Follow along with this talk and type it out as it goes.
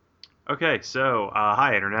Okay, so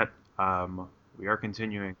hi internet. We are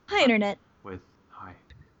continuing Hi, Internet. with hi.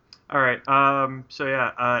 All right. So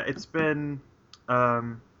yeah, it's been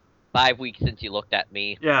um, 5 weeks since you looked at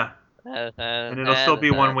me. yeah, and it'll still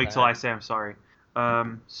be 1 week till I say I'm sorry.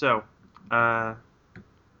 So uh,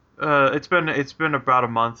 it's been about a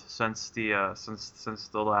month since the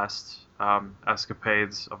last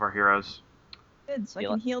escapades of our heroes. Good, so I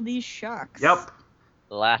Feel can it. heal these shocks. Yep.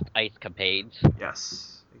 The last ice capades.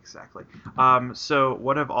 Yes. Exactly. So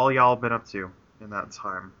what have all y'all been up to in that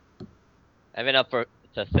time? I've been up to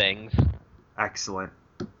things. Excellent.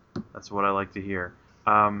 That's what I like to hear.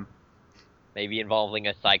 Um, Maybe involving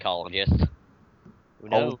a psychologist. Who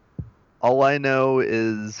knows? All I know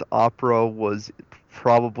is Opera was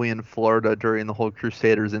probably in Florida during the whole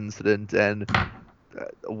Crusaders incident, and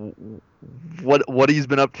what he's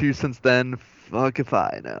been up to since then, fuck if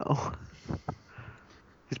I know.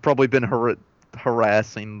 He's probably been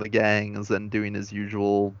harassing the gangs and doing his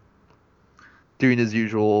usual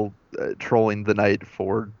trolling the night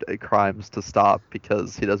for crimes to stop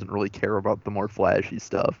because he doesn't really care about the more flashy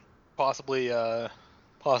stuff. Possibly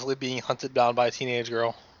being hunted down by a teenage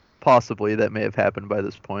girl. Possibly that may have happened by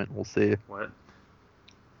this point. We'll see. what?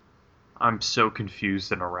 I'm so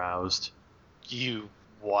confused and aroused. You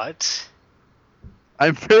what?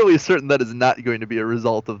 I'm fairly certain that is not going to be a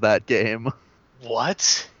result of that game.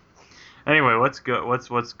 What? Anyway, what's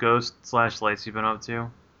Ghost/Lacey been up to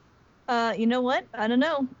You know what? I don't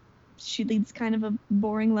know. She leads kind of a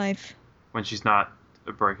boring life. when she's not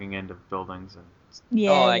breaking into buildings and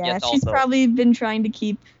Yeah, I yeah. guess She's also- probably been trying to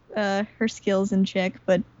keep her skills in check,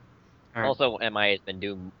 but Alright. Also, MI has been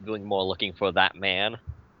doing more looking for that man.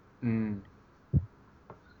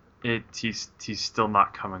 He's still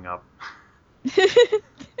not coming up.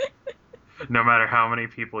 No matter how many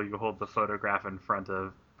people you hold the photograph in front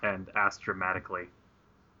of and ask dramatically.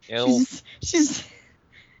 You know, she's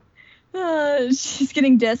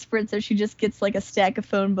getting desperate, so she just gets like a stack of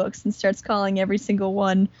phone books and starts calling every single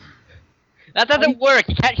one. that doesn't work.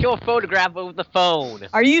 You can't show a photograph over the phone.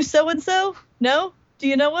 Are you so and so? No? Do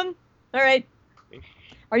you know him? All right.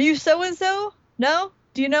 Are you so and so? No?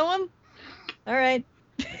 Do you know him? All right.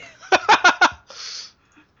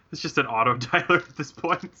 It's just an auto dialer at this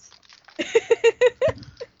point.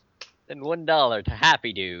 Then $1 to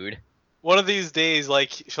Happy Dude. One of these days,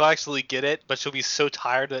 like, she'll actually get it, but she'll be so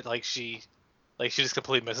tired that she just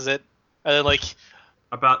completely misses it, and then like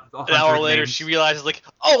About an hour 100 later, names. she realizes like,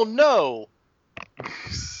 oh no, and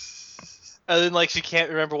then like she can't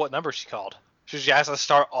remember what number she called. She has to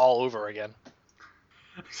start all over again.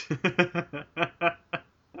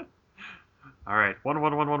 All right,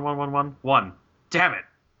 1. Damn it.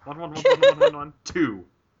 1. 2.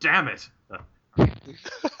 Damn it.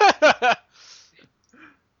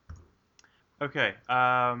 Okay.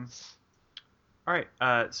 All right.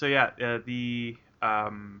 So yeah, the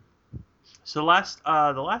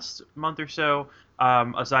last month or so,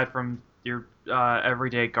 aside from your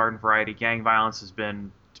everyday garden variety, gang violence has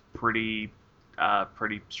been pretty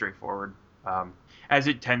straightforward. As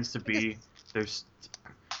it tends to be.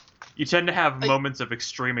 You tend to have moments of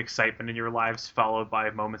extreme excitement in your lives, followed by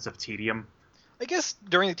moments of tedium. I guess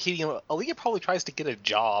during the tedium, Aaliyah probably tries to get a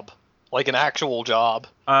job, like an actual job.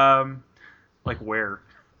 Like where?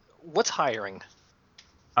 What's hiring?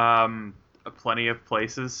 Plenty of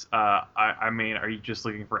places. I mean, are you just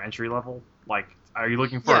looking for entry level? Like, are you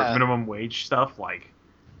looking for Yeah. minimum wage stuff? Like,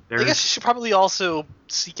 I guess she should probably also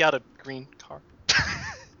seek out a green card.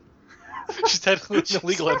 She's technically an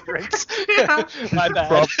illegal immigrant. Yeah. My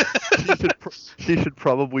bad. She should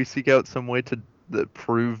probably seek out some way to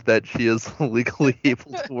prove that she is legally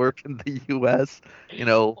able to work in the U.S. You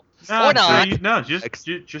know, No, Or not. just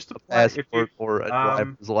a apply if you. passport or a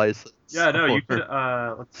driver's license. Yeah, no, you or-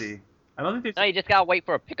 could. Let's see. I don't think No, there's. you just gotta wait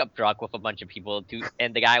for a pickup truck with a bunch of people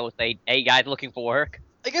and the guy will say, "Hey, guys, looking for work?"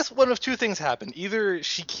 I guess one of two things happen. Either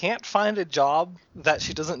she can't find a job that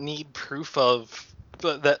she doesn't need proof of,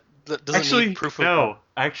 that doesn't Actually, need proof of. no.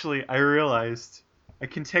 Actually, I realized I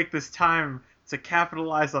can take this time to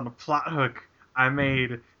capitalize on a plot hook I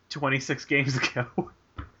made 26 games ago.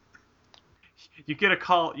 You get a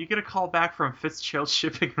call. You get a call back from Fitzgerald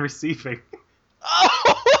Shipping and Receiving.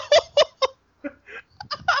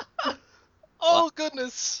 Oh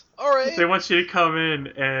goodness! All right. They want you to come in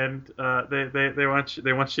and they want you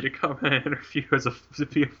to come in and interview to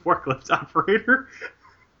be a forklift operator.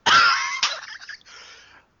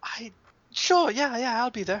 Sure, yeah, I'll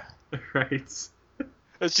be there. Right.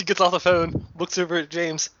 As she gets off the phone, looks over at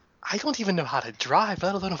James. I don't even know how to drive,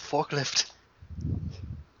 let alone a forklift.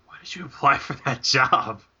 Why did you apply for that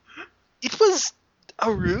job? It was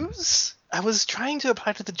a ruse. I was trying to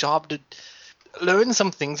apply to the job to learn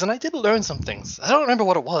some things, and I did learn some things. I don't remember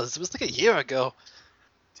what it was. It was like a year ago.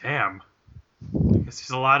 Damn. I guess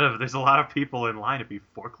there's a lot of people in line to be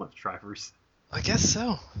forklift drivers. I guess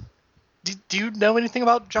so. Do you know anything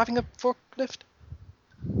about driving a forklift?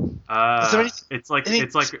 Is there anything,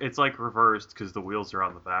 It's like reversed because the wheels are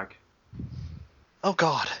on the back. oh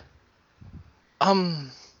God. I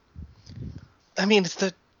mean, is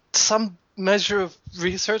there some measure of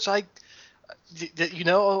research that you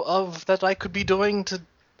know of that I could be doing to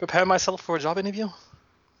prepare myself for a job interview?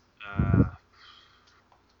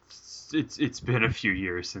 It's been a few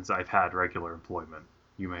years since I've had regular employment.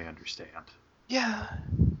 You may understand. Yeah,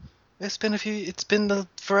 it's been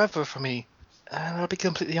forever for me, and I'll be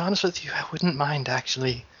completely honest with you, I wouldn't mind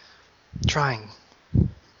actually trying.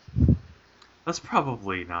 That's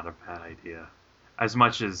probably not a bad idea. As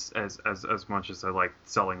much as I like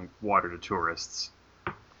selling water to tourists.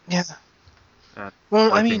 Yeah. And Well,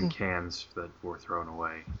 I collecting mean, cans that were thrown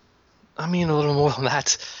away. a little more than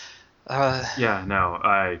that. Yeah, no,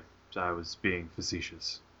 I was being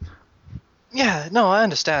facetious. Yeah, no, I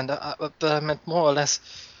understand, but I meant more or less.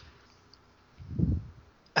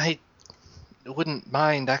 I wouldn't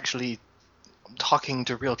mind actually talking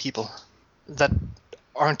to real people that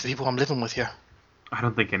aren't the people I'm living with here. I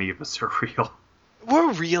don't think any of us are real.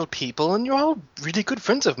 We're real people, and you're all really good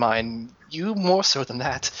friends of mine. You more so than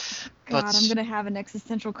that. God, But I'm gonna have an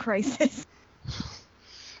existential crisis.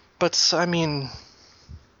 But I mean,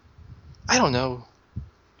 I don't know.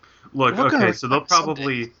 Look, We're gonna okay, so they'll reflect someday.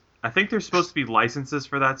 probably. I think there's supposed to be licenses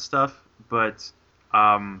for that stuff, but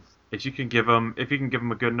if you can give them a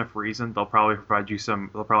good enough reason, they'll probably provide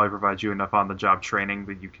you enough on the job training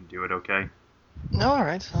that you can do it. Okay. All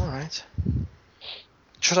right.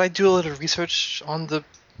 Should I do a little research on the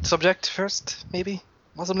subject first, maybe,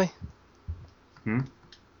 possibly? Do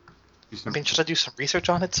I some- mean, should I do some research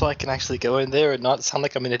on it so I can actually go in there and not sound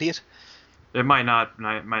like I'm an idiot? It might not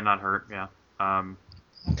hurt. Yeah.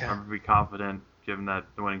 Okay. Be confident, give them that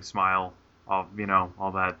winning smile, all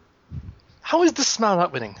that. How is this smile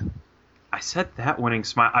not winning? I said that winning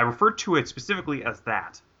smile. I referred to it specifically as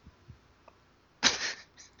that.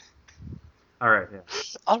 All right. Yeah.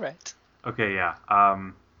 All right. Okay. Yeah.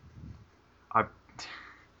 I'm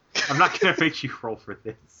not gonna make you roll for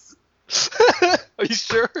this. Are you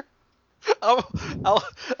sure?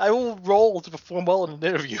 I will roll to perform well in an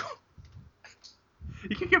interview.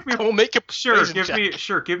 You can give me I will make a sure. persuasion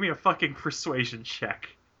check. Give me a fucking persuasion check.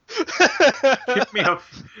 Give me a.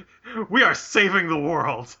 We are saving the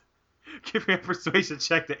world. Give me a persuasion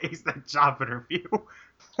check to ace that job interview.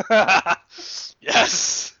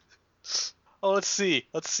 Yes. Oh, let's see.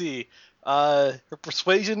 Her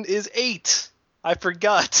persuasion is 8. I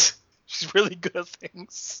forgot. She's really good at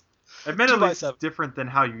things. Admittedly, it's 2 by 7. different than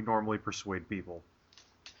how you normally persuade people.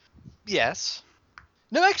 Yes.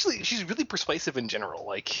 No, actually, she's really persuasive in general.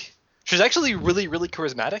 Like, she's actually really, really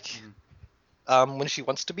charismatic. When she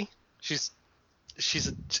wants to be, she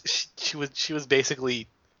was basically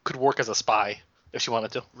could work as a spy if she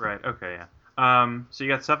wanted to. Right. Okay. Yeah. So you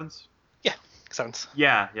got 7s. Yeah, makes sense.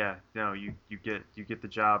 Yeah. No, you get the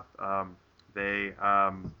job. They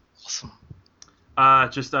Awesome.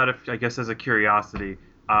 just out of, I guess, as a curiosity,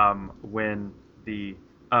 when the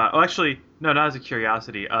actually no, not as a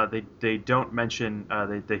curiosity. They don't mention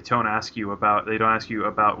they don't ask you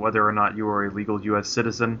about whether or not you are a legal U.S.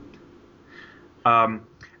 citizen.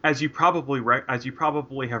 As you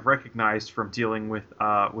probably have recognized from dealing with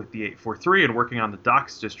the 843 and working on the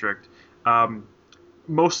docks district,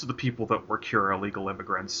 most of the people that work here are illegal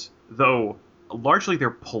immigrants, though largely they're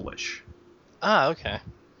Polish. Ah, okay.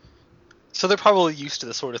 So they're probably used to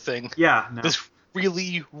this sort of thing. Yeah. No. This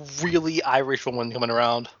really, really Irish woman coming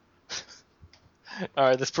around.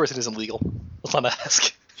 Alright, this person isn't legal. Let's not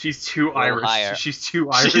ask. She's too Irish. higher. She's too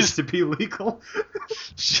Irish to be legal.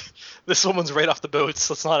 This woman's right off the boats.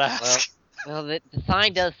 Let's not ask. Well, the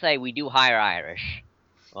sign does say we do hire Irish,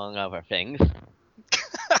 among other things.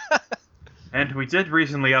 And we did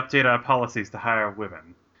recently update our policies to hire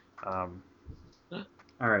women. All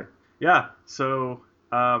right. Yeah. So,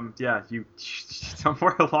 you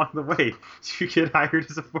somewhere along the way, you get hired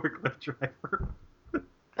as a forklift driver.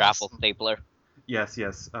 Grapple stapler. Yes.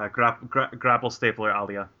 Grapple stapler,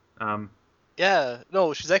 Alia. Yeah,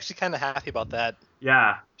 no, she's actually kind of happy about that.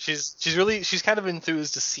 Yeah. She's kind of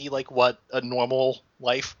enthused to see like what a normal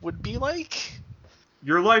life would be like.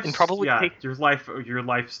 Your life, And probably take- your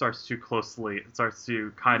life starts to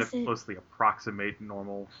kind of closely approximate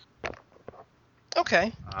normal.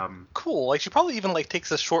 Okay, cool. Like she probably even like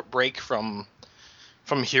takes a short break from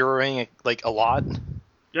hearing like a lot.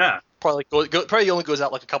 Yeah. probably only goes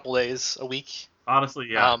out like a couple days a week. Honestly,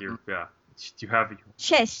 yeah, Um, you have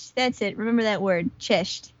Cześć. That's it. Remember that word.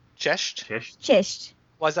 Cześć. Chest? Tish. Cześć.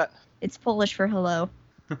 Why is that? It's Polish for hello.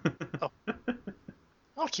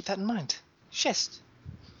 I'll keep that in mind. Chest.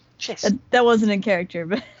 That wasn't in character,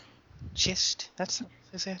 but Chest. That's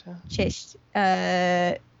is that? cześć.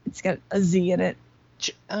 It's got a Z in it.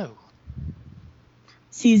 Oh.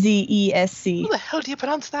 CZESC. How the hell do you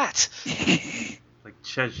pronounce that? Like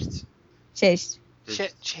chest. Cześć.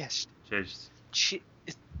 Chest. Chest. It's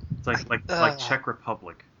Like Czech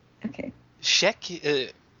Republic. Okay. Czech.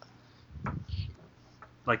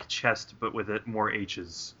 Like chest, but with it more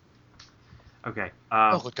H's. Okay.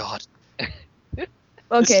 Oh God. This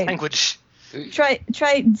Okay. language. Try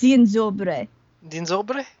Dzień dobry. Dzień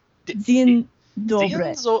dobry. Dzień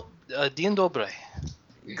dobry. Dzień dobry.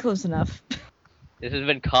 Close enough. This has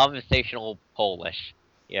been conversational Polish.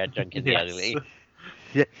 Yeah, Drunken the Ugly.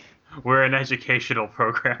 Yeah. We're an educational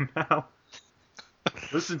program now.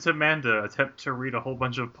 Listen to Manda attempt to read a whole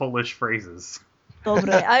bunch of Polish phrases.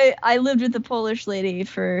 Dobre. I lived with a Polish lady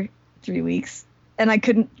for 3 weeks, and I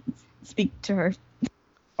couldn't speak to her.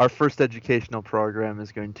 Our first educational program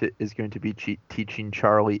is going to be teaching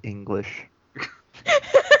Charlie English.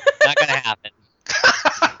 Not gonna happen.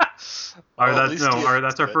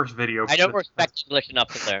 That's our first video. I don't respect English enough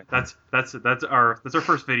to learn. That's our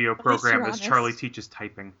first video least program. you're Is honest. Charlie teaches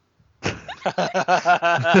typing.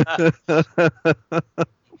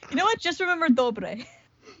 You know what? Just remember dobre.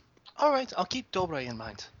 All right, I'll keep dobre in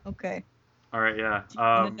mind. Okay. All right, yeah. Do you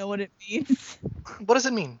want to know what it means? What does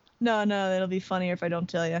it mean? No, it'll be funnier if I don't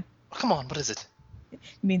tell you. Oh, come on, what is it? It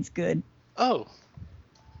means good. Oh,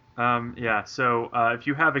 Yeah. So if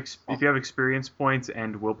you have experience points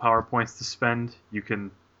and willpower points to spend, you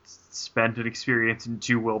can spend an experience and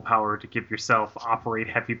 2 willpower to give yourself operate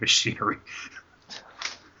heavy machinery.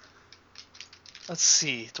 let's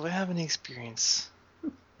see. Do I have any experience?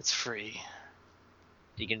 It's free.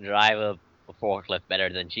 She can drive a forklift better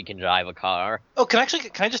than she can drive a car. Oh, can I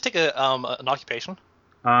just take an occupation?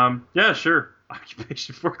 Yeah, sure.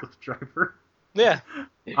 Occupation forklift driver. Yeah,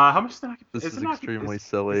 How much is an occupation? This is extremely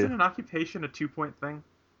silly. Isn't an occupation a 2-point thing?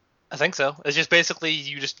 I think so. It's just basically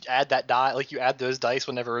you just add that die, like you add those dice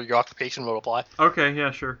whenever your occupation will apply. Okay,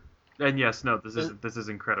 yeah, sure. And yes, no, this is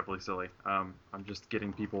incredibly silly. I'm just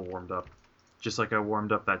getting people warmed up, just like I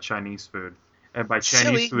warmed up that Chinese food. And by Chinese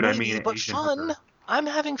Silly, food, I maybe, mean but Asian fun. hooker. I'm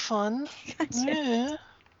having fun. Gotcha. Yeah.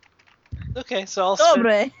 Okay, so I'll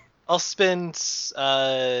spend.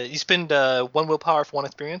 You spend 1 willpower for 1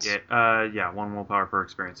 experience. Yeah, 1 willpower per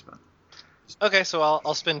experience spent. Okay, so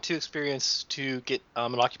I'll spend 2 experience to get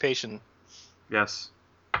an occupation. Yes,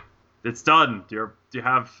 it's done. You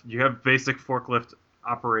have basic forklift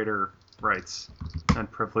operator rights and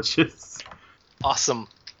privileges. Awesome.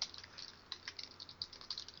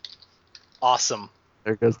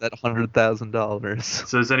 There goes that $100,000.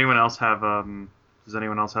 So does anyone else have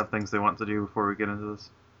things they want to do before we get into this?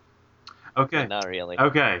 Okay. Not really.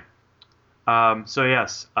 Okay.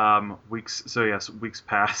 Weeks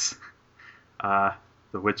pass. The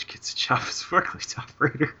witch gets a job as forklift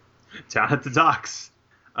operator down at the docks.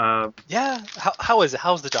 Yeah. How is it?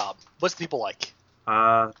 How's the job? What's the people like?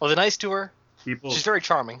 Are they nice to her? She's very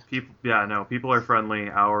charming. People are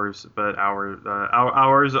friendly. Hours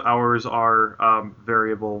are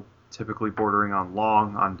variable, typically bordering on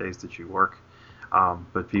long on days that you work.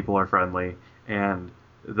 But people are friendly, and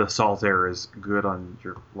the salt air is good on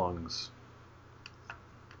your lungs.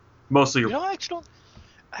 Mostly, I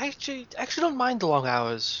actually don't mind the long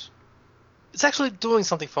hours. It's actually doing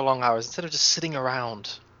something for long hours instead of just sitting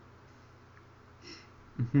around.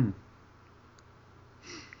 Mhm.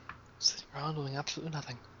 Sitting around doing absolutely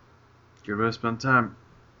nothing. Good way to spend time.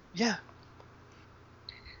 Yeah.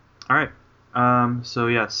 All right. So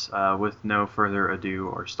yes, with no further ado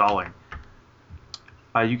or stalling,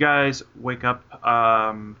 you guys wake up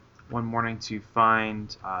one morning to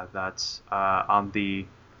find that on the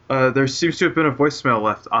there seems to have been a voicemail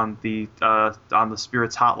left on the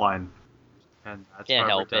spirits hotline, and that's Can't why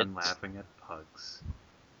help we're done it. laughing at pugs.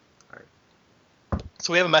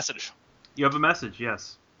 So we have a message. You have a message,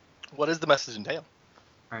 yes. What does the message entail?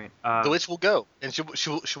 All right. The witch will go, and she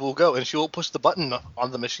will go, and she will push the button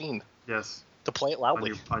on the machine Yes. to play it On loudly.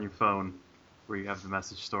 your phone, where you have the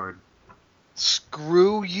message stored.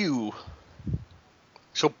 Screw you.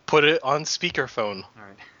 She'll put it on speakerphone.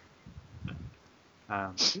 All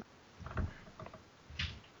right.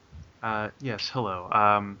 Yes.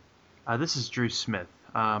 Hello. This is Drew Smith.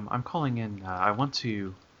 I'm calling in. I want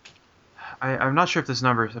to. I'm not sure if this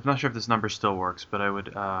number still works, but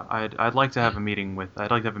I'd like to have a meeting with.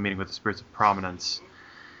 I'd like to have a meeting with the spirits of Prominence.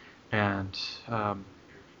 and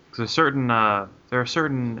there's certain there are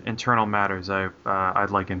certain internal matters I'd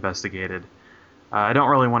like investigated. I don't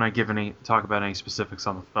really want to talk about any specifics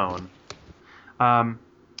on the phone. Um,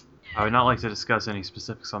 I would not like to discuss any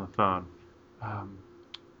specifics on the phone. Um,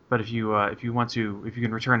 but if you want to, if you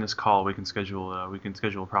can return this call, we can schedule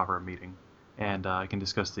a proper meeting, and I can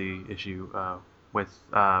discuss the issue with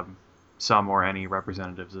some or any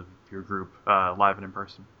representatives of your group live and in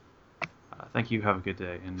person. Thank you. Have a good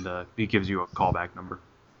day. And he gives you a callback number.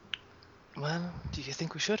 Well, do you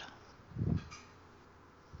think we should?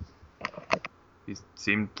 He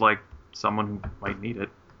seemed like someone who might need it.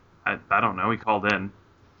 I don't know. He called in.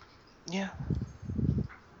 Yeah.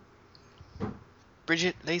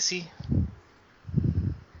 Bridget, Lacey.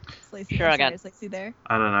 Is Lacey, Sure, I'm I got- sorry, is Lacey there?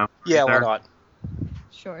 I don't know. Yeah, why There? not?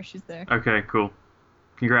 Sure, she's there. Okay, cool.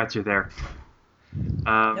 Congrats, you're there.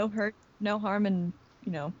 No hurt, no harm in,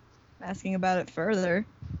 asking about it further.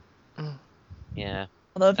 Yeah.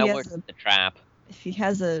 Although if That he works has the trap.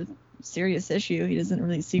 a serious issue, he doesn't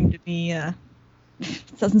really seem to be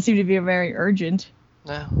doesn't seem to be very urgent.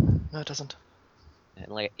 No, it doesn't. And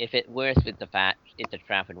like, if it worse, it's a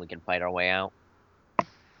trap, and we can fight our way out.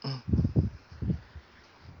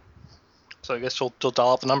 So I guess she'll dial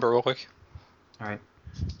up the number real quick. All right.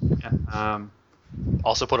 Yeah.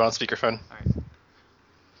 Also put it on speakerphone. All right.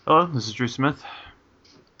 Hello, this is Drew Smith.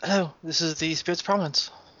 Hello, this is the Spirits Prominence.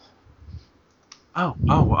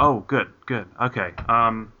 Oh, good. Okay.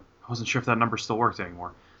 I wasn't sure if that number still worked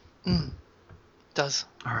anymore. Does.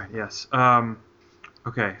 All right. Yes.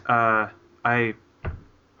 Okay. I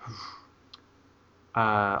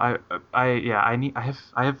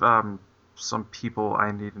have some people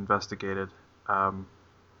I need investigated.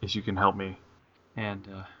 If you can help me. And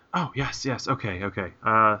oh yes. Okay.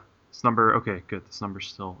 This number. Okay, good. This number's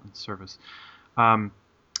still in service.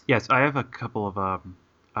 Yes, I have a couple of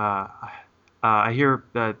I hear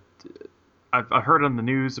that I've heard on the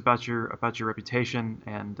news about your reputation,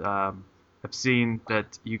 and I've seen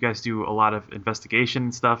that you guys do a lot of investigation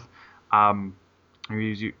and stuff.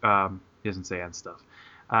 He doesn't say and stuff.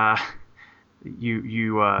 Uh,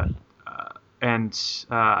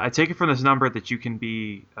 I take it from this number that you can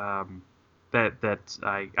be that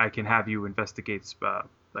I can have you investigate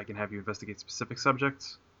specific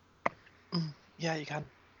subjects. Yeah, you can.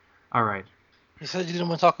 All right. You said you didn't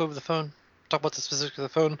want to talk over the phone. Talk about the specifics of the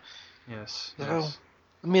phone. Yes. So Yes.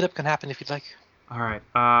 the meetup can happen if you'd like. All right.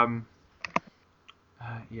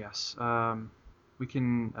 Yes. We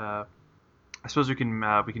can. I suppose we can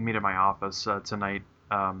meet at my office tonight.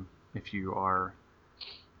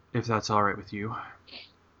 If that's all right with you.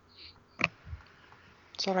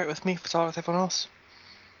 It's alright with me, if it's alright with everyone else.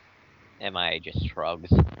 MIA just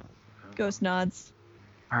shrugs. Ghost nods.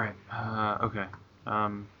 All right. Okay.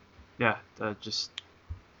 Yeah. Just.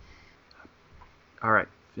 All right.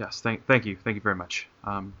 Yes. Thank you. Thank you very much.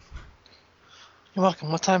 You're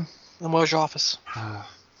welcome. What time? And where's your office? Let's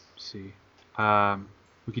see.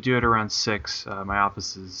 We could do it around 6. My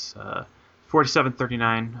office is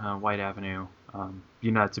 4739 White Avenue.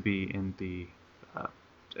 You not to be in the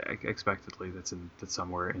expectedly that's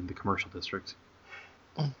somewhere in the commercial district.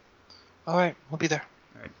 Alright, we'll be there.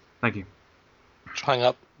 All right. Thank you. Just hang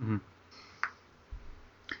up. All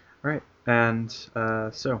right. And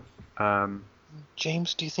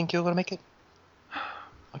James, do you think you're gonna make it?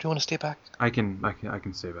 Or do you want to stay back? I can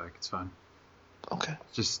stay back. It's fine. Okay.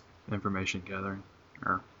 It's just information gathering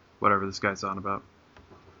or whatever this guy's on about.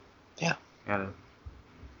 Yeah. I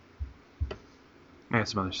got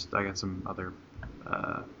some other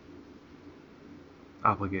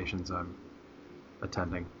obligations I'm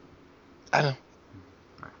attending. I know. All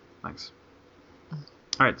right, thanks. All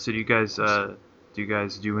right, so do you guys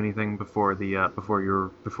do anything before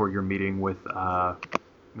your meeting with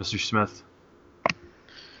Mr. Smith?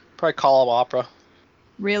 Probably call up opera.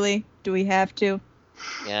 Really? Do we have to?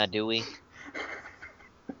 Yeah, do we?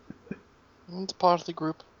 It's part of the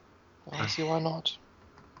group. I don't see why not.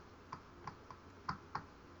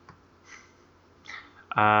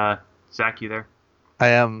 Zach, you there? I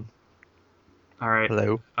am. All right.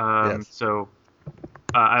 Hello. Yes. So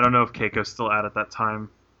I don't know if Keiko's still out at that time.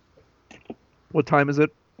 What time is it?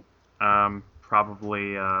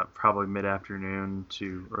 Probably mid-afternoon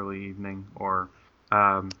to early evening, or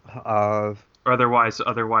otherwise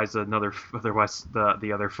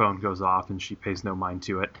the other phone goes off and she pays no mind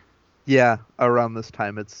to it. Yeah, around this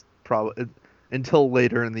time. It's probably until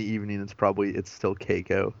later in the evening. It's still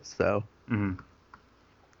Keiko. So. Mm-hmm.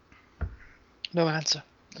 No answer.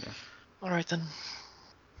 Yeah. Alright then.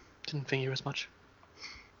 Didn't figure as much.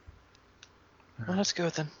 All Well, right. let's go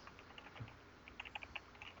then.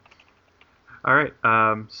 All right.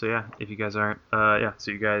 So yeah, if you guys aren't,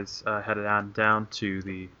 so you guys headed on down to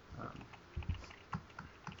the.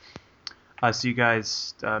 So you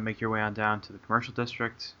guys make your way on down to the commercial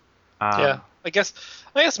district. Yeah, I guess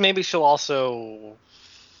maybe she'll also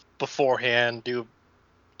beforehand do a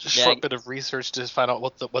Yeah, short bit of research to find out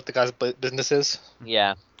what the guy's business is.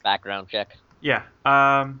 yeah. Background check. Yeah.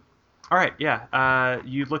 All right. Yeah.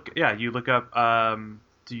 You look. Yeah. You look up.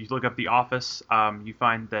 Do you look up the office? You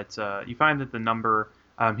find that the number.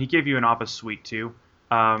 He gave you an office suite too.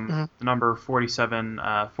 Mhm. The number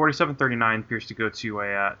 4739 appears to go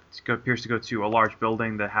to a large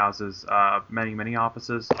building that houses many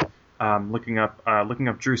offices. Looking up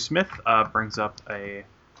Drew Smith brings up the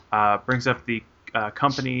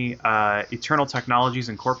company Eternal Technologies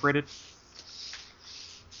Incorporated.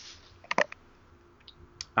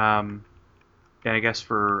 And I guess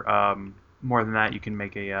for more than that, you can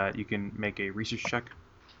make a research check.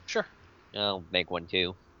 Sure. I'll make one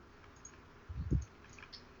too.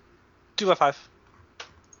 2 by 5.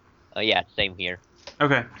 Yeah, same here.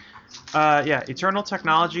 Okay. Yeah, Eternal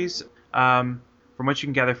Technologies. From what you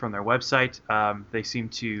can gather from their website, they seem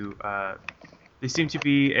to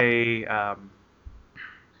be a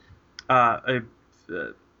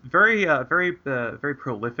very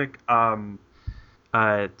prolific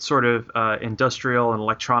sort of industrial and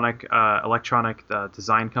electronic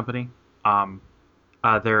design company.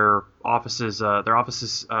 Their offices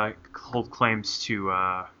hold claims to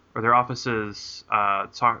or their offices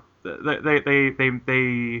talk.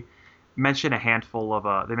 They mention a handful of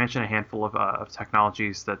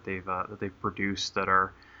technologies that they've produced that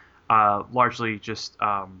are largely just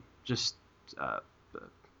uh,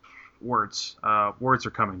 words. Words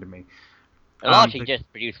are coming to me. I'll actually just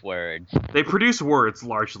produce words. They produce words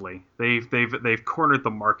largely. They've cornered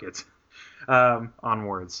the market on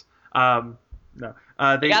words. No,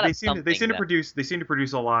 They got us they seem to something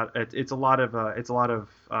produce a lot. It's a lot of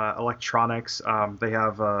electronics. They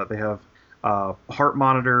have heart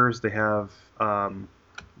monitors. They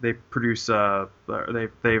produce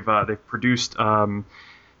they've produced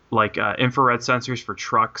like infrared sensors for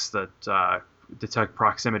trucks that detect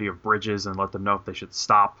proximity of bridges and let them know if they should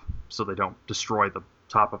stop so they don't destroy the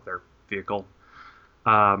top of their vehicle.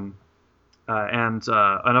 Um, and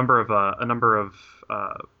a number of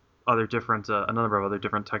other different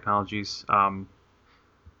technologies. And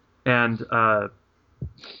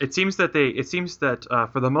it seems that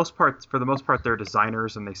for the most part they're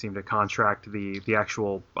designers and they seem to contract the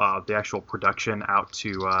actual production out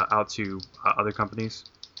to other companies.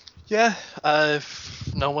 Yeah.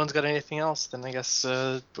 If no one's got anything else, then I guess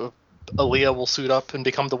Aaliyah will suit up and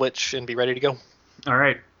become the witch and be ready to go. All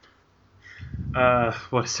right.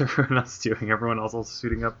 What is everyone else doing? Everyone else also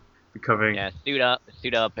suiting up, becoming. Yeah, suit up.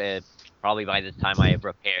 Probably by this time I have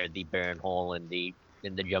repaired the burn hole in the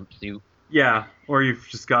jumpsuit. Yeah, or you've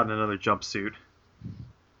just gotten another jumpsuit.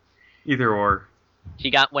 Either or.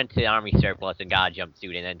 She went to army surplus and got a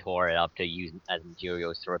jumpsuit and then tore it up to use as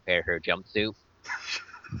materials to repair her jumpsuit.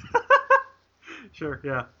 Sure.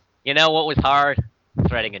 Yeah. You know what was hard?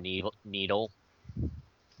 Threading a needle.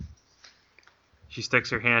 She sticks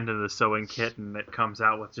her hand into the sewing kit and it comes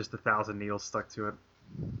out with just 1,000 needles stuck to it.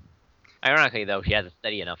 Ironically, though, she has a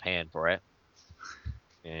steady enough hand for it.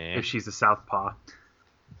 If she's a southpaw.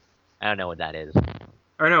 I don't know what that is.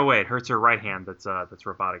 Or no, wait, it's her right hand that's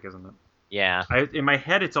robotic, isn't it? Yeah. In my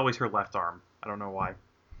head, it's always her left arm. I don't know why.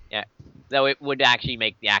 Yeah. Though it would actually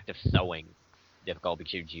make the act of sewing difficult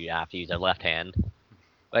because you have to use her left hand.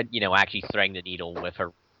 But actually threading the needle with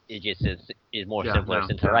her is more simpler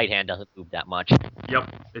since her right hand doesn't move that much.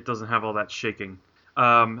 Yep, it doesn't have all that shaking.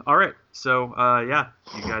 All right, so yeah,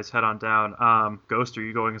 you guys head on down. Ghost, are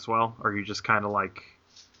you going as well? Or are you just kind of like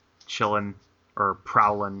chilling or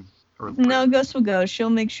prowling? No, Ghost will go. She'll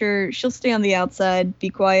make sure she'll stay on the outside, be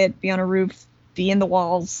quiet, be on a roof, be in the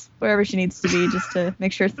walls, wherever she needs to be, just to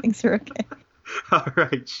make sure things are okay. All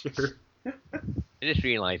right, sure. I just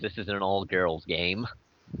realized this is an all-girls game,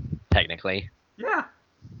 technically. Yeah,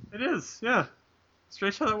 it is. Yeah,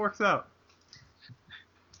 strange how that works out.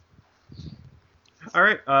 All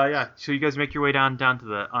right. Yeah. So you guys make your way down to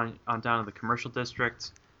the down to the commercial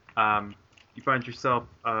district. You find yourself.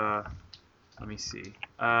 Let me see.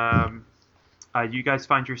 You guys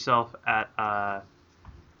find yourself at.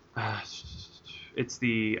 It's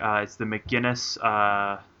the McGinnis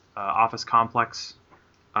office complex.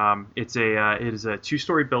 It is a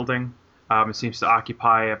 2-story building. It seems to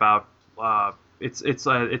occupy about.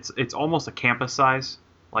 It's almost a campus size,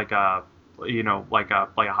 like a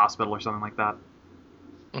hospital or something like that.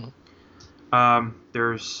 Mm-hmm.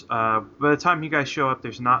 There's by the time you guys show up,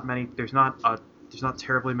 there's not there's not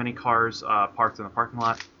terribly many cars parked in the parking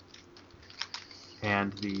lot,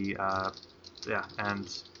 and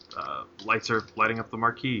lights are lighting up the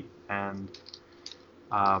marquee, and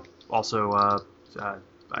also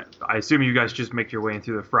I assume you guys just make your way in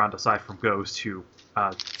through the front, aside from Ghost, who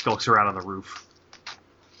skulks around on the roof.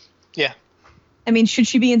 Yeah. I mean, should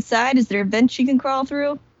she be inside? Is there a vent she can crawl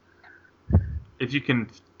through? If you can,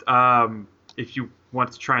 if you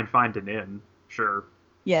want to try and find an inn, sure.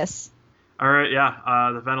 Yes. All right,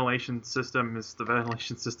 yeah. The ventilation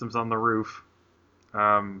system's on the roof.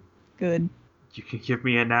 Good. You can give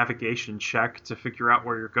me a navigation check to figure out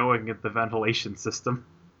where you're going in the ventilation system.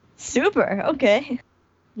 Super. Okay.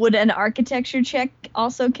 Would an architecture check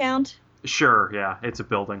also count? Sure, yeah. It's a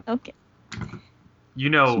building. Okay. You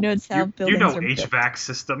know, She knows how you buildings know are built. HVAC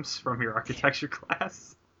systems from your architecture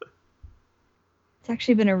class. It's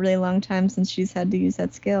actually been a really long time since she's had to use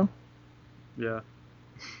that skill. Yeah.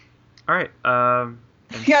 All right. I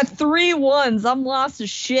got 3 1s. I'm lost as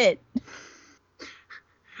shit.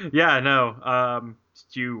 Yeah, no.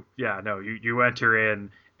 You enter in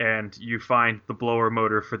and you find the blower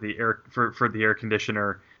motor for the air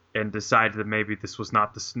conditioner and decide that maybe this was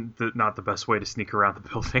not the best way to sneak around the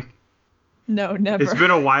building. No, never. It's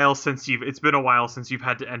been a while since you've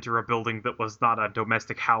had to enter a building that was not a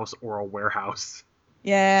domestic house or a warehouse.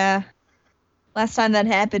 Yeah. Last time that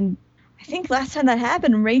happened,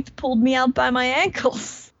 Wraith pulled me out by my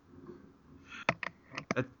ankles.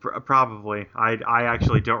 Probably. I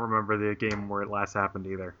actually don't remember the game where it last happened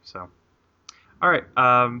either. So, all right.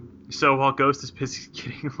 So while Ghost is busy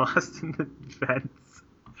getting lost in the vents,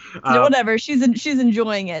 Whatever. She's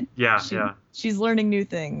enjoying it. Yeah, She's learning new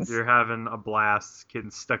things. You're having a blast,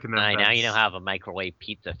 getting stuck in the vents. Now you know how a microwave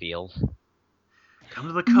pizza feels. Come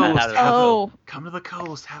to the coast. Come to the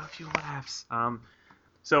coast. Have a few laughs.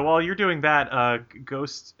 So while you're doing that,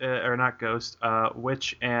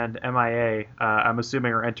 Witch and MIA, I'm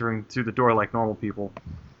assuming are entering through the door like normal people,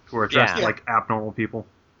 who are dressed like abnormal people.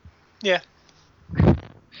 Yeah.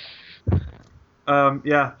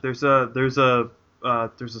 There's a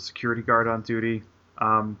security guard on duty,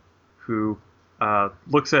 who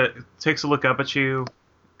takes a look up at you,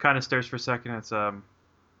 kind of stares for a second. It's can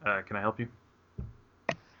I help you?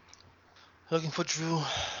 Looking for Drew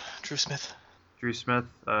Smith. Drew Smith,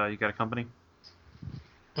 you got a company?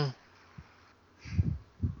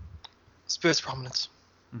 Spirit's Prominence.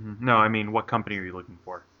 Mm-hmm. No, I mean, what company are you looking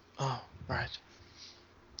for? Oh, right.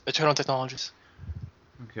 Eternal Technologies.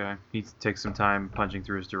 Okay, he takes some time punching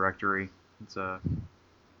through his directory. It's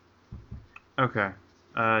okay.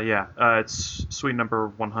 It's suite number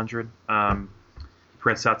 100.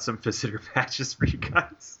 Prints out some visitor badges for you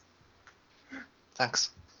guys. Thanks.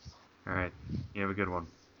 All right, you have a good one.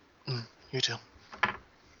 You too.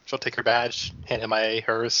 She'll take her badge, hand MIA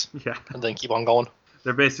hers, Yeah. and then keep on going.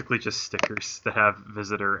 They're basically just stickers that have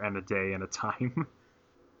visitor and a day and a time.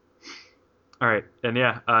 All right, and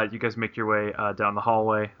you guys make your way down the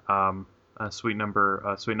hallway. Suite number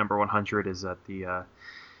 100 is at the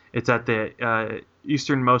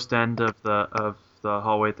easternmost end of the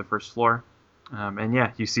hallway at the first floor.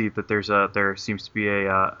 You see that there seems to be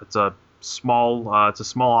it's a small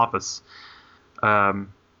office.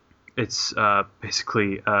 It's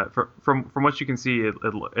basically from what you can see, you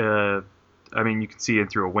can see in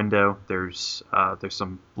through a window. There's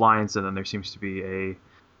some blinds, and then there seems to be a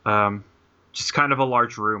just kind of a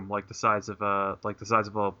large room, like the size of a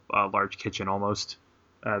large kitchen almost.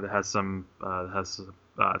 That has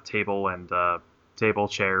a table and table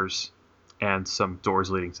chairs and some doors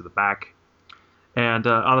leading to the back. And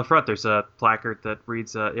on the front, there's a placard that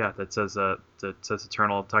reads that says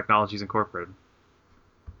Eternal Technologies Incorporated.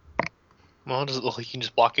 Well, does it look like you can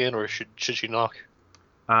just walk in, or should she knock?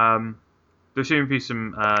 There seems to be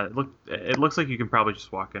some. It looks like you can probably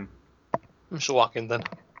just walk in. She'll walk in then.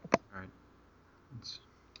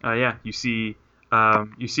 All right. You see.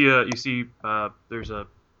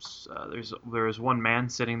 There's one man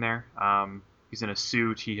sitting there. He's in a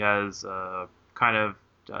suit. He has kind of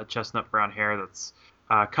chestnut brown hair that's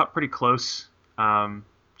cut pretty close,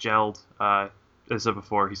 gelled. As I said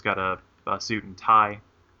before, he's got a suit and tie.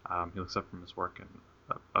 He looks up from his work and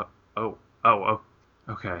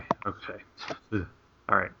okay. Ugh.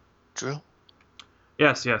 All right. Drew?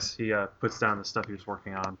 Yes. He puts down the stuff he was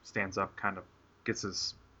working on, stands up, kind of gets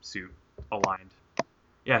his suit aligned.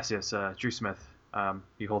 Yes. Drew Smith.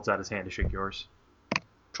 He holds out his hand to shake yours.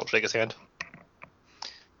 She'll shake his hand.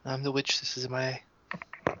 I'm the witch. This is MIA.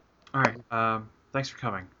 All right. Thanks for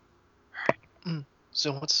coming.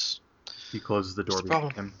 So what's... He closes the door What's the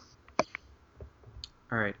behind problem? him.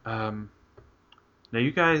 All right. Now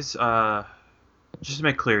you guys Just to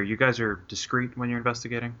make clear, you guys are discreet when you're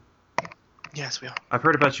investigating? Yes, we are. I've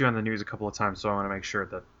heard about you on the news a couple of times, so I want to make sure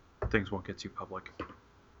that things won't get too public.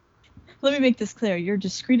 Let me make this clear. You're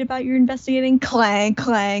discreet about your investigating. Clang,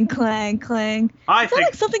 clang, clang, clang. I Is that think...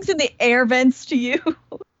 like something's in the air vents to you?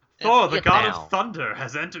 Thor, the It's god an owl. of thunder,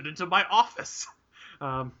 has entered into my office.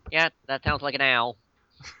 Yeah, that sounds like an owl.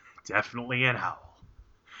 Definitely an owl.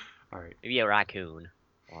 All right. Maybe a raccoon.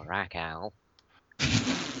 Or a rack owl.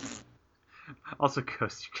 Also,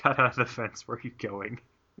 Ghost, you got out of the fence. Where are you going?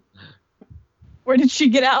 Where did she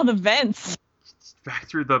get out of the vents? Back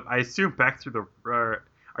through the... I assume back through the... are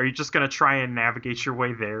you just going to try and navigate your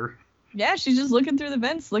way there? Yeah, she's just looking through the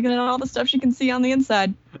vents, looking at all the stuff she can see on the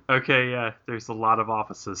inside. Okay, yeah. There's a lot of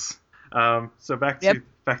offices. So back to Yep.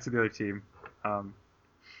 back to the other team. All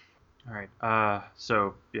right.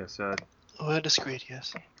 So yes. We're discreet,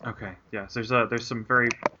 yes. Okay. Yes. There's some very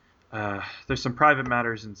there's some private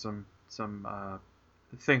matters and some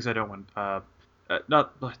things I don't want.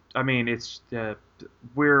 Not. I mean, it's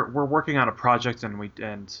we're working on a project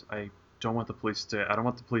and I don't want the police to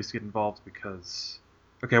get involved because.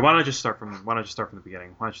 Okay. Why don't I just start from the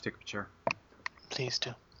beginning? Why don't you take a chair? Please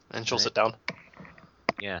do. And she'll Right. sit down.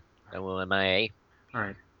 That will MIA. All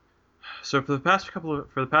right. So for the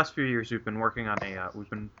past few years, we've been working on a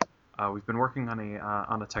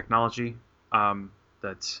technology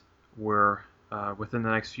that we're within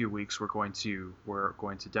the next few weeks we're going to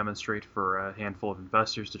demonstrate for a handful of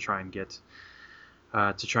investors to try and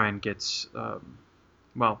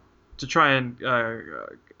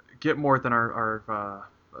get more than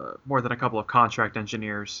more than a couple of contract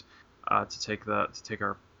engineers to take the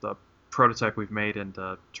prototype we've made and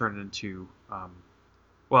turn it into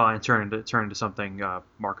turn into something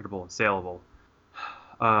marketable and saleable.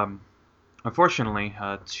 Unfortunately,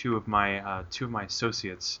 two of my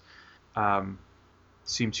associates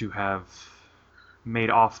seem to have made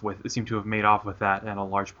off with that and a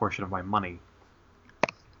large portion of my money.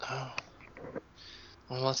 Oh.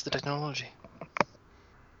 Well, what's the technology?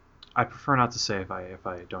 I prefer not to say if I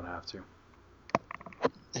don't have to.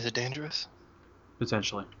 Is it dangerous?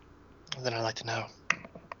 Potentially. Then I'd like to know.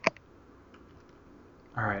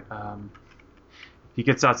 All right. He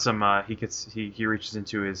gets out some. He reaches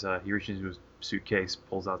into his suitcase,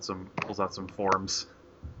 pulls out some forms,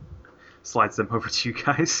 slides them over to you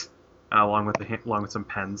guys, along with some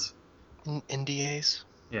pens. NDAs?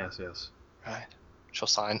 Yes. Right. She'll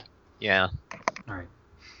sign. Yeah. All right.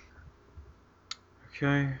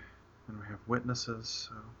 Okay. And we have witnesses.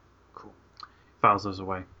 So cool. Files those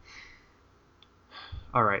away.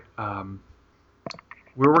 All right.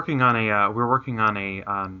 We're working on a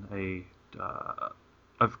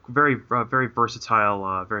very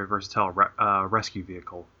versatile rescue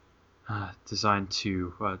vehicle designed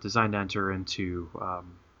to enter into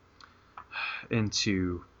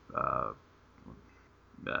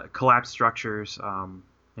collapsed structures,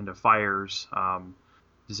 into fires,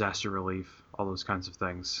 disaster relief, all those kinds of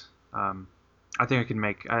things. I think I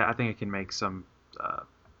can make some.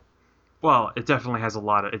 Well, it definitely has a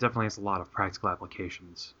lot of practical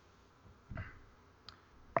applications.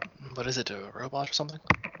 What is it, a robot or something?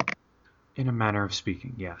 In a manner of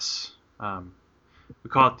speaking, yes. We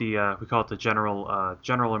call it the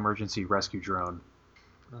general emergency rescue drone.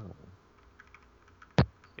 Oh.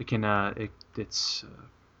 It can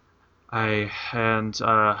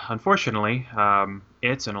unfortunately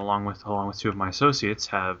it and along with two of my associates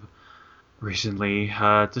have recently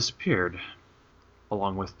disappeared,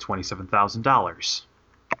 along with $27,000.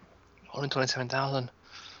 Only 27,000.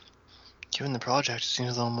 Given the project, it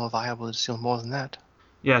seems a little more viable to steal more than that.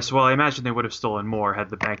 Yes, well, I imagine they would have stolen more had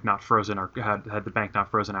the bank not frozen our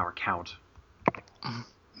account.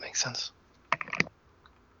 Makes sense.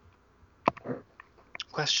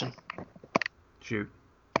 Question. Shoot.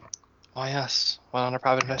 Why us? Why not a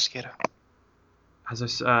private investigator? As I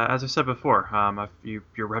said before,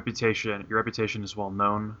 your reputation is well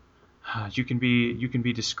known. You can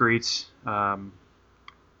be discreet.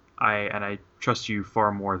 I trust you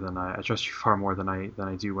far more than I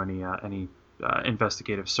do any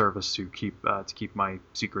investigative service to keep my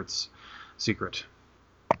secrets secret.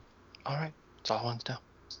 All right, that's all I wanted to know.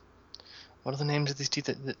 What are the names of these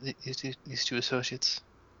two associates?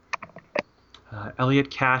 Elliot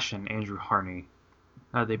Cash and Andrew Harney.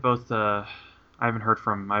 They both. I haven't heard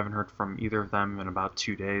from either of them in about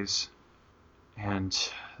 2 days, and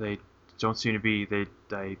they don't seem to be.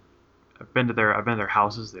 I've been to their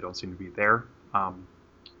houses. They don't seem to be there.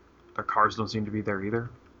 Their cars don't seem to be there either.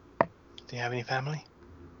 Do you have any family?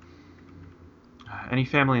 Any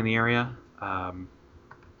family in the area?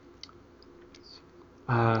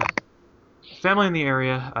 Family in the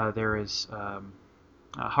area. There is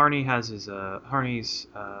Harney's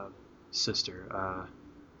sister,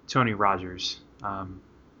 Tony Rogers.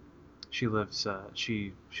 She lives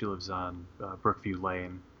on Brookview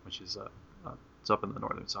Lane, which is it's up in the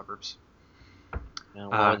northern suburbs. What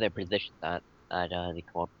were their positions at the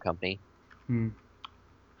company? Hmm.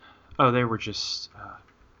 Oh, they were just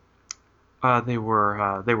they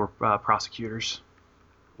were prosecutors.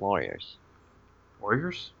 Lawyers.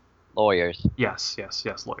 Warriors? Lawyers. Yes,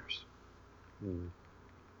 lawyers. Hmm.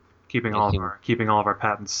 Keeping all of our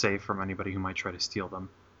patents safe from anybody who might try to steal them.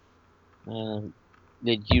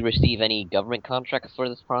 Did you receive any government contracts for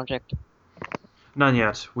this project? None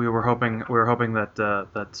yet. We were hoping that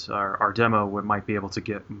our demo might be able to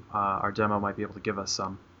give us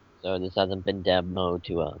some. So this hasn't been demoed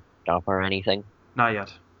to a developer or anything? Not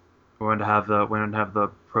yet. We wanted to have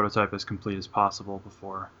the prototype as complete as possible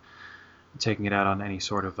before taking it out on any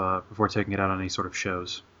sort of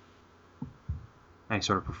shows, any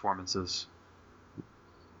sort of performances.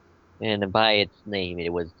 And by its name,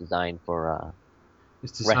 it was designed for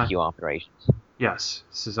rescue operations. Yes,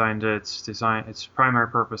 its primary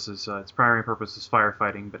purpose is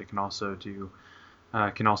firefighting, but it can also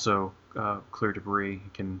clear debris.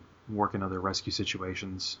 It can work in other rescue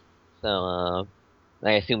situations. So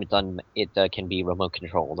I assume it can be remote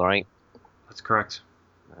controlled, right? That's correct.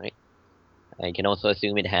 All right. I can also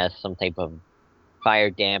assume it has some type of fire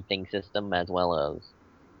damping system as well as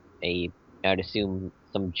I'd assume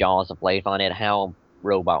some jaws of life on it. How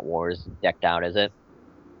Robot Wars decked out is it?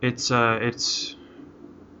 It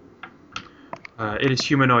is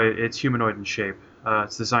humanoid. It's humanoid in shape.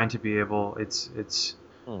 It's designed to be able. It's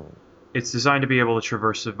designed to be able to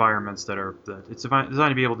traverse environments it's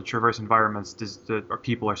designed to be able to traverse environments that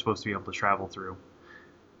people are supposed to be able to travel through.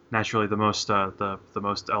 Naturally, the most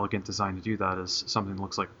elegant design to do that is something that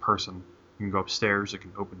looks like a person. It can go upstairs. It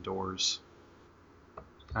can open doors.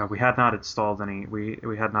 We had not installed any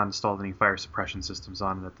fire suppression systems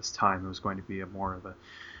on it at this time. It was going to be more of a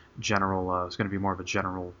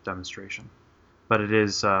general demonstration, but it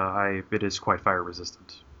is quite fire resistant.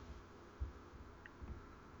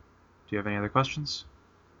 Do you have any other questions?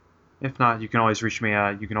 If not, you can always reach me.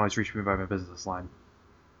 You can always reach me by my business line.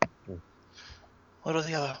 What are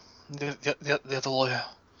the other lawyer?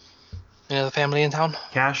 Any other family in town?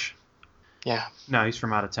 Cash? Yeah. No, he's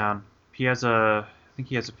from out of town. I think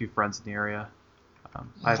he has a few friends in the area.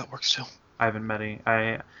 That works too. I haven't met any.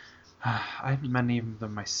 I haven't met any of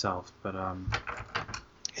them myself, but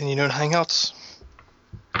Any known hangouts?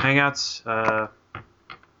 Hangouts.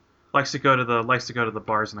 Likes to go to the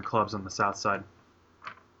bars and the clubs on the south side.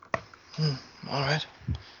 All right.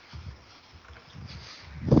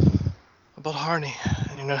 About Harney,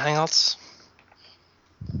 any known hangouts?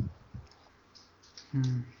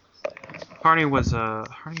 Harney was I'm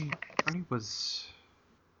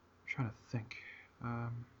trying to think.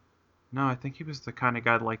 No, I think he was the kind of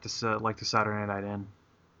guy that liked to Saturday Night In.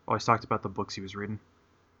 Always talked about the books he was reading.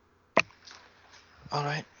 All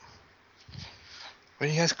right. Were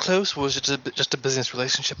you guys close, or was it just a business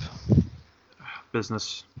relationship?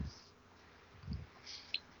 Business.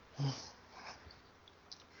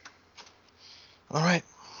 All right.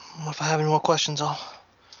 Well, if I have any more questions, I'll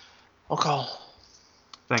call.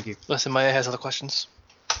 Thank you. Unless Maya has other questions.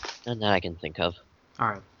 And that I can think of. All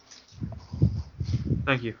right.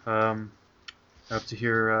 Thank you. I hope to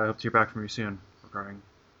hear back from you soon regarding.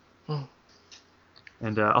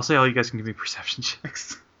 And I'll say all you guys can give me perception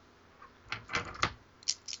checks.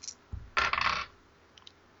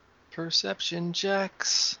 Perception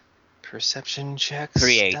checks.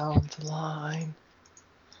 3-8. Down the line.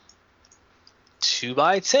 2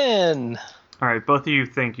 by 10. All right, both of you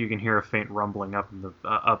think you can hear a faint rumbling up in the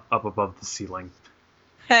up above the ceiling.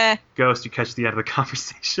 Heh. Ghost, you catch the end of the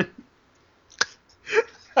conversation.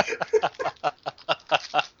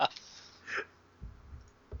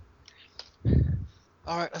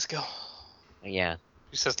 All right, let's go. Yeah.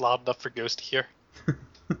 He says loud enough for Ghost to hear.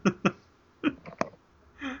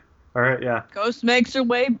 All right, yeah. Ghost makes her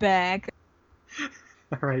way back.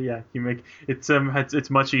 All right, yeah. It's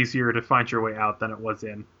much easier to find your way out than it was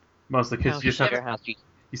in. Mostly because you just have.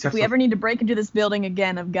 If we ever need to break into this building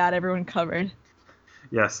again, I've got everyone covered.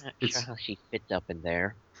 Yes. Not sure how she fits up in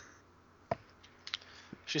there.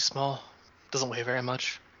 She's small. Doesn't weigh very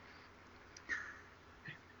much.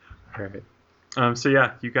 All right. So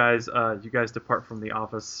yeah, you guys depart from the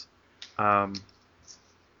office. You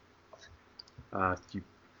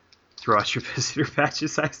throw out your visitor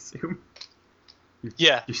badges, I assume.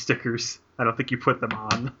 Yeah. Your stickers. I don't think you put them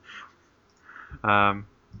on.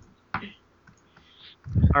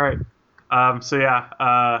 All right. So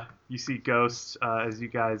yeah, you see Ghost as you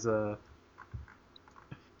guys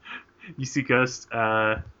You see Ghost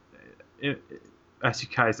as you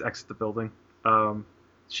guys exit the building.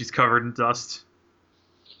 She's covered in dust.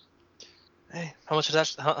 Hey, how much of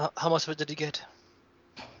that? How much of it did you get?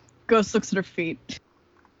 Ghost looks at her feet.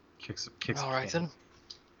 Kicks All a right can. then.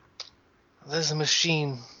 There's a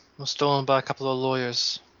machine was stolen by a couple of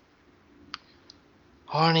lawyers.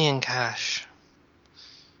 Harney and Cash.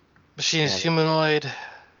 Machine is Yeah. humanoid,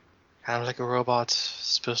 kind of like a robot,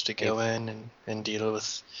 supposed to go in and deal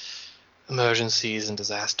with emergencies and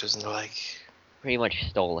disasters and the like. Pretty much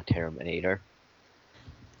stole a Terminator.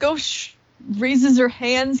 Ghost raises her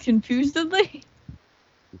hands confusedly.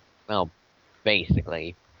 Well,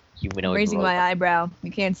 basically, I'm humanoid raising robot. my eyebrow.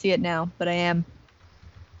 You can't see it now, but I am.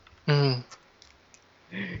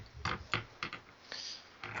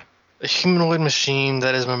 A humanoid machine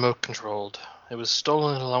that is remote controlled. It was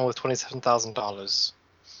stolen along with $27,000.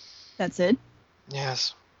 That's it.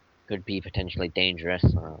 Yes. Could be potentially dangerous.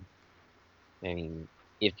 I mean,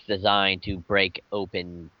 it's designed to break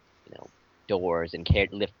open, doors and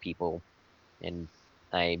lift people, and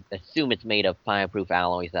I assume it's made of fireproof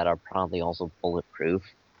alloys that are probably also bulletproof.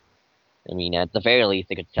 I mean, at the very least,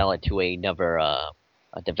 they could sell it to another a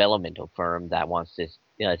developmental firm that wants to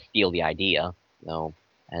steal the idea.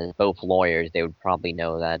 As both lawyers, they would probably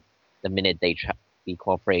know that the minute the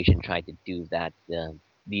corporation tried to do that,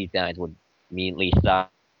 these guys would immediately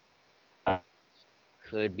stop.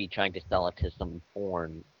 Could be trying to sell it to some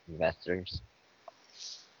foreign investors.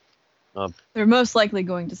 They're most likely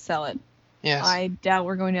going to sell it. Yes. I doubt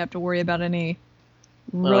we're going to have to worry about any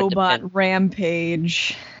Well, it robot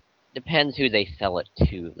rampage. Depends who they sell it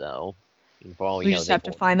to, though. For all We know, just they have to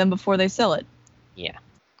won't- find them before they sell it. Yeah.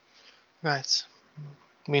 Right.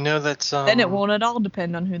 We know that. Then it won't at all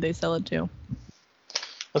depend on who they sell it to.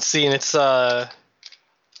 Let's see, and it's what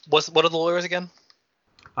are the lawyers again?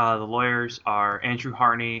 The lawyers are Andrew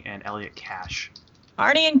Harney and Elliot Cash.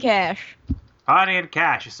 Harney and Cash. Harney and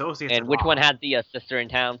Cash, associates. And which one had the sister in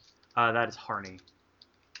town? That is Harney.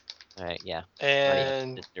 Alright, yeah.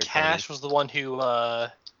 And sister, Cash Tony. was the one who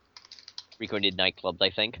Frequented nightclubs, I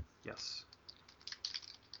think. Yes.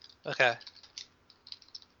 Okay.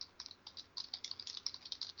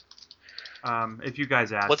 If you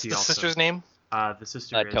guys ask, What's he the also, sister's name? The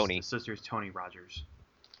sister is Tony. The sister is Tony Rogers.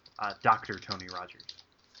 Dr. Tony Rogers.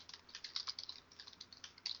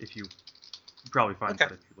 If you probably find Okay.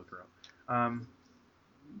 that if you look her up. I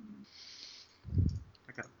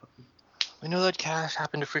got a puppy. We know that Cash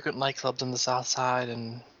happened to frequent nightclubs on the south side,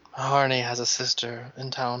 and Harney has a sister in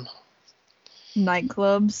town.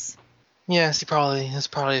 Nightclubs. Yes, there's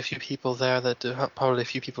probably a few people there probably a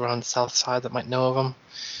few people around the south side that might know of him.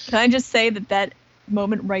 Can I just say that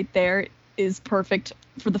moment right there is perfect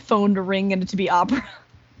for the phone to ring and it to be opera?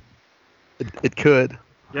 It could.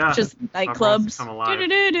 Yeah. Just nightclubs. Come alive.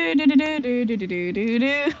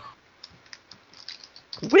 Do-do-do-do-do-do-do-do-do-do.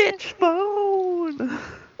 Which phone?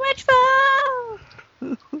 Which phone?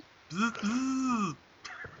 Bzz, bzz.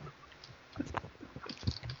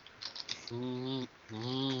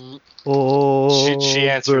 Oh, She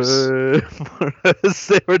answers.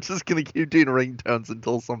 We're just gonna keep doing ringtones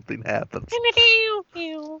until something happens. Oh,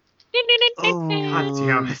 God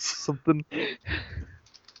damn it. Something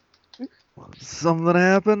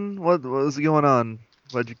happened? What was going on?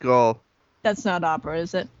 What'd you call? That's not opera,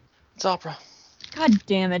 is it? It's opera. God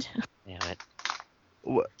damn it. Damn it.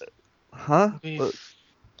 What? Huh?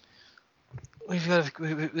 We've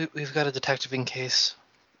got a detectiving case.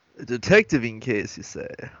 A detectiving case, you say?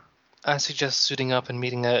 I suggest suiting up and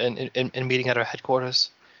meeting at our headquarters.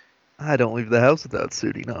 I don't leave the house without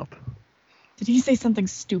suiting up. Did he say something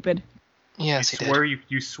stupid? Yes, he did.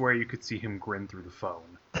 You swear you could see him grin through the phone.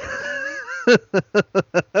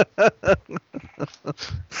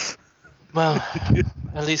 Well,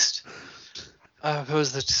 at least I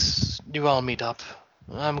propose that you all meet up.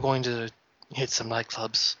 I'm going to hit some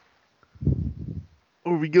nightclubs.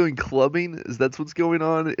 Are we going clubbing? Is that what's going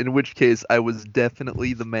on? In which case, I was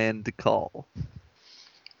definitely the man to call.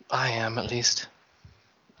 I am, at least.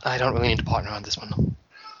 I don't really need to partner on this one.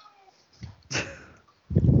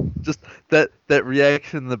 Just that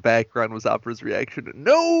reaction in the background was Opera's reaction.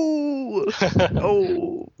 No!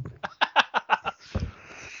 No!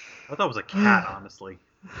 I thought that was a cat, honestly.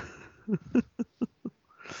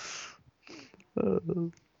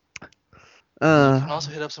 You can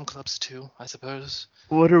also hit up some clubs too, I suppose.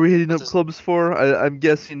 What are we hitting What up does- clubs for? I'm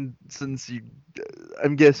guessing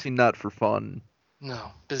I'm guessing not for fun.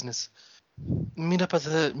 No, business. Meet up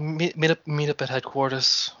at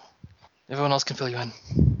headquarters. Everyone else can fill you in.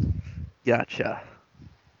 Gotcha.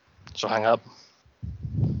 She'll hang up.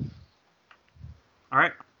 All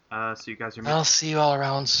right. So you guys are I'll see you all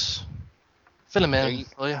around. Fill him Are in, you-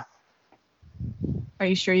 will ya? Are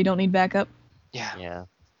you sure you don't need backup? Yeah, Yeah.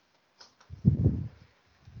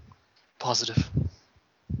 positive.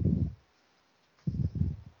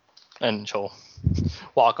 And she'll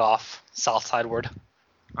walk off south sideward.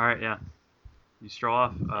 All right, yeah. You stroll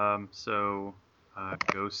off.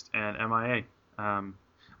 Ghost and MIA.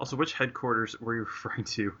 Also, which headquarters were you referring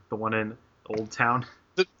to? The one in Old Town?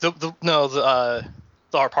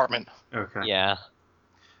 Our apartment. Okay. Yeah.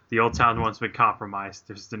 The Old Town one's been compromised.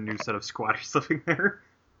 There's a new set of squatters living there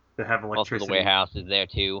that have Also, electricity. the warehouse is there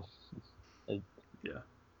too. Yeah.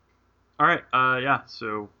 All right. Yeah.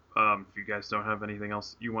 So, if you guys don't have anything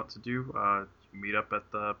else you want to do, you meet up at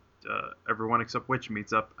the. Everyone except Witch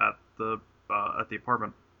meets up at the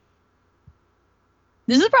apartment.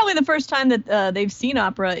 This is probably the first time that they've seen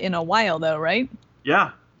Opera in a while, though, right?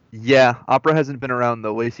 Yeah. Yeah, Opera hasn't been around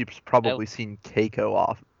though. Lacey's probably seen Keiko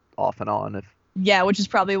off and on. If Yeah, which is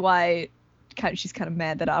probably why she's kind of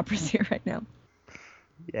mad that Opera's here right now.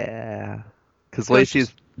 yeah, because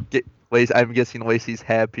Ghost I'm guessing Lacey's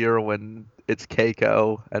happier when it's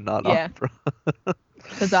Keiko and not Yeah. Opera.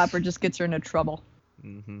 Because Opera just gets her into trouble.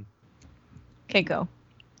 Hmm. Keiko.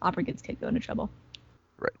 Opera gets Keiko into trouble.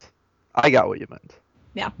 Right. I got what you meant.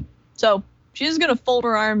 So she's gonna fold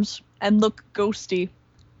her arms and look ghosty.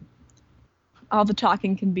 All the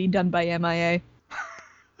talking can be done by MIA.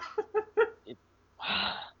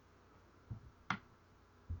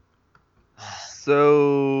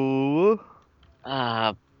 So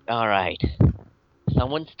Alright.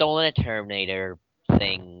 Someone stolen a Terminator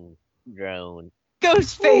thing drone.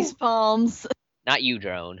 Ghost face palms. Not you,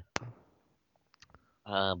 drone.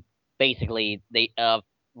 Basically, they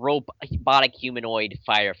robotic humanoid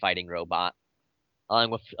firefighting robot,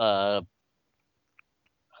 along with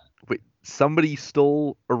wait, somebody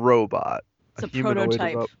stole a robot. It's a humanoid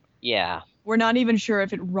prototype. yeah. We're not even sure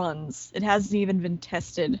if it runs. It hasn't even been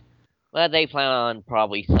tested. Well, they plan on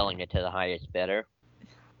probably selling it to the highest bidder,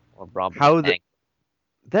 or probably How paying-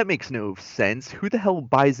 That makes no sense. Who the hell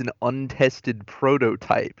buys an untested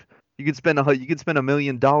prototype? You could spend $1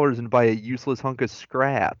 million and buy a useless hunk of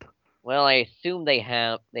scrap. Well, I assume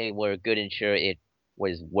they were good and sure it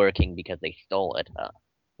was working because they stole it.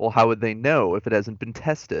 Well, how would they know if it hasn't been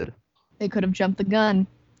tested? They could have jumped the gun.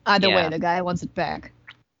 Either Yeah. way, the guy wants it back.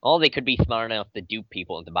 Or they could be smart enough to dupe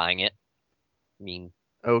people into buying it. I mean,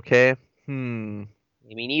 Okay. even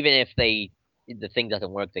if the thing doesn't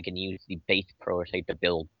work, they can use the base prototype to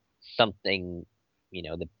build something.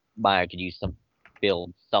 The buyer could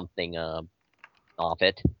build something off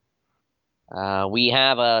it. We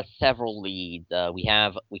have several leads.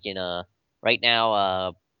 Right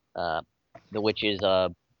now the witch is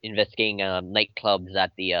investigating nightclubs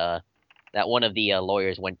that one of the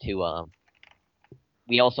lawyers went to.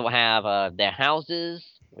 We also have their houses,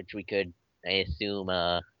 which we could, I assume.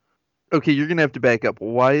 Okay, you're gonna have to back up.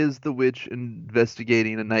 Why is the witch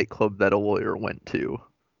investigating a nightclub that a lawyer went to?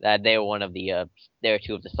 That they're one of the. They're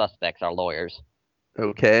two of the suspects are lawyers.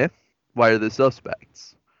 Okay. Why are they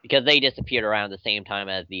suspects? Because they disappeared around the same time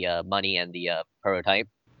as the money and the prototype.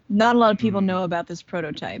 Not a lot of people know about this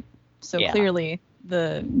prototype. So Yeah. clearly,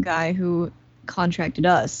 the guy who contracted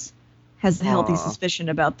us has a healthy suspicion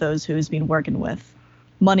about those who he's been working with.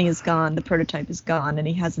 Money is gone, the prototype is gone, and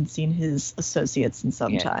he hasn't seen his associates in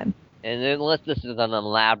some time. And unless this is an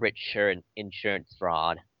elaborate insurance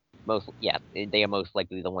fraud, they are most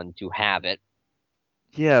likely the ones who have it.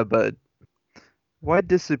 Yeah, but why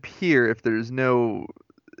disappear if there's nothing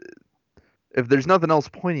else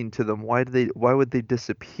pointing to them? Why would they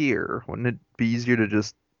disappear? Wouldn't it be easier to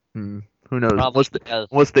just who knows? Probably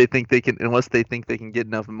Unless they think they can get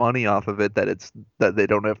enough money off of it that they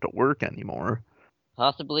don't have to work anymore.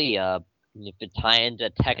 Possibly, if it tie into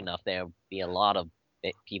tech enough, there'll be a lot of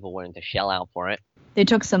people willing to shell out for it. They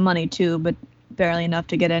took some money too, but barely enough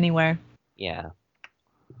to get anywhere. Yeah.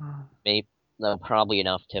 Maybe probably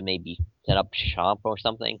enough to maybe set up shop or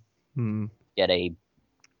something. So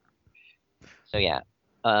yeah.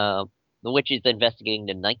 The witch is investigating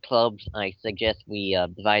the nightclubs. I suggest we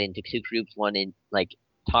divide into two groups. One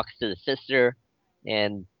talks to the sister,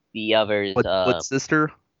 and the others. What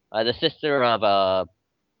sister? The sister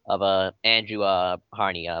of Andrew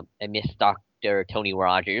Harney, and Miss Dr. Tony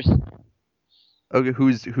Rogers. Okay,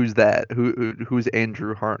 who's that? Who's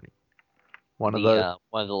Andrew Harney? One of the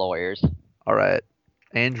lawyers. All right,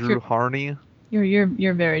 Andrew Harney.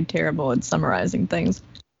 You're very terrible at summarizing things.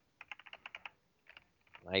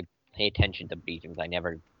 I pay attention to briefings. I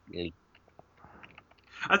never really.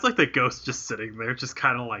 That's like the ghost just sitting there, just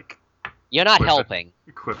kind of like. You're not helping.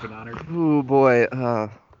 Quipping on her. Oh boy.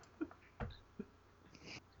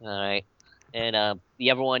 Alright. And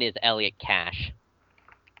the other one is Elliot Cash,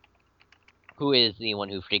 who is the one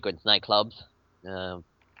who frequents nightclubs.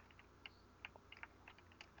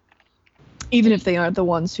 Even if they aren't the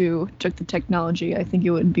ones who took the technology, I think it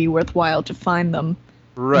would be worthwhile to find them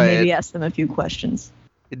and Right. maybe ask them a few questions.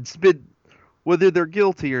 It's been whether they're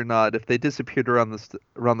guilty or not. If they disappeared around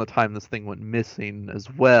the time this thing went missing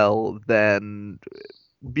as well, then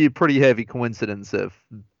it'd be a pretty heavy coincidence if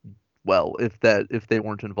they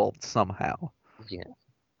weren't involved somehow. Yeah.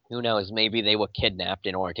 Who knows? Maybe they were kidnapped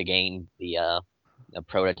in order to gain the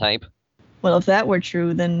prototype. Well, if that were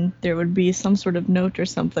true, then there would be some sort of note or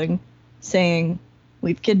something saying,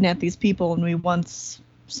 we've kidnapped these people and we want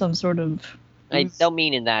some sort of... I don't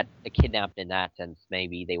mean in that kidnapped in that sense.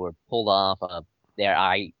 Maybe they were pulled off. Their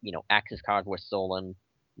access cards were stolen.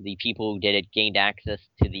 The people who did it gained access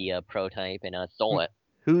to the prototype and stole it.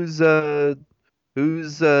 Who is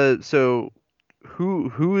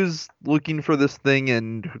looking for this thing,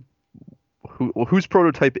 and whose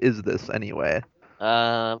prototype is this anyway?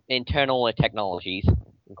 Internal Technologies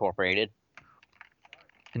Incorporated.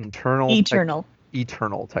 Eternal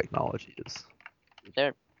Technologies. Is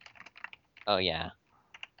there? Oh yeah.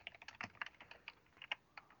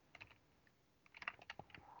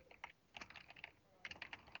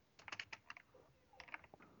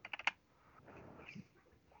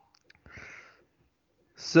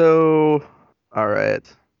 So, all right.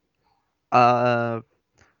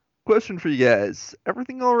 Question for you guys.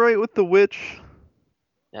 Everything all right with the witch?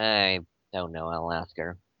 I don't know. I'll ask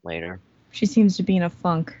her later. She seems to be in a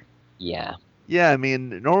funk. Yeah. Yeah, I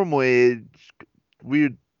mean, normally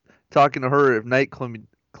we're talking to her if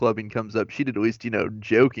clubbing comes up, she'd at least,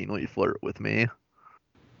 jokingly flirt with me.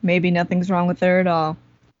 Maybe nothing's wrong with her at all.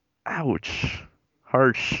 Ouch.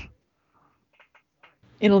 Harsh.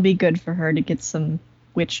 It'll be good for her to get some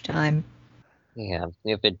witch time. Yeah.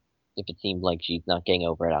 If it seems like she's not getting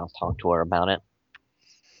over it, I'll talk to her about it.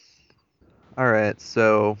 Alright,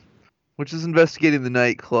 so which is investigating the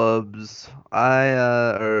nightclubs.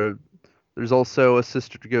 There's also a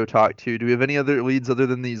sister to go talk to. Do we have any other leads other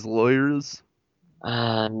than these lawyers?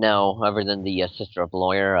 No, other than the sister of the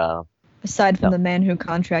lawyer. Aside from the man who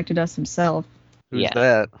contracted us himself. Who's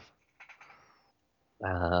that?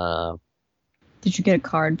 Did you get a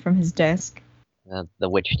card from his desk? The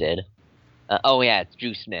witch did. Oh yeah, it's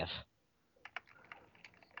Drew Smith.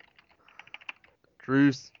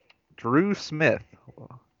 Drew Smith.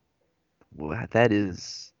 Well, that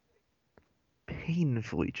is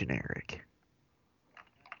painfully generic.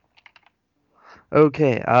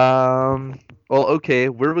 Okay, okay,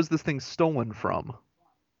 where was this thing stolen from?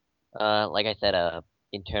 Like I said,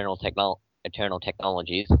 Internal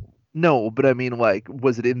Technologies. No, but I mean, like,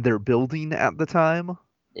 was it in their building at the time?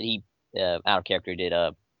 He, out of character, did,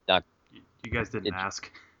 You guys didn't ask.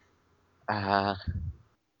 But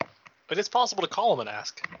it's possible to call him and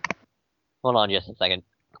ask. Hold on just a second.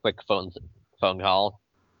 Quick phone call.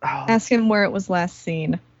 Oh. Ask him where it was last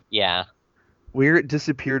seen. Yeah. Where it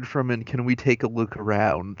disappeared from, and can we take a look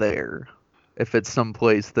around there? If it's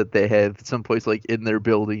someplace that they have, someplace like in their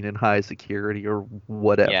building in high security or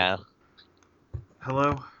whatever. Yeah.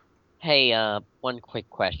 Hello? Hey, one quick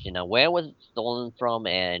question. Where was it stolen from,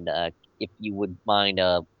 and if you would mind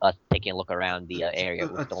us taking a look around the area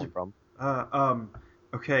it was stolen from?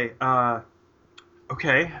 Okay, I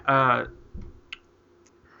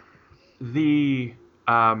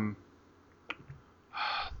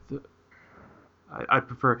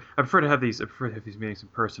prefer to have these meetings in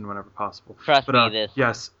person whenever possible. Trust me, this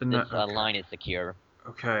okay. line is secure.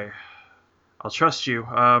 Okay, I'll trust you.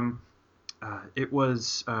 It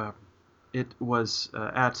was at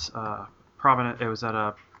Prominent. It was at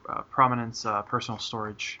a Prominence personal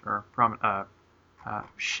storage or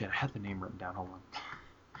shit. I had the name written down. Hold on.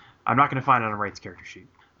 I'm not gonna find it on Wright's character sheet.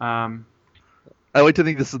 I like to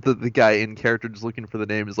think this is the guy in character just looking for the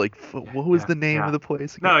name is like, what was the name of the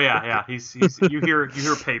place? No, yeah. He's you hear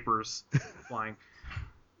papers flying.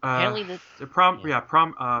 Apparently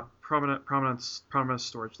Prominence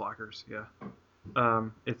storage lockers. Yeah.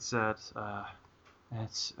 It's at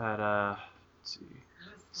let's see,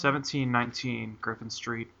 1719 Griffin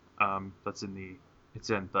Street. It's in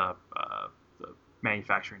the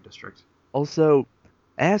manufacturing district. Also,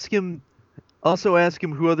 ask him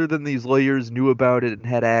who other than these lawyers knew about it and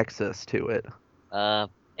had access to it.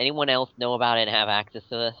 Anyone else know about it and have access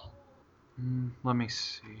to this? Let me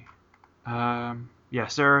see.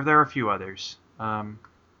 Yes, there are a few others.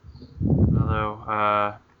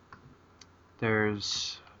 Although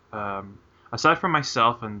there's aside from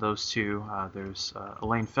myself and those two, there's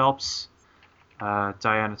Elaine Phelps,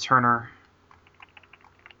 Diana Turner,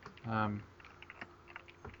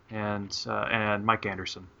 and Mike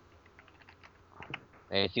Anderson.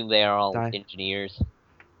 I assume they are all Di- engineers.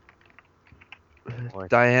 Or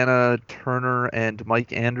Diana Turner and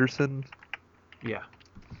Mike Anderson. Yeah.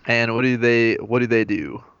 And what do they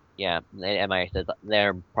do? yeah, MI says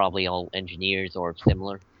they're probably all engineers or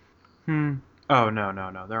similar. Oh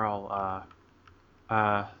no. They're all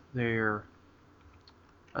they're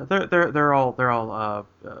Diana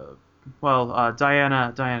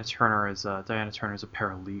Turner is a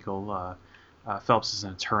paralegal. Phelps is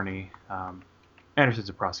an attorney. Anderson's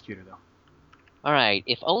a prosecutor though. Alright,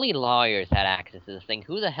 if only lawyers had access to this thing,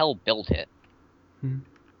 who the hell built it?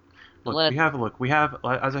 Look, we have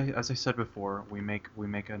as I said before, we make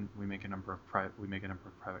a number of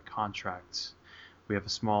private contracts. We have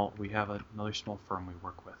another small firm we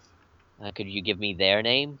work with. Could you give me their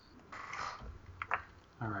name?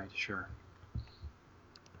 All right, sure.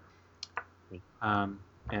 Okay.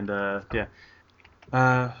 Yeah.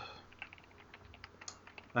 Uh,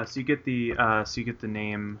 so you get the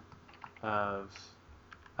name of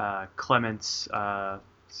Clements. Let's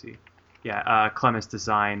see. Yeah, Clements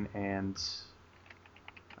Design and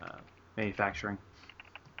Manufacturing.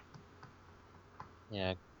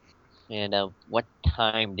 Yeah. And what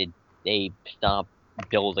time did they stop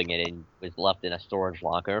building it and was left in a storage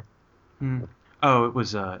locker? Oh, it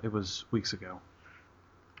was weeks ago.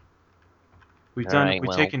 We've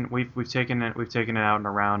taken it out and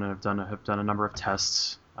around and have done a number of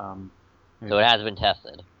tests. So it has been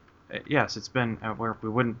tested. Yes, it's been. We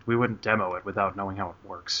wouldn't demo it without knowing how it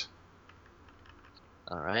works.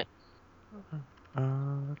 All right.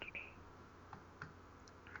 All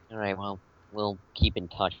right. Well, we'll keep in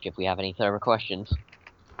touch if we have any further questions.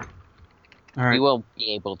 All right. We will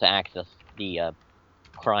be able to access the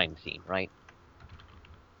crime scene, right?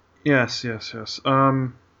 Yes. Yeah.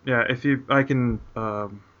 I can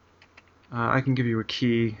give you a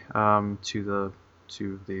key to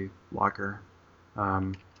the locker.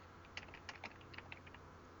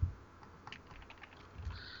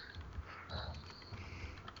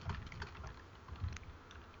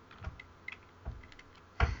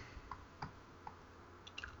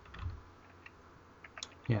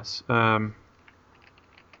 Yes.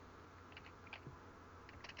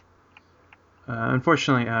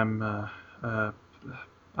 Unfortunately, I'm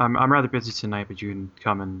rather busy tonight, but you can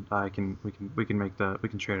come and we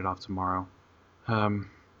can trade it off tomorrow.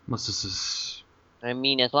 Unless this is I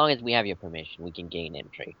mean, as long as we have your permission, we can gain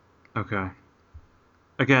entry. okay.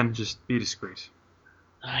 Again, just be discreet.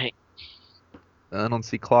 All right. I don't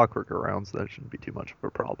see Clockwork around, so that shouldn't be too much of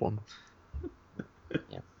a problem.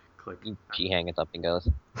 Yeah. Click. She hangs up and goes.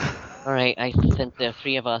 All right. Since there are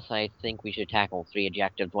three of us, I think we should tackle three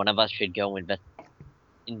objectives. One of us should go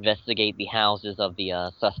investigate the houses of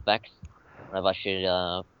the suspects. One of us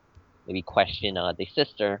should maybe question the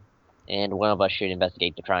sister, and one of us should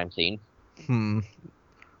investigate the crime scene.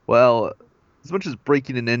 Well, as much as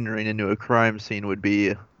breaking and entering into a crime scene would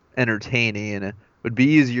be entertaining, it would be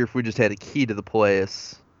easier if we just had a key to the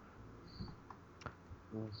place.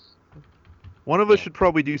 One of us should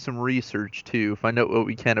probably do some research too, find out what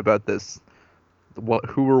we can about this,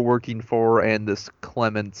 who we're working for, and this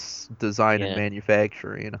Clements Design and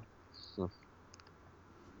Manufacturing.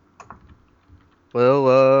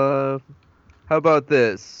 Well, how about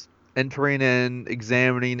this? Entering and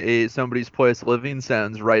examining somebody's place of living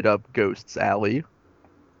sounds right up Ghost's alley.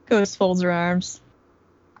 Ghost folds her arms.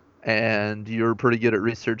 And you're pretty good at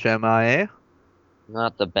research, MIA?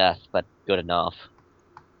 Not the best, but good enough.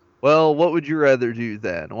 Well, what would you rather do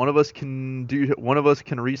then? One of us can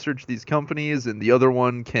research these companies, and the other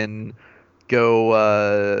one can go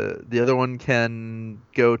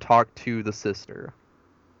talk to the sister.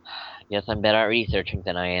 Guess I'm better at researching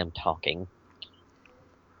than I am talking.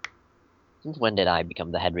 Since when did I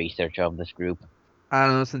become the head researcher of this group? I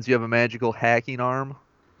don't know, since you have a magical hacking arm.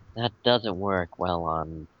 That doesn't work well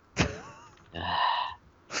on...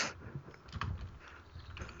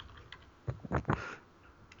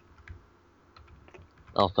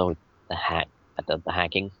 Also, the hack that does the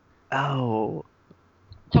hacking. Oh.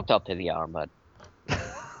 It's hooked up to the arm, but...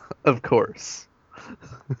 Of course.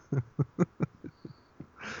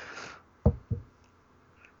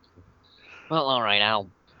 Well, alright, I'll...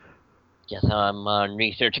 Guess I'm on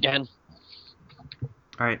research again.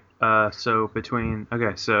 Alright, so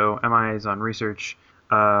MIA is on research.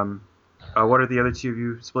 What are the other two of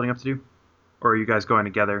you splitting up to do? Or are you guys going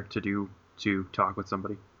together to talk with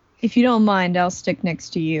somebody? If you don't mind, I'll stick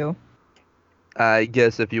next to you. I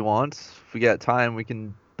guess if you want. If we got time, we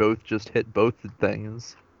can both just hit both the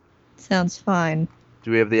things. Sounds fine.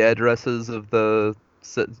 Do we have the addresses of do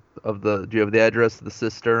you have the address of the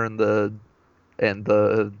sister and the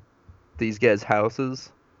these guys'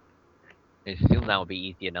 houses? I assume that would be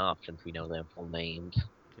easy enough since we know their full names.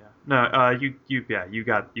 Yeah. No. You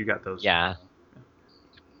got those. Yeah.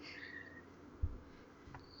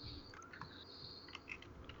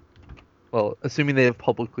 Well, assuming they have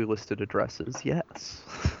publicly listed addresses, yes.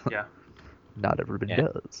 Yeah. Not everybody Yeah.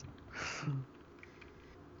 does.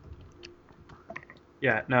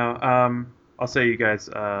 Yeah. No. I'll say you guys.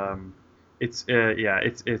 It's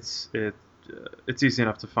easy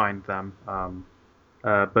enough to find them.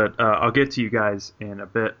 But I'll get to you guys in a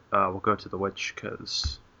bit. We'll go to the witch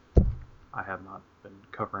because I have not been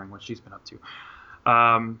covering what she's been up to.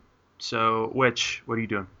 So witch, what are you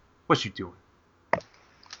doing? What you doing?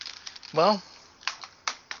 Well,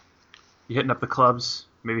 You hitting up the clubs?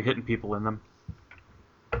 Maybe hitting people in them?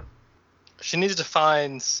 she needs to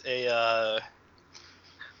find a.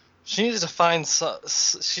 She needs to find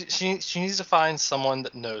she needs to find someone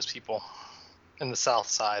that knows people in the South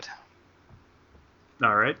Side.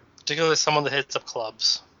 All right. Particularly someone that hits up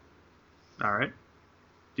clubs. All right.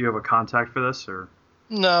 Do you have a contact for this, or?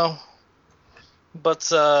 No.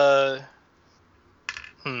 But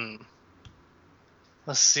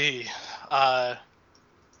let's see.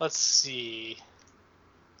 Let's see.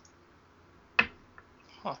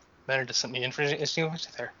 Huh. Matter just sent me information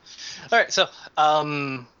there. All right. So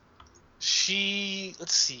she.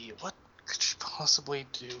 Let's see. What could she possibly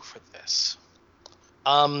do for this?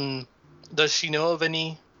 Does she know of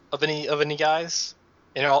any guys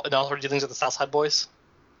in all her dealings with the Southside boys?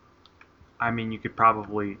 I mean, you could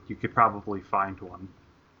probably find one.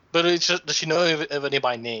 But does she know of any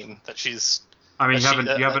by name that she's? I mean,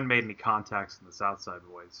 you haven't made any contacts in the Southside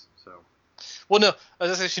boys, so. Well, no. I was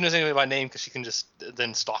gonna say she knows anybody by name because she can just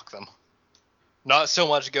then stalk them. Not so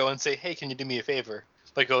much go and say, "Hey, can you do me a favor?"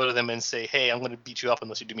 But go to them and say, "Hey, I'm going to beat you up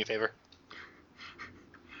unless you do me a favor."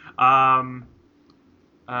 Let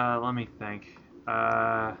me think.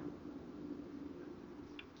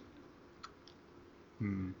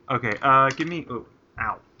 Okay. Give me. Oh,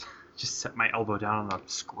 ow! Just set my elbow down on a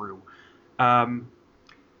screw.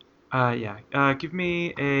 Yeah. Give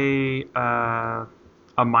me a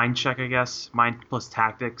mind check, I guess. Mind plus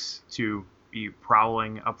tactics to be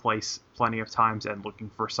prowling a place plenty of times and looking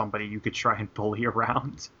for somebody you could try and bully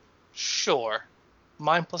around. Sure.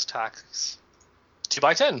 Mind plus tactics.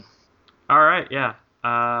 2x10. All right. Yeah.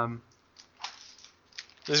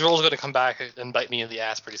 This roll's going to come back and bite me in the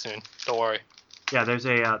ass pretty soon. Don't worry. Yeah. There's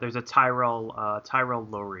a Tyrell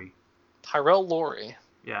Lowry. Tyrell Lowry.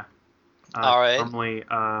 Yeah. All right.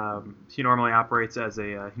 He normally operates as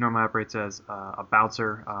a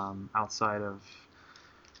bouncer outside of.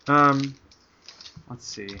 Let's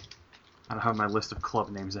see. I don't have my list of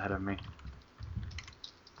club names ahead of me.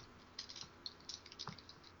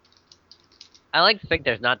 I like to think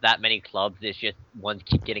there's not that many clubs. It's just ones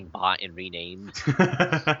keep getting bought and renamed.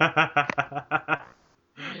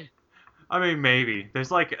 I mean, maybe there's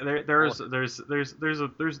there's a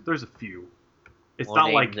few. It's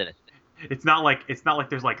not like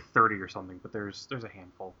there's like 30 or something, but there's a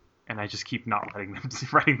handful, and I just keep not writing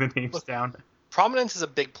the names down. Prominence is a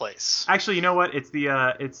big place. Actually, you know what? It's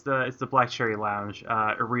the Black Cherry Lounge.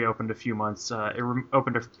 It reopened a few months.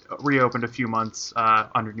 Reopened a few months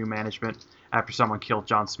under new management after someone killed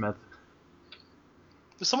John Smith.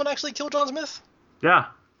 Did someone actually kill John Smith? Yeah,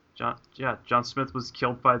 John Smith was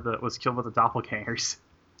killed by the doppelgangers.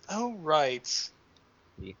 Oh right.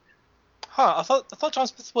 Yeah. Huh? I thought John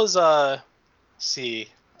Smith was let's see.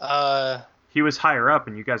 He was higher up,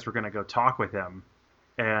 and you guys were gonna go talk with him,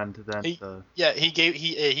 and then he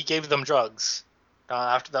gave them drugs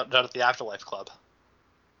after that down at the Afterlife Club.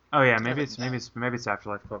 Oh yeah, maybe it's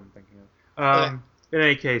Afterlife Club I'm thinking of. Okay. In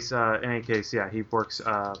any case, yeah, he works.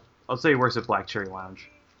 I'll say he works at Black Cherry Lounge.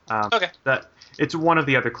 Okay. That it's one of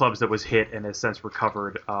the other clubs that was hit and has since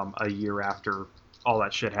recovered a year after all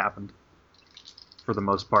that shit happened. For the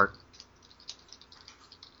most part,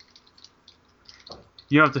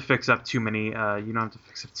 you don't have to fix up too many.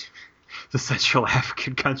 The Central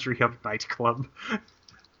African Country Up nightclub.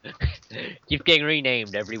 Keeps getting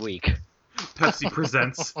renamed every week. Pepsi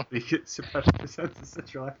presents the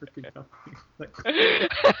Central African Company.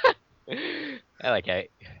 I like it.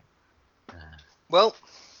 Well,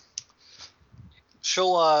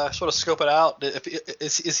 she'll sort of scope it out.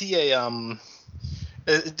 Is he a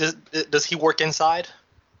does he work inside?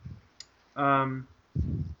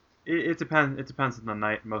 It depends. It depends on the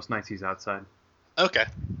night. Most nights he's outside. Okay.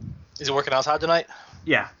 Is he working outside tonight?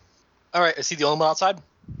 Yeah. All right. Is he the only one outside?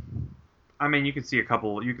 I mean, you can see a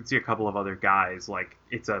couple of other guys. Like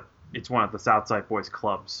it's one of the Southside Boys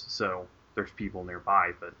clubs, so there's people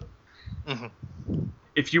nearby. But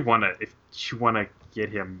if you wanna get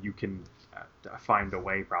him, you can find a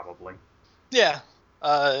way probably. Yeah.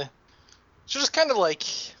 She'll just kind of like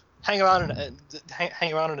hang around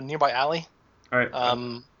in a nearby alley. All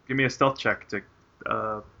right. Give me a stealth check to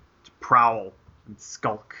prowl and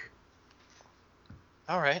skulk.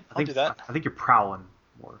 All right, I'll do that. I think you're prowling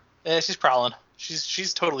more. Yeah, she's prowling.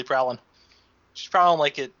 She's totally prowling. She's prowling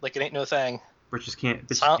like it ain't no thing. Bitches can't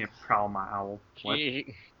prowl my owl. What?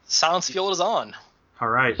 Silence field is on. All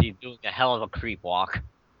right. She's doing a hell of a creep walk.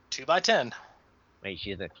 2x10. Wait,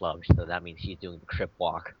 she's in a club, so that means she's doing the crip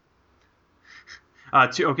walk. 2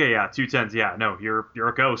 10s. Yeah, no, you're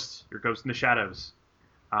a ghost. You're a ghost in the shadows.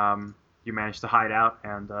 You managed to hide out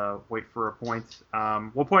and wait for a point.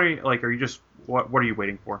 What point? Like, are you just what are you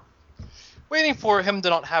waiting for? Waiting for him to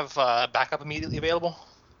not have backup immediately available.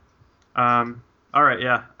 All right.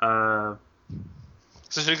 Yeah.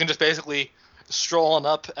 So she can just basically stroll on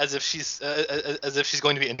up as if she's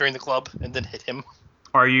going to be entering the club and then hit him.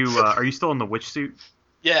 Are you still in the witch suit?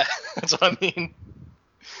 Yeah, that's what I mean.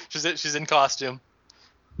 She's in costume.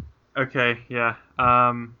 Okay. Yeah.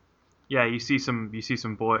 Yeah. You see some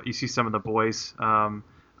of the boys head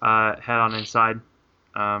on inside.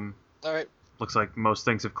 All right. Looks like most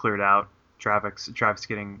things have cleared out. Traffic's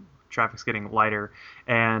getting lighter,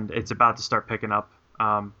 and it's about to start picking up.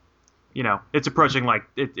 It's approaching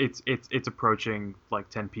it's approaching like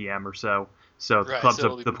 10 p.m. or so. So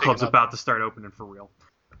the club's about to start opening for real.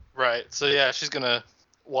 Right. So yeah, she's gonna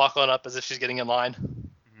walk on up as if she's getting in line.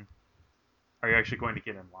 Mm-hmm. Are you actually going to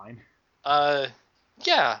get in line?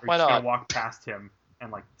 Yeah. Why not? Gonna walk past him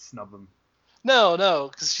and like snub him. No,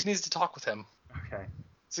 because she needs to talk with him. Okay.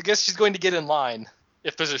 So I guess she's going to get in line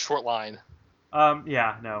if there's a short line.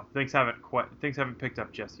 Yeah, no, things haven't picked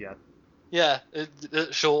up just yet. Yeah,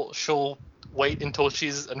 she'll wait until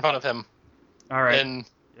she's in front of him. All right. And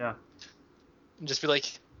yeah. Just be like,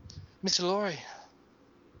 Mr. Laurie.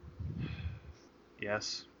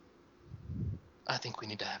 Yes. I think we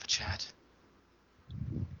need to have a chat.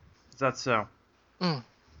 Is that so? I'm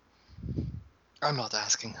not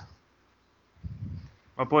asking.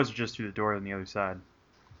 My boys are just through the door on the other side.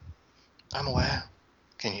 I'm aware.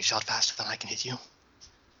 Can you shot faster than I can hit you?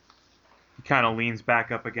 He kind of leans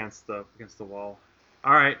back up against the wall.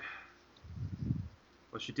 All right.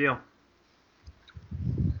 What's your deal?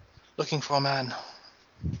 Looking for a man.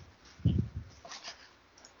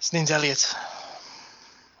 His name's Elliot.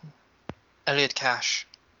 Elliot Cash.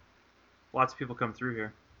 Lots of people come through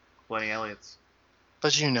here. Plenty Elliots.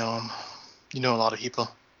 But you know him. You know a lot of people.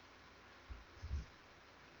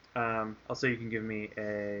 I'll say you can give me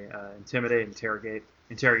a intimidate, interrogate.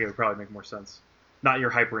 Interrogate would probably make more sense. Not your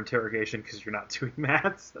hyper interrogation because you're not doing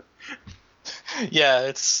maths. Yeah,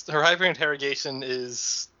 it's her hyper interrogation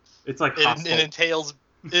is. It's like it entails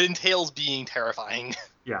being terrifying.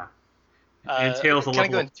 Yeah. It entails a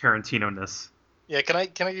level of Tarantino-ness. Yeah, can I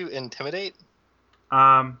do intimidate?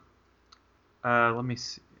 Let me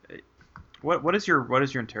see. What is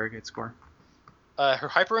your interrogate score? Her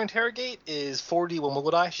hyper interrogate is 4D when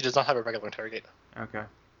will die. She does not have a regular interrogate. Okay.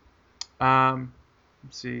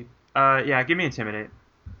 Let's see. Yeah, give me intimidate.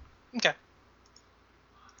 Okay.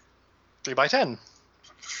 3x10.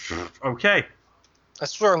 Okay. I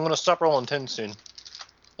swear I'm gonna stop rolling 10 soon.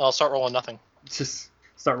 I'll start rolling nothing. Just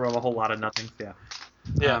start rolling a whole lot of nothings. Yeah.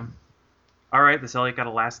 Yeah. All right. This Elliot got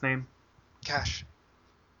a last name. Cash.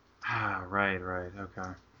 Ah, right. Okay.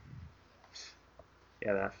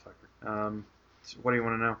 Yeah, that fucker. So what do you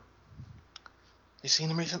want to know? You seen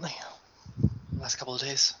him recently? Last couple of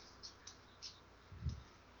days.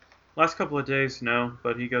 Last couple of days, no,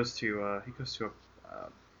 but he only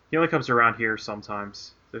comes around here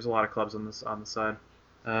sometimes. There's a lot of clubs on the side.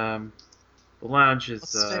 The lounge is.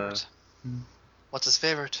 What's his favorite? What's his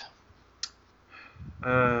favorite?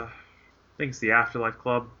 I think it's the Afterlife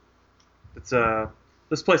Club. It's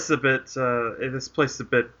this place is a bit.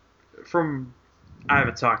 From. I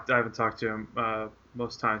haven't talked to him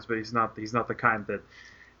most times, but he's not the kind that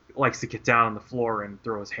likes to get down on the floor and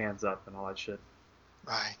throw his hands up and all that shit.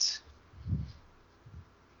 Right.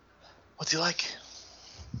 What's he like?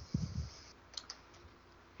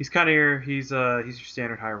 He's kind of he's your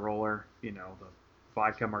standard high roller, the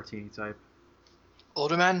vodka martini type.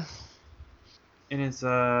 Older man? In his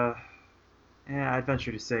I'd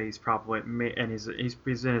venture to say he's probably and he's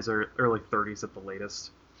in his early 30s at the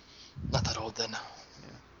latest. Not that old then.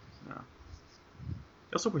 Yeah. No.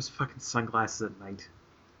 He also wears fucking sunglasses at night.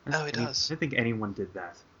 Oh, he does. I didn't think anyone did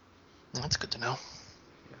that. That's good to know.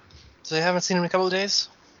 Yeah. So you haven't seen him in a couple of days?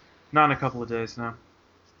 Not in a couple of days, no.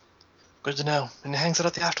 Good to know. And he hangs out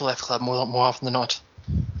at the Afterlife Club more often than not.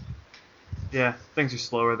 Yeah, things are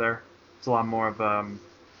slower there. It's a lot more of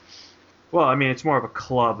well, I mean, it's more of a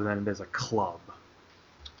club than it is a club.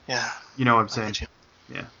 Yeah. You know what I'm I saying? get you.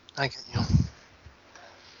 Yeah. I get you.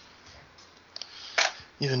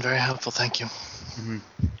 You've been very helpful, thank you. Mm-hmm.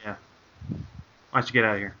 Yeah. Why don't you get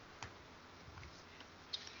out of here?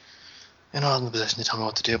 You're not in the position to tell me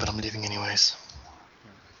what to do, but I'm leaving anyways.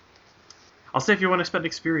 I'll say if you want to spend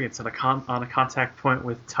experience on a contact point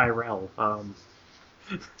with Tyrell.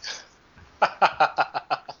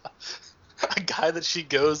 A guy that she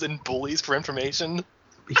goes and bullies for information.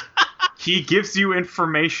 He gives you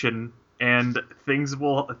information, and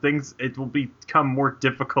it will become more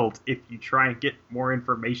difficult if you try and get more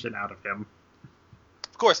information out of him.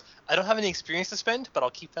 Of course, I don't have any experience to spend, but I'll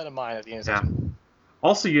keep that in mind at the end of the session.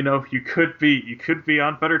 Also, you could be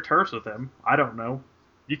on better terms with him. I don't know.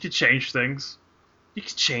 You could change things. You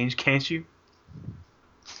could change, can't you?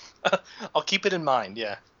 I'll keep it in mind,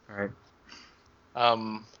 yeah. All right.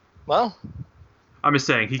 Well, I'm just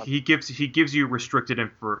saying he gives you restricted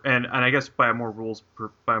and I guess by a more rules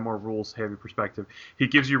heavy perspective, he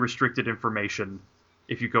gives you restricted information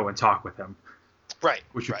if you go and talk with him. right.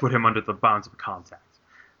 Which would right. put him under the bounds of contact.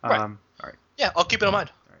 Right. All right. Yeah, I'll keep it in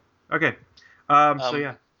mind. All right. Okay. So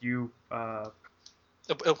yeah, you.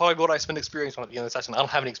 It'll probably be what I spend experience on at the end of the session. I don't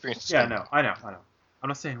have any experience to Yeah, spend. no, I know. I'm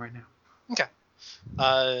not saying right now. Okay.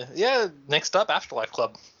 Yeah, next up, Afterlife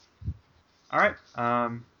Club. All right.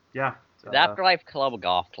 Yeah. Is Afterlife Club a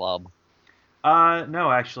golf club?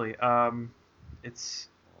 No, actually. It's.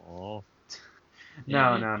 Oh.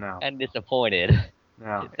 No. I'm disappointed.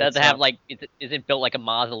 No. It doesn't have is it built like a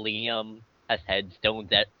mausoleum? Has headstones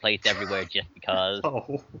that placed everywhere just because?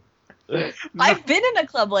 Oh. I've been in a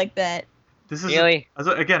club like that. This is really?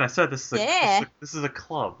 Again, I said this is Yeah. this is a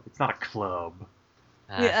club. It's not a club.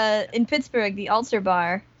 In Pittsburgh, the Ulster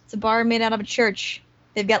Bar. It's a bar made out of a church.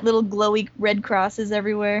 They've got little glowy red crosses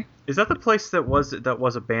everywhere. Is that the place that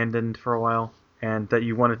was abandoned for a while, and that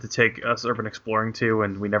you wanted to take us urban exploring to,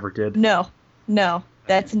 and we never did? No,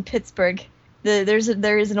 that's in Pittsburgh. There is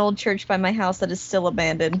an old church by my house that is still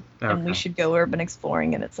abandoned, and we should go urban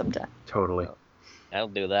exploring in it sometime. Totally. I'll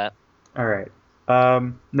do that. All right.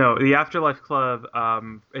 No, the Afterlife Club.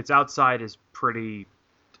 Its outside is pretty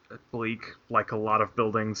bleak, like a lot of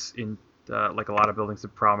buildings in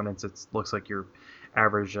Prominence. It looks like your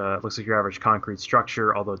average concrete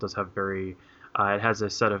structure, although it does have it has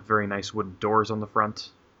a set of very nice wooden doors on the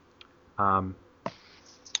front.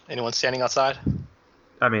 Anyone standing outside?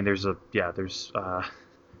 I mean, there's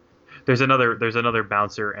another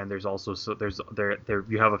bouncer, and there's also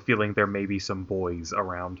you have a feeling there may be some boys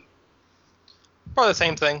around. Probably the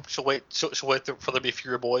same thing. She'll wait for there to be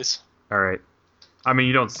fewer boys. All right. I mean,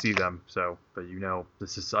 you don't see them, but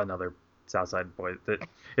this is another Southside boy.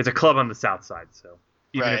 It's a club on the South Side, so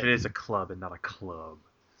even if it is a club and not a club.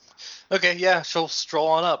 Okay, yeah, she'll stroll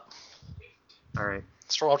on up. All right.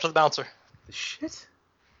 Stroll up to the bouncer. Shit.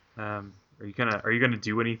 Are you gonna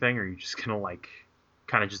do anything, or are you just gonna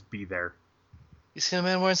kind of just be there? You see a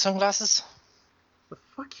man wearing sunglasses? The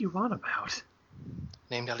fuck you on about?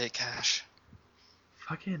 Named Elliot Cash.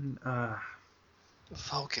 Fucking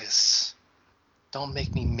Focus. Don't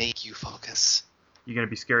make me make you focus. You gonna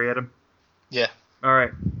be scary at him? Yeah. All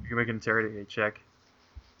right. You can make an interrogate check.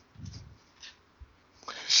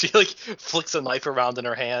 She flicks a knife around in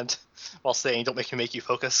her hand while saying, "Don't make me make you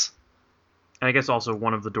focus." And I guess also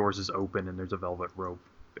one of the doors is open and there's a velvet rope.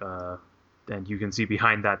 And you can see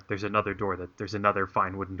behind that there's another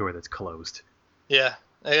fine wooden door that's closed. Yeah,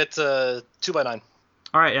 it's 2x9.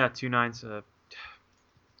 All right, yeah, 2 9s.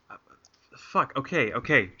 Fuck.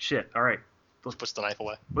 Okay. Shit. All right. Let's put the knife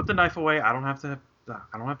away. Put the knife away. I don't have to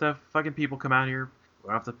have fucking people come out here. We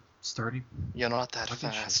don't have to start him. You're not that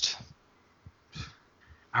fucking fast. Shit.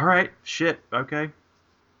 All right. Shit. Okay.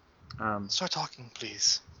 Start talking,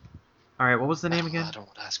 please. All right. What was the name again? I don't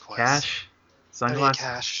want to ask questions. Cash. Sunglasses.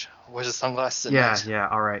 Cash. Where's the sunglasses? At Yeah. night? Yeah.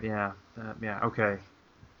 All right. Yeah. Yeah. Okay.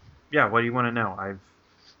 Yeah. What do you want to know?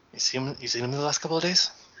 You seen him in the last couple of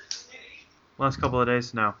days? Last couple of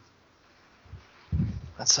days, no.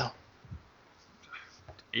 That's so.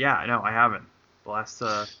 Yeah. No, I haven't. The last.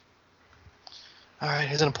 All right.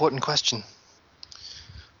 Here's an important question.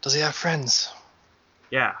 Does he have friends?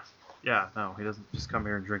 Yeah. Yeah. No, he doesn't just come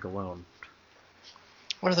here and drink alone.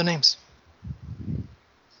 What are their names?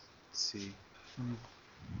 Let's see.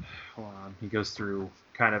 Hold on. He goes through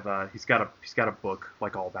kind of he's got a book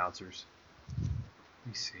like all bouncers. Let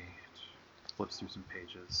me see. Flips through some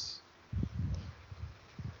pages.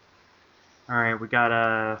 All right, we got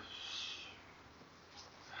a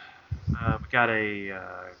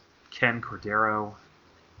Ken Cordero.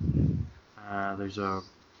 There's a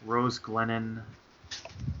Rose Glennon.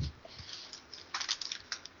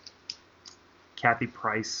 Kathy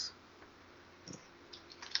Price.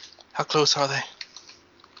 How close are they?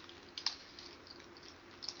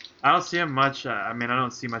 I don't see him much. I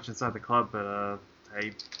don't see much inside the club, but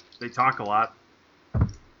they talk a lot.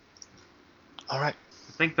 All right.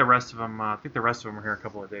 I think the rest of them. Were here a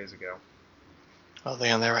couple of days ago. Are they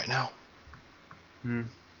in there right now? No,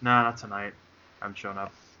 not tonight. I haven't shown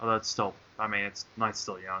up. Although it's still. Night's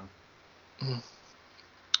still young.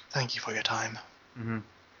 Thank you for your time.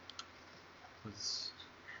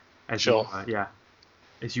 Sure.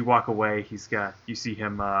 As you walk away, you see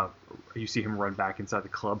him run back inside the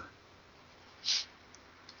club.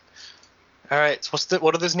 All right. So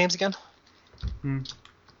what are those names again? It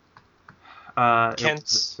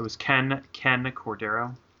was Ken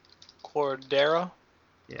Cordero. Cordero?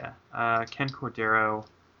 Yeah. Ken Cordero,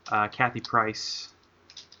 Kathy Price.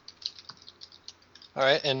 All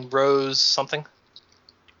right, and Rose something?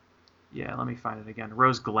 Yeah, let me find it again.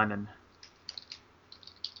 Rose Glennon.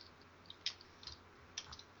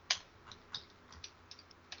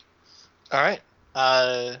 All right.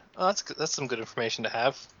 That's some good information to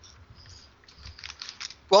have.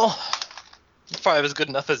 Well, probably was good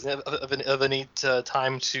enough of any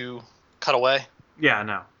time to cut away. Yeah,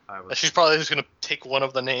 no. She's probably just gonna take one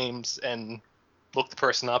of the names and look the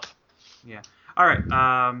person up. Yeah. All right.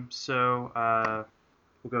 So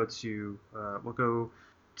we'll go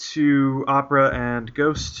to Opera and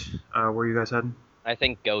Ghost. Where are you guys heading? I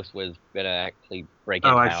think Ghost was gonna actually break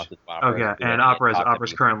into house with Opera. Okay, and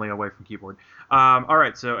Opera's currently away from keyboard. All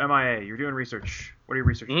right. So MIA, you're doing research. What are you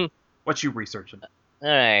researching? Mm-hmm. What you researching? All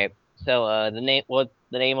right. So the name of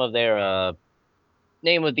their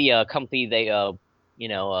name of the company they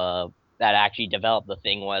that actually developed the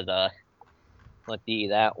thing was that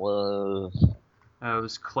was It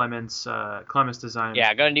was Clements Design.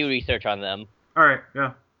 Yeah, gonna do research on them. All right,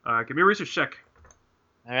 yeah. Give me a research check.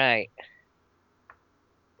 All right.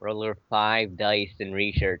 Roller 5 dice in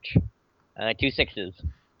research. 2 6s.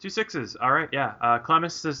 2 6s. All right, yeah.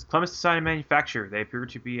 Clements Design and Manufacture. They appear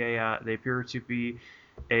to be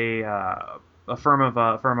a firm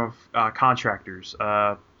of contractors.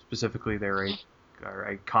 Specifically, they're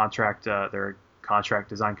a contract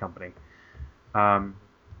design company. From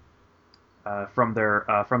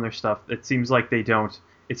their stuff, it seems like they don't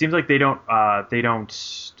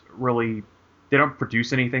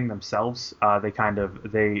produce anything themselves. They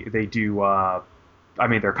do.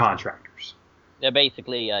 They're contractors. They're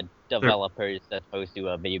basically developers as opposed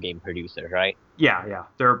to video game producers, right? Yeah.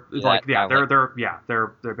 They're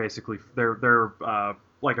basically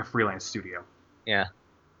like a freelance studio. Yeah.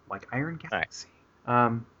 Like Iron Galaxy.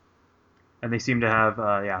 Right. And they seem to have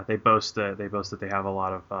they boast that they have a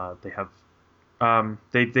lot of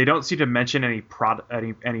they don't seem to mention any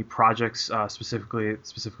projects specifically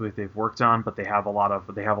that they've worked on, but they have a lot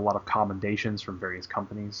of commendations from various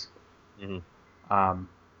companies. Mm-hmm.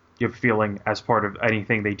 You have a feeling as part of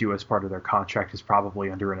anything they do as part of their contract is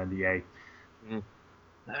probably under an NDA. Mm-hmm.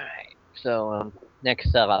 All right. So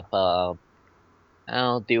next up,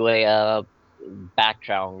 I'll do a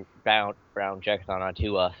background checks on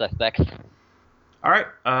 2 suspects. All right.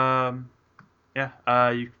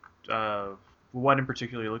 What in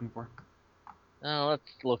particular are you looking for? Let's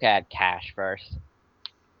look at Cash first.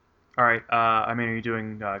 All right. Are you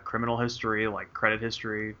doing criminal history, like credit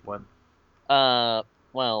history? What?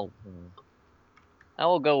 Well, I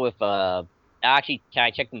will go with Actually, can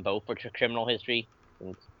I check them both for criminal history?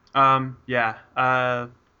 Yeah.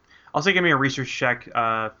 I'll say give me a research check.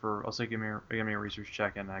 I'll say give me a research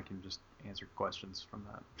check, and I can just answer questions from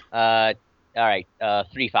that. All right.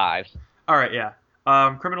 3 5s. All right. Yeah.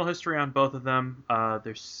 Criminal history on both of them.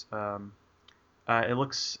 There's it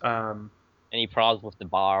looks any problems with the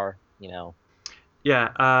bar,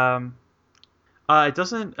 Yeah. It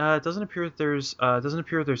doesn't appear that there's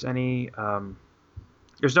any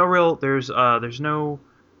there's no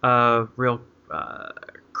real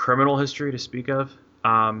criminal history to speak of.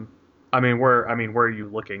 Where are you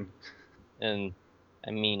looking? And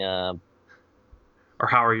or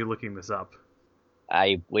how are you looking this up?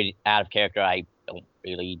 Out of character, I don't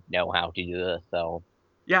really know how to do this, so.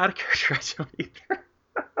 Yeah, out of character, I don't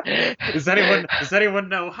either. Does anyone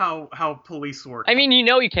know how police work?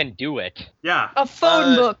 You can do it. Yeah. A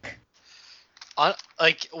phone book. What are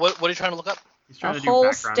you trying to look up? He's trying a to do whole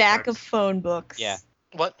background stack checks. of phone books. Yeah.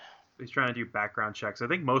 What? He's trying to do background checks. I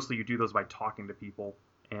think mostly you do those by talking to people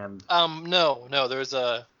and. No. There's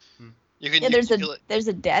a. You can. Yeah, there's a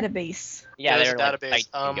database. Yeah, there's a database.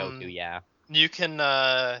 To go to, yeah. You can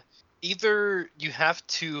either you have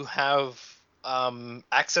to have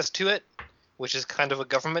access to it, which is kind of a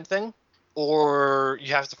government thing, or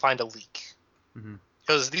you have to find a leak.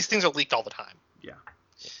 Because these things are leaked all the time. Yeah.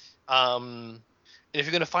 If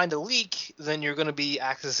you're going to find a leak, then you're going to be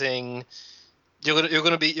accessing. You're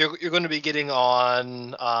going to be getting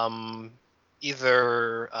on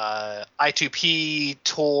either I2P,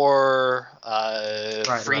 Tor,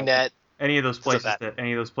 Freenet. Right. Any of those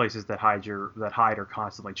places that hide or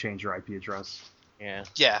constantly change your IP address. Yeah.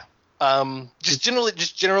 Yeah. Just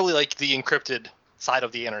generally like the encrypted side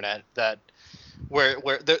of the internet that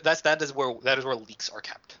is where leaks are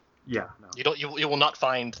kept. Yeah. No. You will not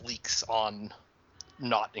find leaks on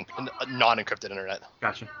non-encrypted internet.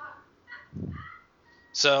 Gotcha.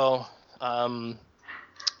 So,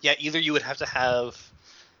 either you would have to have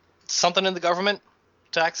something in the government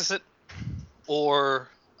to access it, or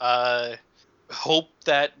hope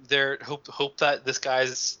that this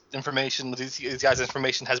guy's information, these guys'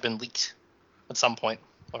 information, has been leaked at some point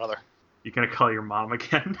or other. You gonna call your mom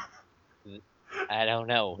again? I don't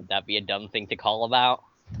know. Would that be a dumb thing to call about?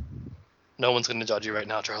 No one's gonna judge you right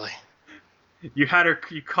now, Charlie. You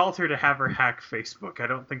called her to have her hack Facebook. I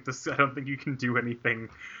don't think you can do anything.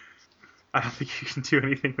 I don't think you can do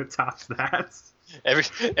anything that tops that.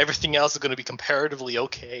 Everything else is going to be comparatively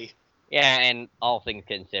okay. Yeah, and all things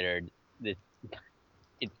considered, it's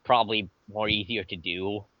probably more easier to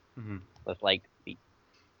do with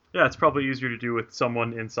Yeah, it's probably easier to do with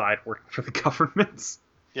someone inside working for the government.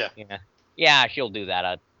 Yeah, she'll do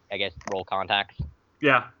that. I guess roll contacts.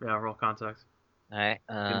 Yeah, roll contacts. All right.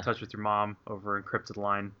 Get in touch with your mom over encrypted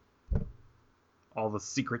line. All the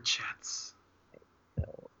secret chats.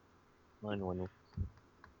 So, 2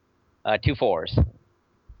 4s.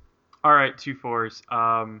 All right, 2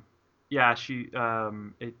 4s. Yeah, she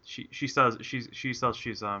says she's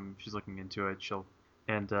looking into it.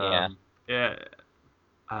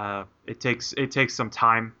 It takes some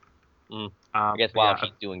time. I guess while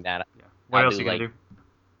she's doing that, what else are you gonna do?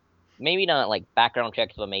 Maybe not like background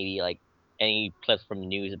checks, but maybe like any clips from the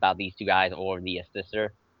news about these two guys or the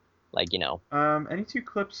sister, Any 2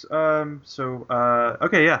 clips.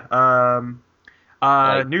 Okay, yeah.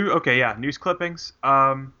 News clippings.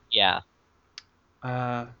 Yeah.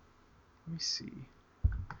 Let me see.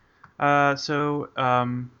 As for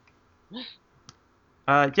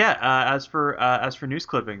news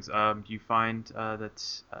clippings, you find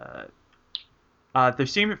that there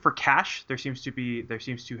seems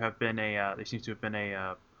to have been a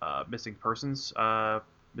missing persons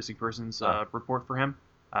report for him.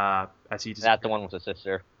 As he Is that the one with the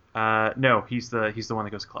sister? No, he's the one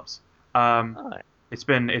that goes to clubs. Right. It's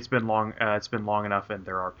been long enough, and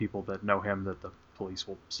there are people that know him that the police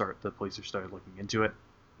have started looking into it.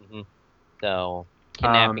 Mm-hmm. So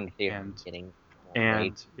kidnapping, getting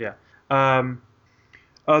there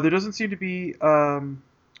doesn't seem to be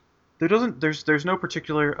there's no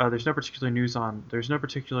particular news on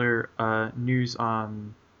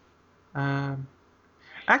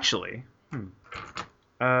actually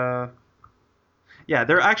there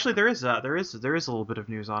is a little bit of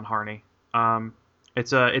news on Harney.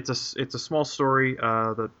 It's a small story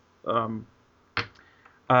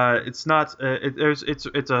it's a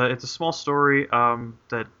small story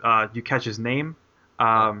that you catch his name.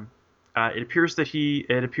 It appears that he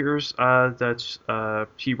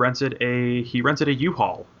rented a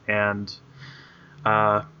U-Haul, and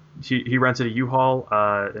he rented a U-Haul,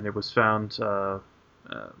 and it was found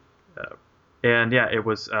it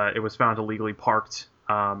was found illegally parked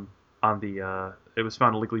on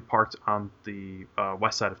the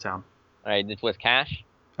west side of town. All right, this was Cash.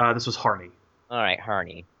 This was Harney. All right,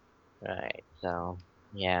 Harney. Right, so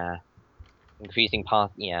yeah, increasing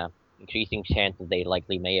chances they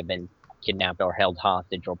likely may have been kidnapped or held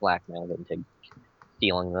hostage or blackmailed into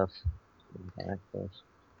stealing this. And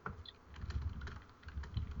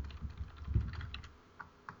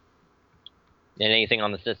anything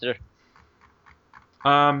on the sister?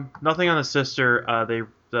 Nothing on the sister.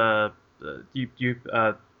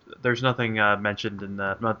 There's nothing mentioned in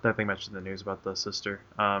the news about the sister.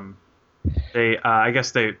 I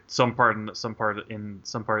guess some part in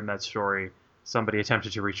that story, somebody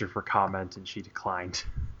attempted to reach her for comment and she declined.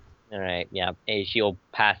 All right, yeah, she'll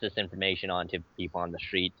pass this information on to people on the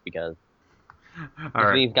streets because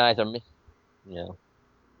these guys are missing,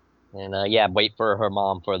 And wait for her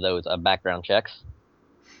mom for those background checks.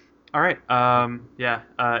 All right.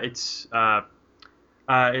 It's a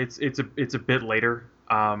bit later.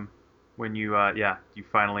 When you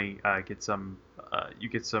finally get some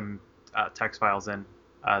text files in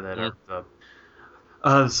that are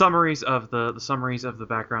the summaries of the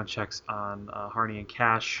background checks on Harney and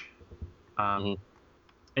Cash. And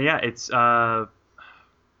yeah, it's for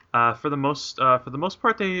the most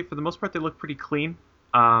part they look pretty clean.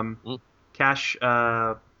 Cash.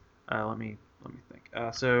 Let me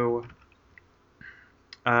So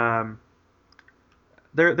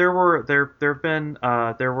there were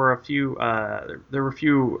a few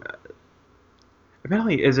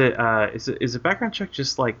Apparently, is it background check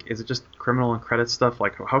just like is it just criminal and credit stuff?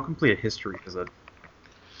 Like how complete a history is it?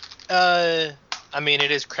 I mean,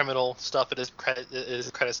 it is criminal stuff. It is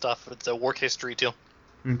credit stuff. It's a work history too.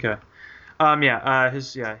 Okay.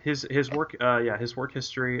 His work his work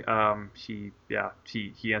history. He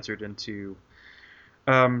entered into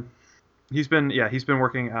he's been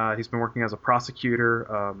working as a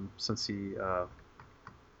prosecutor since he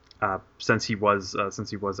was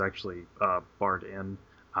actually barred in.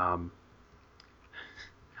 I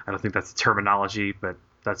don't think that's the terminology, but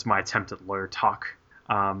that's my attempt at lawyer talk.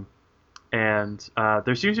 And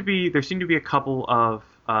there seemed to be a couple of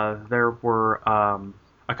there were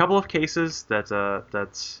a couple of cases that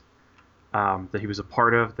that he was a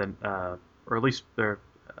part of that or at least there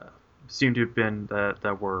seemed to have been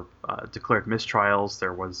that were declared mistrials.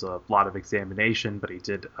 There was a lot of examination, but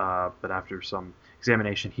but after some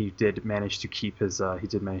examination, he did manage to keep his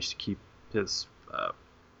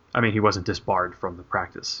he wasn't disbarred from the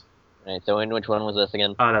practice. Right, so in which one was this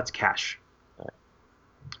again? That's Cash.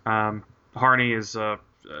 Harney is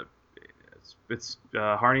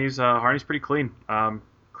Harney's pretty clean.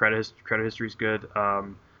 Credit history's good.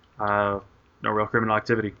 No real criminal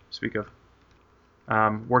activity to speak of.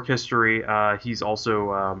 Work history. He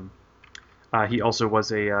also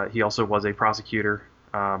was a prosecutor.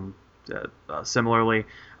 Similarly,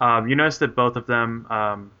 you notice that both of them.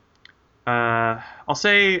 I'll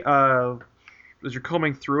say as you're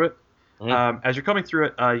combing through it.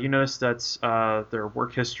 You notice that their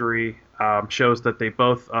work history shows that they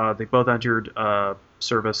both entered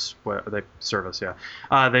service. They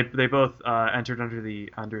both entered under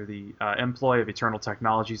the employ of Eternal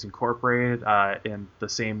Technologies Incorporated in the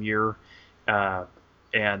same year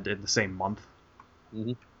and in the same month.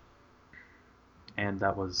 Mm-hmm. And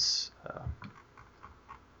that was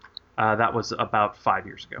about 5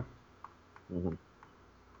 years ago. Mm-hmm.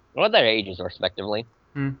 What are their ages, respectively?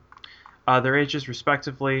 Their ages,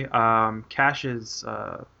 respectively, Cash is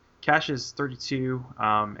 32,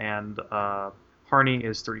 and Harney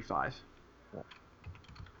is 35.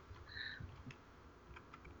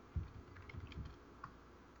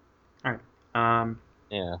 All right.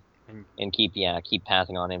 Yeah. And keep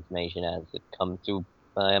passing on information as it comes to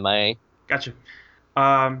MIA. Gotcha.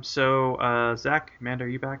 So Zach, Amanda, are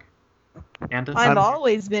you back? Anda? I've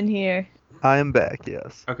always been here. I am back.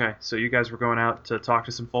 Yes. Okay, so you guys were going out to talk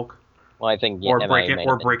to some folk. Well, I think or break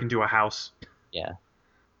into a house. Yeah.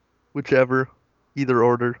 Whichever, either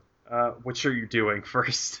order. Which are you doing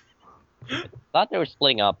first? I thought they were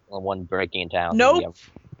splitting up on one breaking into house.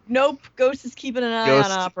 Nope. Ghost is keeping an eye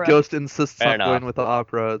on Opera. Ghost insists Fair on enough. going with the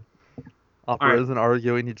Opera. Opera isn't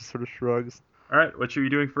arguing. He just sort of shrugs. All right, what are you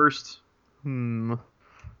doing first?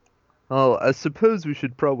 Well, I suppose we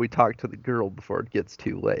should probably talk to the girl before it gets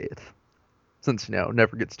too late. Since, it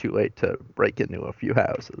never gets too late to break into a few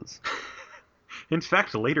houses. In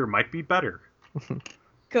fact, later might be better.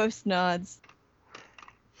 Ghost nods.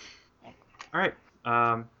 All right.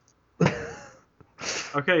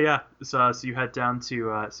 Okay, yeah. So you head down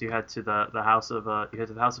to the house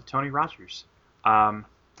of Tony Rogers.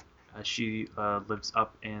 She lives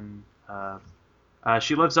up in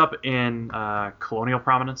Colonial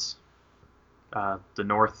Prominence, the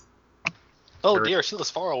north. Oh dear, she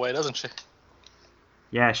lives far away, doesn't she?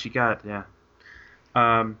 Yeah, she got Hit up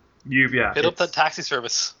that taxi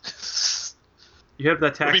service. You hit up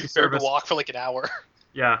that taxi service. To walk for like an hour.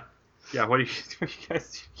 Yeah. What do you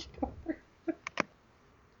guys do?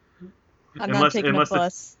 Not taking a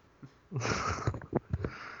bus.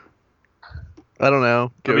 I don't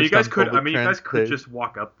know. You guys could just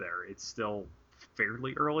walk up there. It's still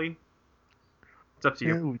fairly early. It's up to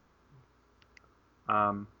you.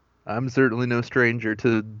 I'm certainly no stranger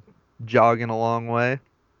to jogging a long way.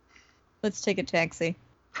 Let's take a taxi.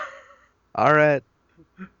 All right,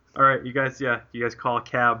 you guys call a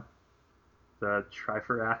cab. The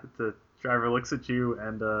driver looks at you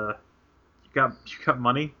and you got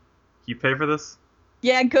money? You pay for this?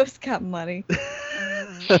 Yeah, Ghost got money.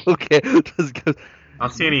 Okay. Does Ghost I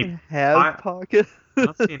don't see any pocket? I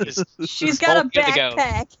don't see any. She's got a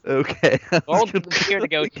backpack. Okay. Roll fear to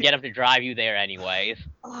go to get him to drive you there anyways.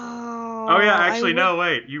 Oh yeah, actually no,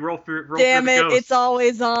 wait. You roll fear. Damn fear it! the ghost. It's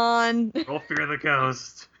always on. Roll fear the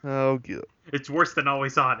ghost. Oh, good. It's worse than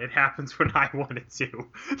always on. It happens when I want it to.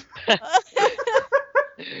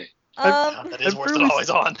 Yeah, that is I'm worse than fairly always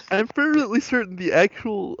on. I'm fairly certain the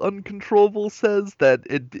actual uncontrollable says that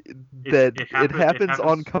it happens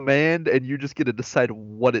on command, and you just get to decide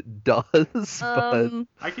what it does. But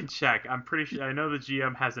I can check. I'm pretty sure. I know the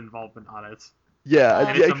GM has involvement on it. yeah, And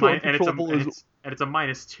the it's a actual mi- and it's a uncontrollable and is it's a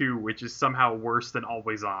 -2, which is somehow worse than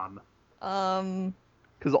always on.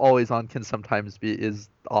 because always on can sometimes be is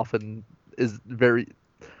very.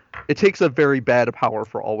 It takes a very bad power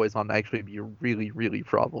for always on to actually be really, really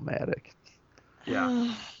problematic.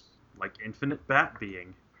 Yeah, like infinite bat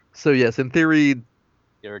being. So yes, in theory,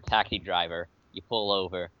 You're a taxi driver. You pull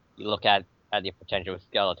over. You look at the potential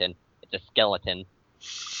skeleton. It's a skeleton.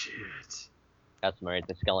 Shit. Customer, it's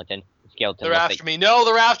a skeleton. The skeleton They're looks after me. No,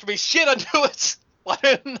 they're after me. Shit, I knew it. Why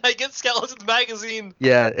didn't I get Skeletons magazine?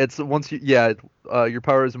 yeah, it's once you your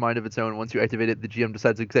power is a mind of its own. Once you activate it, the GM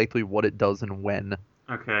decides exactly what it does and when.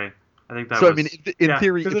 Okay, I think that So was. I mean, in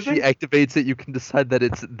theory, 'cause if she activates it, you can decide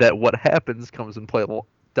that what happens comes in play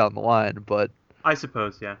down the line, but I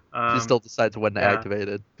suppose, yeah. she still decides when to yeah. activate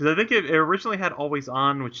it. Because I think it originally had always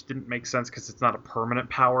on, which didn't make sense because it's not a permanent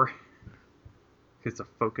power. It's a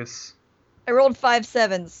focus. I rolled 5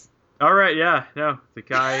 7s. All right, yeah, no, the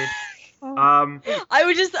guy.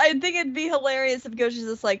 I think it'd be hilarious if Ghost is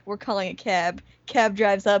just like, we're calling a cab. Cab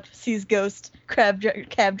drives up, sees Ghost. Cab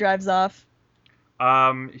drives off.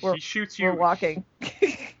 He shoots you. We're walking.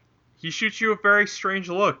 He shoots you a very strange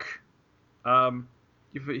look.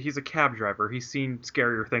 He's a cab driver. He's seen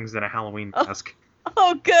scarier things than a Halloween mask.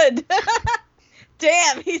 Oh, good.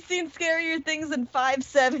 Damn, he's seen scarier than 5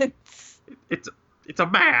 7s. It's a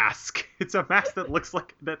mask. It's a mask that looks.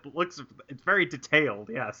 It's very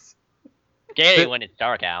detailed. Yes. scary when it's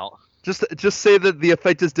dark out. Just say that the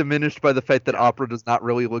effect is diminished by the fact that Opera does not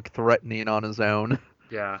really look threatening on his own.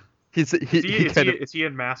 Yeah. Is he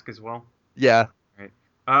in mask as well? Yeah. Right.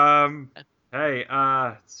 Hey.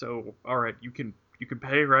 So, all right. You can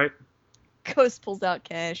pay, right? Ghost pulls out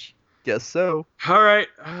cash. Guess so. All right.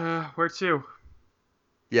 Where to?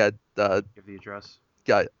 Yeah. Give the address.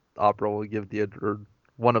 Yeah. Opera will give or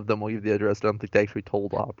one of them will give the address. I don't think they actually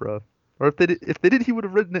told Opera. Or if they did, he would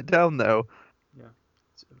have written it down though. Yeah.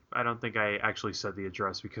 I don't think I actually said the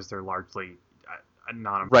address because they're largely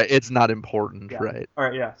not important. Right. It's not important. Yeah. Right. All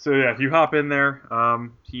right. Yeah. So yeah, you hop in there.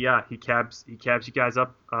 He cabs you guys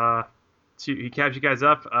up. He cabs you guys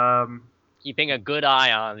up. Keeping a good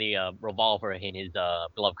eye on the revolver in his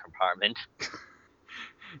glove compartment.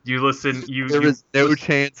 You listen. There is no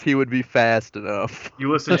chance he would be fast enough. You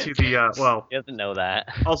listen to the well. He doesn't know that.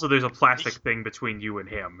 Also, there's a plastic thing between you and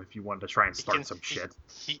him if you wanted to try and start some shit.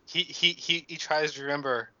 He tries to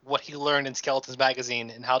remember what he learned in Skeletons magazine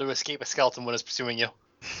and how to escape a skeleton when it's pursuing you.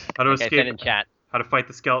 How to Okay, escape? send in chat. How to fight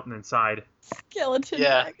the skeleton inside. Skeleton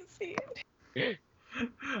Yeah. magazine.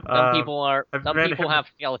 Some people Amanda, have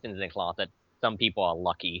skeletons in the closet. Some people are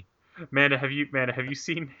lucky. Amanda, have you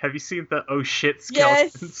seen the oh shit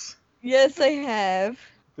skeletons? Yes, I have.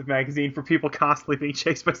 The magazine for people constantly being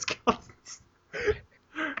chased by skeletons.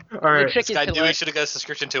 All right. This guy knew he should have got a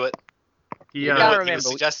subscription to it. He You know what he was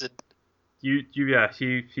suggested.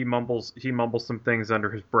 he mumbles some things under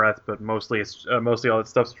his breath, but mostly all that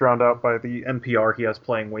stuff's drowned out by the NPR he has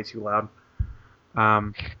playing way too loud.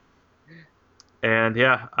 And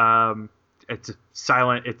yeah, it's a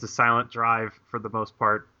silent drive for the most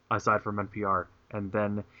part, aside from NPR. And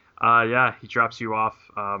then yeah, he drops you off.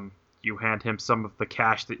 You hand him some of the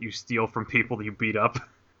cash that you steal from people that you beat up,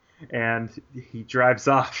 and he drives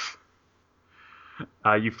off.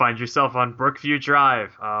 You find yourself on Brookview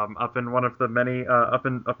Drive, up in one of the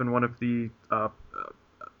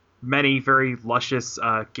many very luscious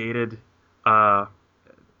gated, not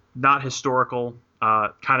historical,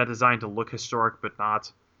 kind of designed to look historic but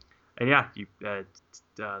not. And yeah,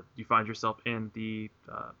 you find yourself in the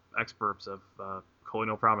exurbs of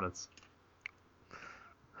colonial prominence.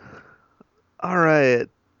 All right.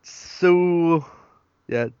 So,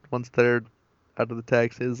 yeah, once they're out of the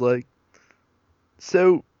taxi, is like,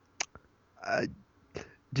 so,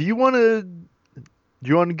 do you want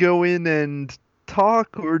to go in and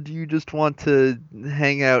talk, or do you just want to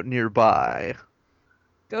hang out nearby?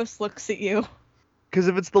 Ghost looks at you. Because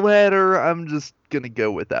if it's the latter, I'm just gonna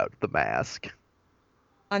go without the mask.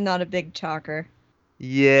 I'm not a big talker.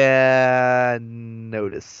 Yeah,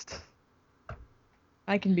 noticed.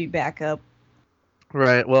 I can be backup.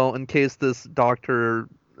 Right, well, in case this doctor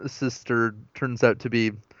sister turns out to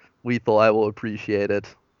be lethal, I will appreciate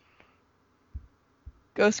it.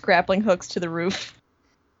 Ghost grappling hooks to the roof.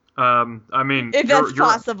 I mean, If that's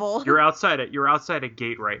possible. You're outside a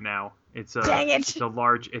gate right now. It's a Dang it.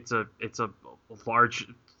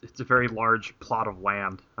 It's a very large plot of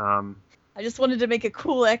land. I just wanted to make a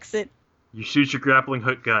cool exit. You shoot your grappling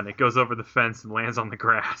hook gun. It goes over the fence and lands on the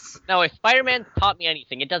grass. No, if Spider-Man taught me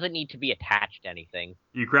anything, it doesn't need to be attached to anything.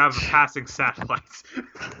 You grab the passing satellites.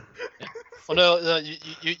 Well, no,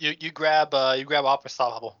 you grab Opera's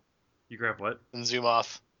thought bubble You grab what? and zoom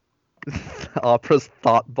off. Opera's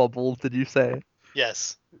thought bubble, did you say?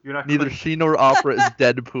 Yes. You're not Neither clicking. she nor Opera is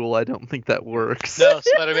Deadpool. I don't think that works. No,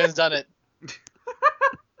 Spider-Man's done it.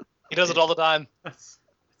 He does it all the time. That's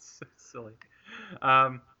so silly.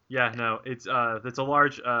 Yeah, no, it's a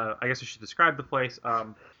large. I guess I should describe the place.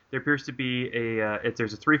 There appears to be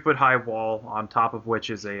there's a 3-foot high wall on top of which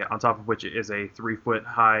is a 3-foot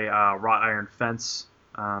high wrought iron fence.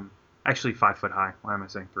 Actually 5 foot high. Why am I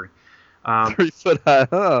saying 3? 3 foot high,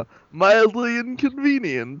 huh? Mildly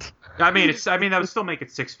inconvenient. I mean that would still make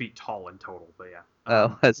it 6 feet tall in total, but yeah.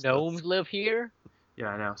 Oh, that's Gnomes live here? Yeah,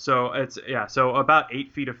 I know. So about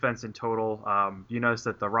 8 feet of fence in total. You notice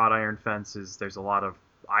that the wrought iron fence there's a lot of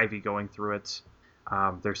ivy going through it.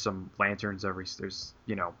 There's some lanterns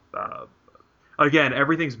again,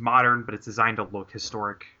 everything's modern, but it's designed to look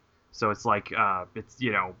historic. So it's like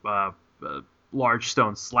large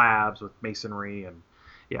stone slabs with masonry and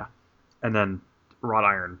then wrought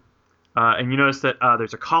iron. And you notice that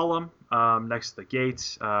there's a column next to the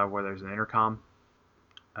gate where there's an intercom.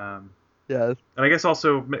 Yeah. And I guess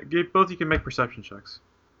also both you can make perception checks.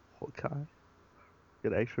 Okay. I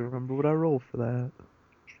could actually remember what I rolled for that.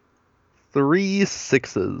 3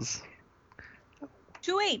 6s.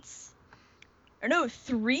 2 8s. Or no,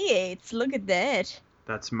 3 8s. Look at that.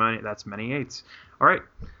 That's many 8s. All right.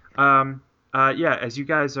 Yeah. As you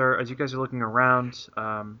guys are looking around,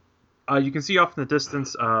 you can see off in the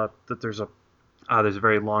distance that there's a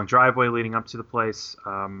very long driveway leading up to the place.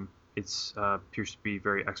 It appears to be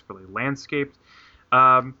very expertly landscaped.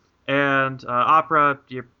 And Opera,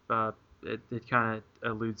 it kind of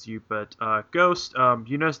eludes you, but Ghost,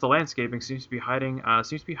 you notice the landscaping seems to be hiding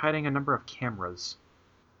a number of cameras,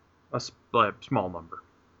 a small number.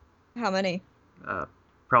 How many?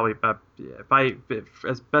 Probably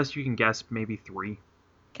as best you can guess, maybe 3.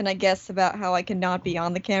 Can I guess about how I cannot be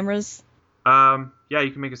on the cameras? Yeah,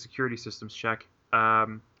 you can make a security systems check.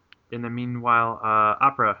 In the meanwhile,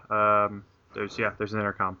 Opera, there's an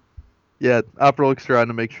intercom. Yeah, Opera looks around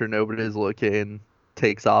to make sure nobody's looking,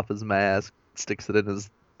 takes off his mask, sticks it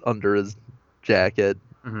under his jacket.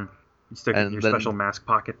 Mm-hmm. You stick it in your special mask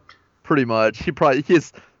pocket. Pretty much. He probably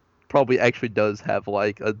actually does have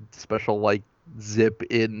like a special like zip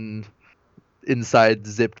inside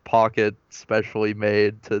zipped pocket specially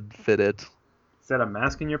made to fit it. Is that a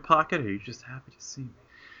mask in your pocket, or are you just happy to see me?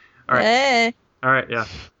 All right. Eh. All right, yeah.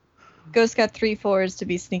 Ghost got 3 4s to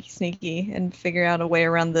be sneaky and figure out a way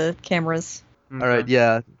around the cameras. Okay. All right,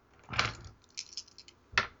 yeah.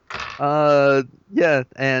 Yeah,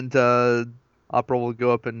 and Opera will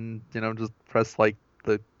go up and just press like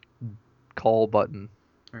the call button.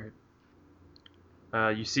 All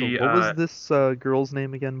right. You see. So what was this girl's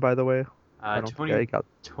name again, by the way?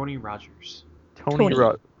 Tony Rogers. Tony.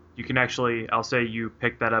 You can actually, I'll say you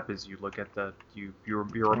pick that up as you look at you're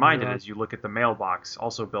reminded as you look at the mailbox,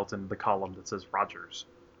 also built into the column that says Rogers.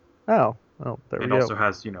 Oh, well, there we go. It also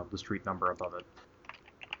has, the street number above it.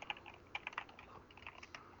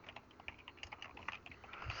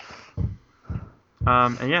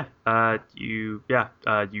 You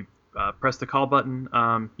press the call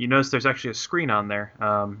button. You notice there's actually a screen on there,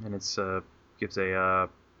 and it's has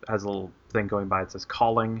a little thing going by. It says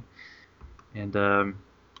calling, and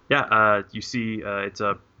you see it's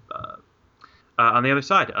on the other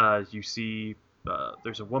side. You see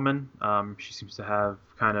there's a woman. She seems to have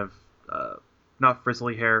kind of not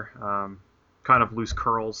frizzly hair, kind of loose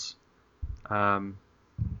curls.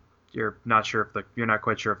 You're not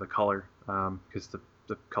quite sure of the color because the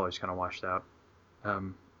color's kind of washed out.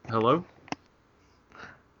 Hello?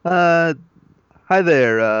 Hi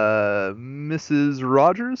there, Mrs.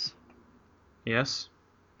 Rogers? Yes?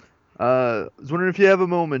 I was wondering if you have a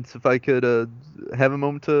moment, if I could have a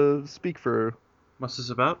moment to speak for her. What's this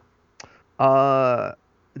about? I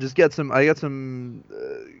got some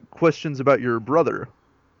questions about your brother.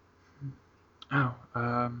 Oh,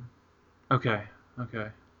 okay. Who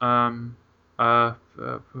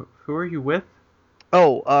are you with?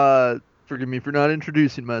 Oh, forgive me for not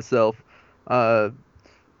introducing myself. The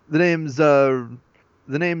name's Aravius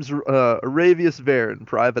Varen,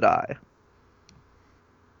 Private Eye.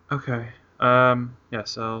 Okay.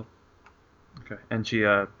 Yes, I'll. Okay, and she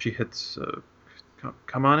hits.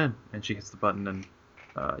 Come on in, and she hits the button and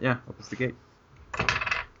opens the gate.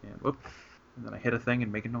 And whoop, and then I hit a thing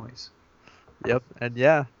and make a noise. Yep, and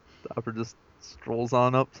yeah, the Opera just strolls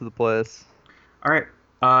on up to the place. All right.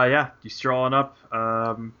 Yeah, you strolling up,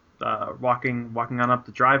 walking on up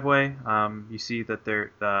the driveway. You see that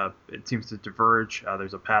it seems to diverge.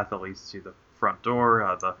 There's a path that leads to the front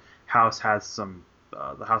door. House has some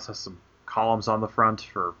the house has some columns on the front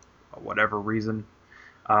for whatever reason.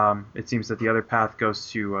 It seems that the other path goes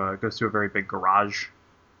to a very big garage.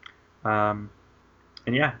 Um,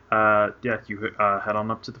 and you head on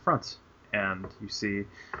up to the front, and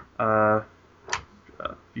uh,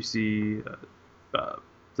 you see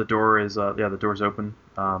the door is the door's open,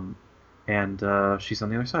 and she's on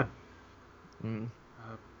the other side. Mm,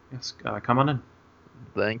 Yes, come on in.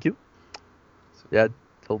 thank you. So Yeah,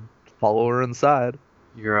 he'll follow her inside.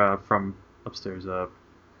 you're from upstairs.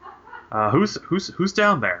 Who's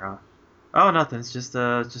down there? Oh, nothing. It's just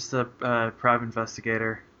a private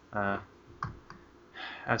investigator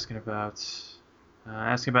asking about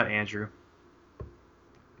Andrew.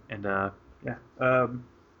 And yeah,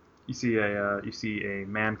 you see a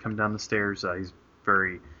man come down the stairs. He's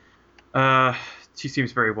very uh, she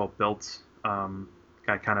seems very well built.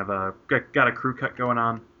 Got kind of got a crew cut going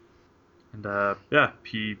on, and yeah,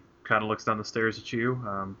 he kind of looks down the stairs at you,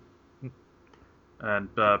 and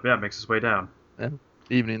yeah, makes his way down. Yeah.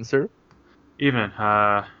 Evening, sir. Evening,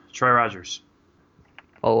 Troy Rogers.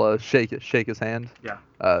 I'll shake his hand. Yeah,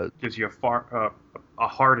 Uh, gives you a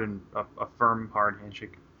hard and a firm, hard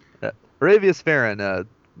handshake. Ravius Farron.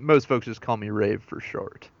 Most folks just call me Rave for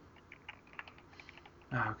short.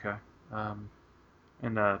 Ah, okay.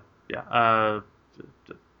 And yeah,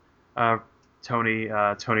 uh, Tony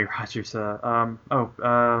Rogers.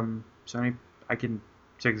 Tony, I can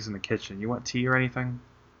take this in the kitchen. You want tea or anything?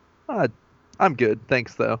 Uh, I'm good,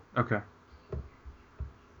 thanks though. Okay.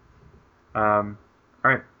 All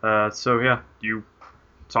right. So yeah, you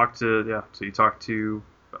talk to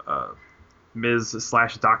Ms.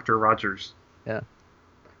 slash Doctor Rogers. Yeah.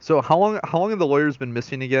 So how long have the lawyers been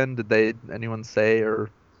missing again? Did anyone say or?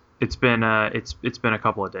 It's been a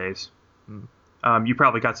couple of days. Hmm. You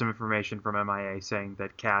probably got some information from MIA saying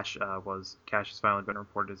that Cash has finally been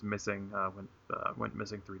reported as missing. Went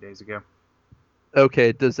missing 3 days ago.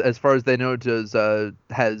 Okay. As far as they know,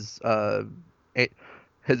 has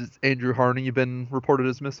Andrew Harney been reported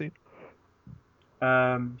as missing?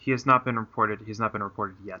 He has not been reported. He has not been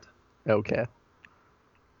reported yet. Okay.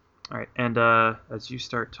 All right. And as you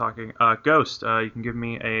start talking, Ghost, you can give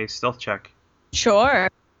me a stealth check. Sure.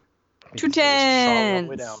 Two Solid all the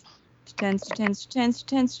way down. tens. Two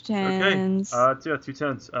tens. Okay. Yeah, 2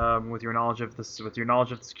 tens. With your knowledge of the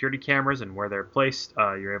security cameras and where they're placed,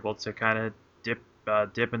 you're able to kind of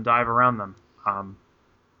dip and dive around them.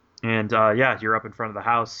 And yeah, you're up in front of the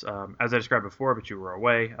house. As I described before, but you were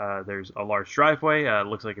away. There's a large driveway. It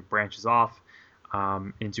looks like it branches off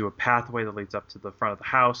into a pathway that leads up to the front of the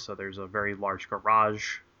house. So there's a very large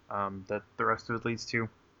garage that the rest of it leads to.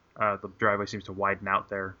 The driveway seems to widen out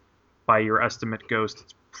there. By your estimate, Ghost,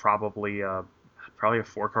 it's probably a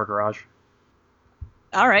 4-car garage.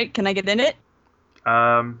 All right, can I get in it?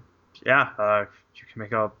 Yeah, you can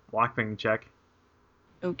make a lockpicking check.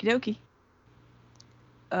 Okie dokie.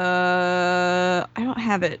 I don't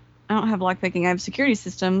have it. I don't have lockpicking. I have security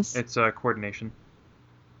systems. It's coordination.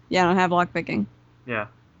 Yeah, I don't have lockpicking. Yeah.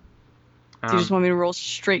 Do you just want me to roll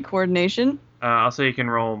straight coordination? I'll say you can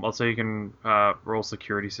roll. I'll say you can roll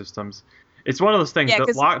security systems. It's one of those things. Yeah,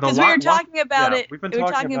 because we were talking about it. We've been we were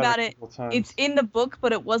talking about it. It's in the book,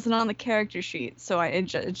 but it wasn't on the character sheet, so it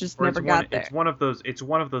just never got there. It's one of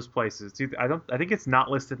those places. I think it's not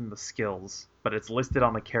listed in the skills, but it's listed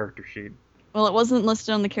on the character sheet. Well, it wasn't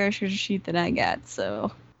listed on the character sheet that I got,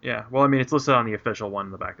 so. Yeah. Well, I mean, it's listed on the official one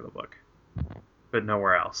in the back of the book, but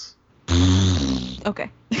nowhere else. Okay.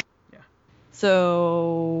 Yeah.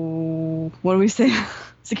 So, what do we say?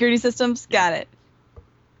 Security systems? Got it.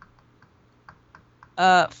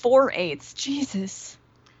 4 8s. Jesus.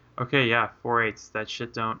 Okay, yeah, 4 8s. That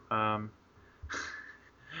shit don't. Yeah,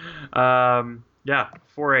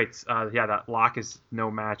 4 8s. Yeah, that lock is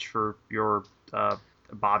no match for your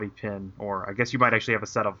bobby pin, or I guess you might actually have a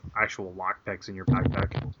set of actual lock picks in your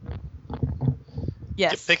backpack.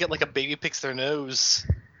 Yes. You pick it like a baby picks their nose.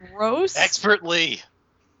 Gross. Expertly.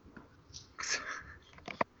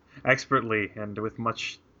 Expertly and with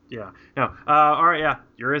much. Yeah. No. All right. Yeah,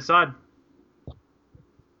 you're inside.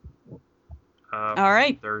 All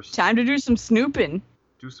right. There's time to do some snooping.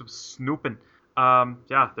 Do some snooping.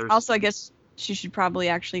 Yeah. There's also, I guess she should probably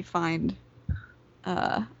actually find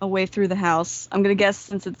a way through the house. I'm gonna guess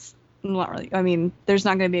since it's not really. I mean, there's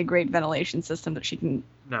not gonna be a great ventilation system that she can.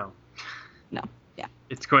 No. Yeah.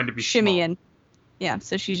 It's going to be shimmy small. in. Yeah.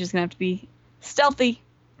 So she's just gonna have to be stealthy.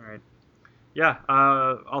 All right. Yeah.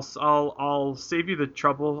 I'll save you the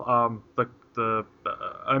trouble.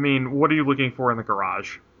 I mean, what are you looking for in the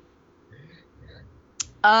garage?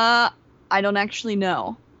 I don't actually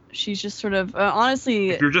know. She's just sort of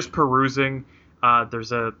honestly. If you're just perusing, there's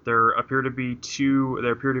there's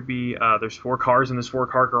 4 cars in this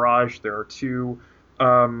 4-car garage. There are 2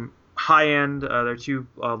 high end. There are 2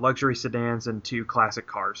 luxury sedans and 2 classic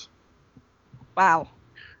cars. Wow.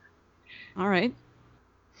 All right.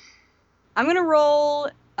 I'm gonna roll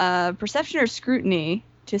perception or scrutiny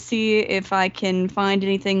to see if I can find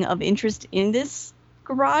anything of interest in this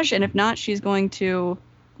garage, and if not, she's going to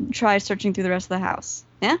try searching through the rest of the house.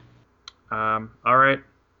 Yeah. All right.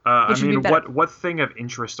 I Which would be mean, better. what thing of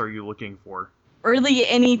interest are you looking for? Really,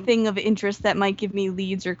 anything of interest that might give me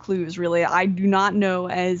leads or clues. Really, I do not know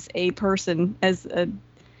as a person, as the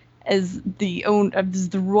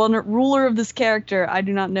ruler of this character. I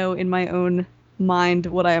do not know in my own mind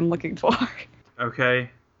what I am looking for. Okay.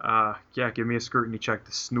 Yeah. Give me a scrutiny check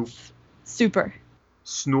to snoop. Super.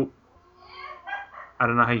 Snoop. I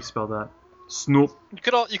don't know how you spell that. Snoop. You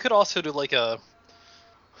could also do like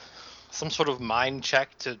some sort of mind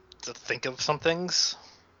check to think of some things.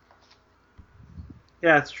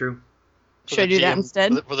 Yeah, that's true. Should I do that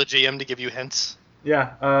instead? For the GM to give you hints.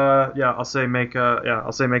 Yeah. Yeah. I'll say make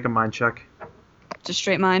a mind check. Just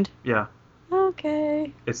straight mind. Yeah.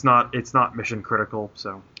 Okay. It's not mission critical,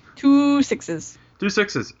 so. 2 6s. 2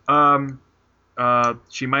 6s.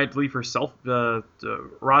 She might leave herself.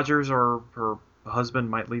 Rogers or her husband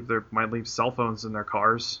might leave cell phones in their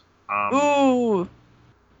cars. Ooh.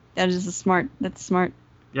 That's smart.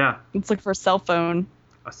 Yeah. Let's look for a cell phone.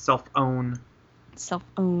 A self-own.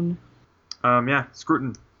 Yeah,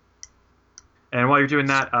 Scrutin. And while you're doing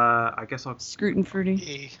that, I guess I'll. Scrutin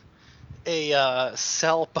fruity. A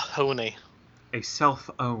cell pony. A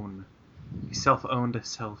self-own. A self-owned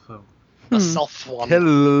cell phone. A self one.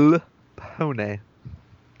 Telepone.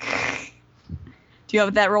 Do you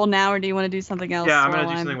have that roll now, or do you want to do something else? Yeah, I'm gonna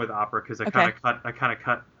do something with opera because I kind of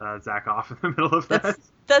cut Zach off in the middle of that.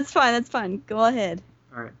 That's fine. Go ahead.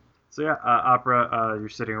 All right. So yeah, opera. You're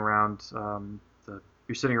sitting around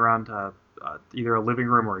either a living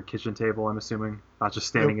room or a kitchen table. I'm assuming, not just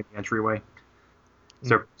standing in the entryway. Is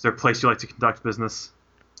there a place you like to conduct business?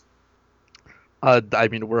 I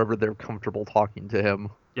mean, wherever they're comfortable talking to him.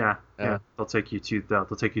 Yeah. They'll take you to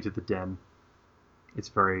the den. It's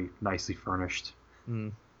very nicely furnished.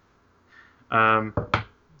 Mm.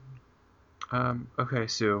 Okay,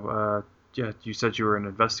 so yeah, you said you were an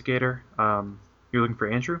investigator. You're looking for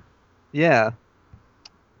Andrew? Yeah.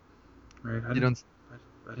 Right. I didn't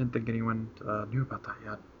think anyone knew about that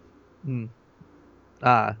yet.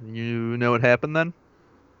 You know what happened then?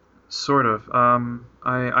 Sort of.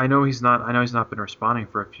 I know he's not been responding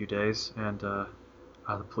for a few days, and the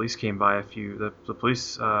police came by the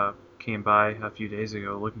police came by a few days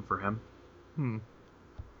ago looking for him.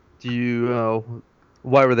 Do you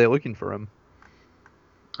why were they looking for him?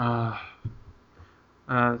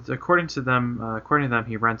 According to them,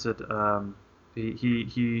 he rented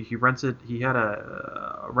he had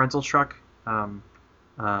a rental truck, a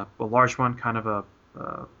large one, kind of a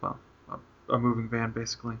moving van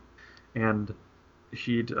basically, and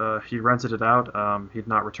he'd rented it out. He'd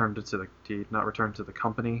not returned it to the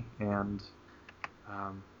company, and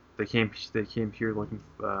they came here looking.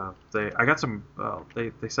 They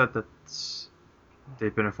said that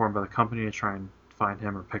they'd been informed by the company to try and find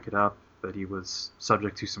him or pick it up, that he was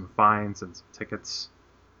subject to some fines and some tickets.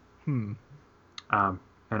 And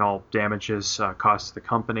all damages caused to the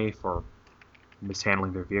company for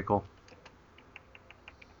mishandling their vehicle.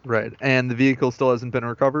 Right, and the vehicle still hasn't been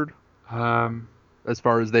recovered? As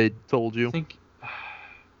far as they told you? I think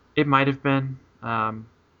it might have been.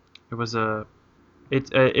 It was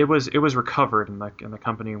recovered, and the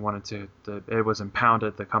company wanted to. It was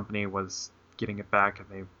impounded. The company was getting it back, and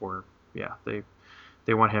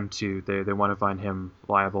they want him to. They want to find him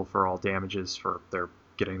liable for all damages for their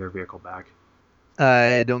getting their vehicle back.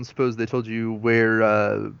 I don't suppose they told you where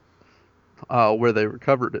they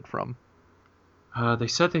recovered it from. They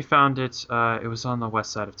said they found it. It was on the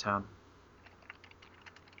west side of town.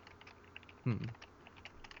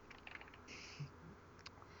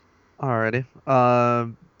 Alrighty.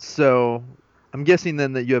 So I'm guessing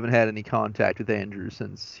then that you haven't had any contact with Andrew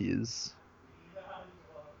since he's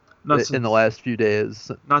in the last few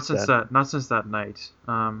days. Not since that night.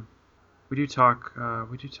 We do talk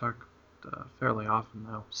fairly often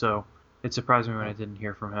though. So it surprised me when I didn't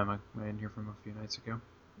hear from him. I didn't hear from him a few nights ago.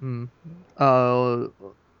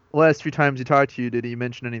 Last few times he talked to you, did he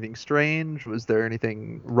mention anything strange? Was there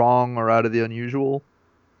anything wrong or out of the unusual?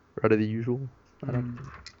 Or out of the usual? I don't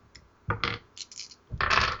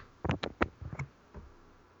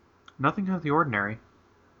know. nothing out of the ordinary.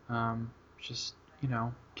 Just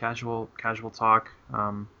casual talk.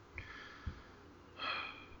 Um,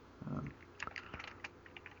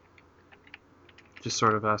 just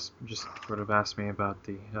sort of asked me about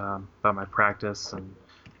about my practice and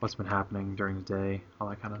what's been happening during the day, all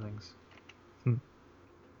that kind of things. Hmm.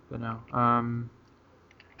 But no, I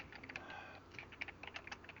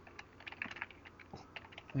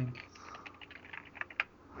think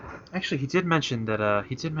actually he did mention that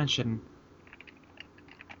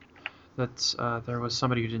there was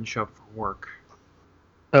somebody who didn't show up for work.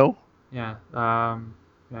 Oh. Yeah. Yeah.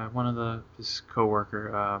 One of his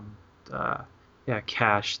coworker. Yeah,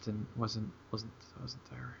 cashed and wasn't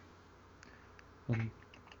there. And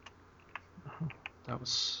that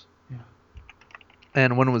was yeah.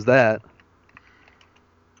 And when was that?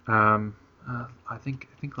 I think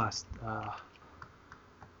last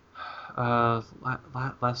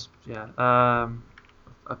last yeah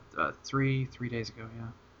 3 days ago, yeah.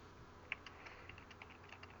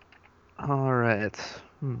 All right.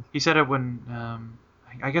 He said it wouldn't.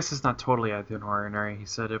 I guess it's not totally out of the ordinary. He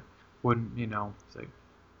said it wouldn't. Say,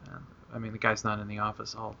 I mean, the guy's not in the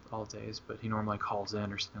office all days, but he normally calls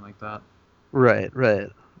in or something like that. Right.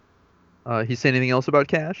 He say anything else about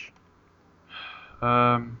cash?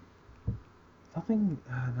 Um, nothing.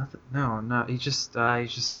 Nothing. No. He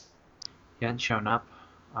hadn't shown up.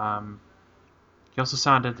 He also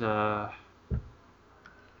sounded. I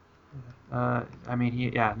mean,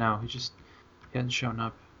 he hadn't shown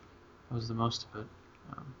up. That was the most of it.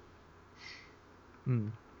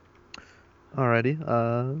 Alrighty.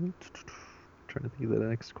 Trying to think of the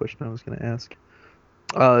next question I was going to ask.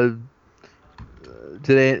 Uh,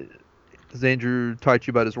 today, does Andrew talk to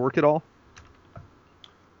you about his work at all?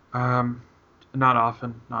 Not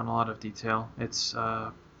often. Not in a lot of detail. It's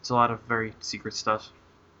a lot of very secret stuff.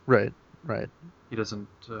 Right. He doesn't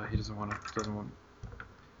want.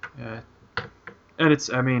 Yeah. And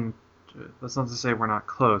it's. I mean, that's not to say we're not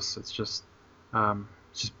close. It's just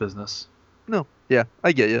business. No. Yeah,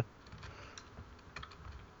 I get you.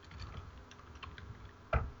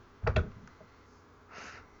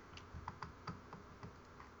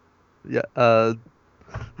 Yeah.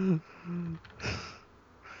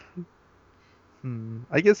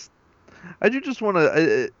 I guess I do just want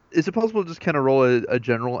to. Is it possible to just kind of roll a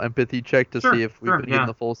general empathy check to see if we've been getting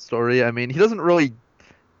the full story? I mean, he doesn't really.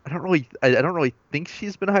 I don't really think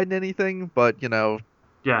she's been hiding anything, but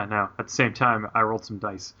Yeah, no. At the same time, I rolled some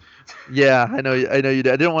dice. Yeah, I know you did.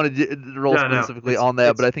 I didn't want to roll specifically on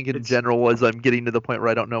that, but I think in general, as I'm getting to the point where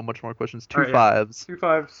I don't know much more questions, two fives. 2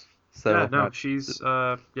 5s. So yeah, no, she's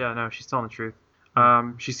she's telling the truth.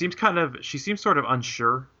 She seems sort of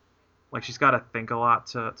unsure. Like she's got to think a lot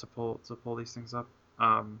to pull these things up.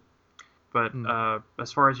 But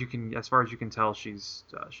as far as you can tell, she's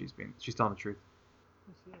telling the truth.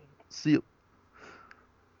 See.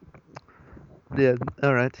 Yeah.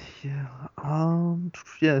 All right. Yeah.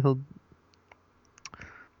 Yeah. He'll.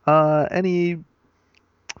 Any.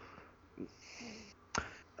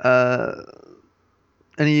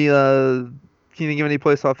 Any. Can you think of any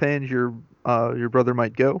place offhand your brother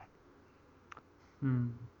might go?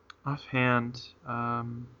 Offhand,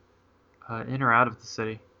 in or out of the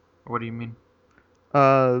city? What do you mean?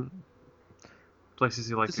 Places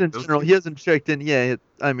he likes Just to in go general, to? he hasn't checked in. Yeah.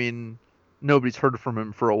 I mean, nobody's heard from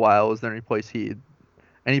him for a while. Is there any place he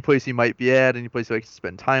might be at? Any place he likes to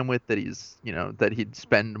spend time with that that he'd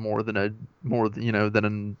spend more than a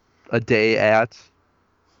day at?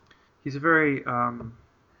 He's a very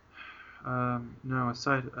no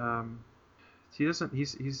aside he doesn't he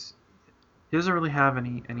doesn't really have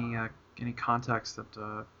any contacts that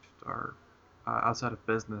are outside of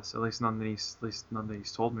business, at least none that he's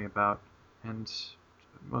told me about. And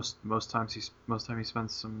most times he spends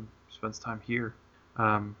time here.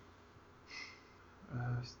 um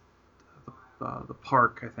the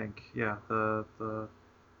park, I think. Yeah, the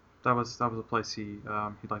that was a place he'd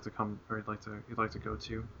like to come, or he'd like to go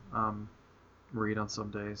to, read on some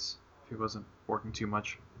days if he wasn't working too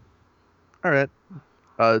much. All right.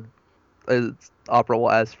 Uh, Opera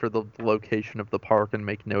will ask for the location of the park and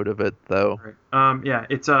make note of it, though. Right. Yeah,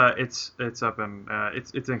 it's up in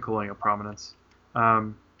it's in Colonial Prominence.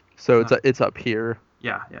 So it's up here.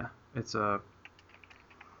 Yeah. It's I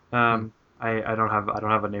don't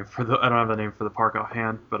have a name for the park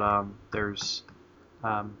offhand, but there's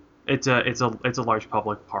it's a large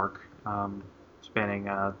public park, spanning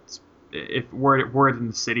if were it in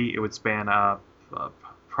the city, it would span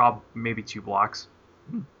maybe 2 blocks.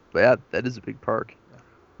 But yeah, that is a big park.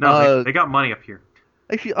 No, they got money up here.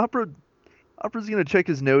 Actually, Opera's gonna check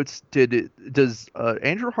his notes. Does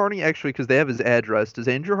Andrew Harney actually, because they have his address, does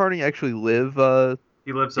Andrew Harney actually live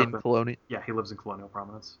He lives up in in Colonial? Yeah, he lives in Colonial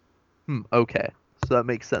Prominence. Okay. So that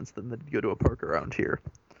makes sense then that he'd go to a park around here.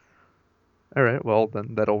 All right, well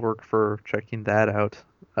then that'll work for checking that out.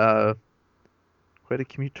 Quite a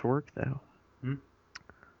commute to work though. Hmm?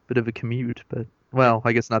 Bit of a commute, but well,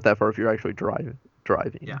 I guess not that far if you're actually driving.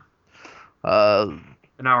 Yeah. Uh,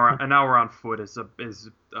 An hour on foot is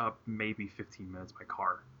maybe 15 minutes by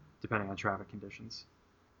car, depending on traffic conditions.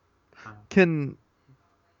 can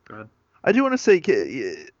Go ahead. I do want to say,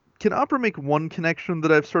 can Opera make one connection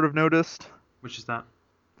that I've sort of noticed? Which is that?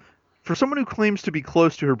 For someone who claims to be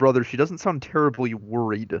close to her brother, she doesn't sound terribly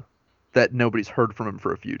worried that nobody's heard from him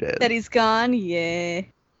for a few days. That he's gone? Yeah.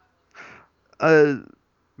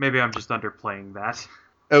 Maybe I'm just underplaying that.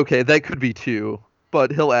 Okay, that could be too.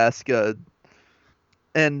 But he'll ask,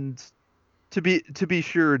 and to be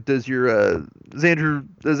sure, has Andrew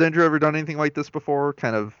ever done anything like this before?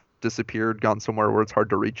 Kind of disappeared, gone somewhere where it's hard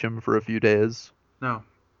to reach him for a few days? No,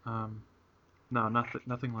 no,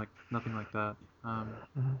 nothing like that.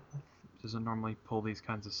 Doesn't normally pull these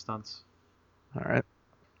kinds of stunts. All right.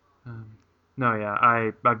 No, yeah,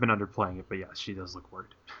 I've been underplaying it, but yeah, she does look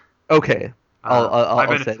worried. Okay. I'll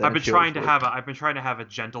say that. I've been trying to have a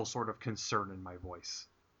gentle sort of concern in my voice.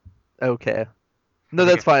 Okay. No,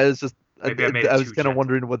 that's fine. It's just Maybe I made it I was too kind of gentle.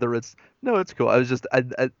 wondering whether it's no, it's cool. I was just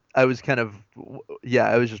I was kind of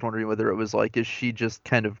I was just wondering whether it was like, is she just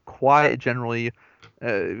kind of quiet, generally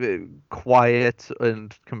quiet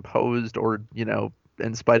and composed, or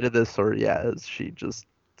in spite of this, or she just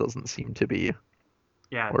doesn't seem to be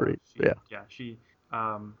Yeah, worried. no,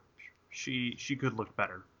 she could look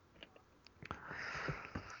better.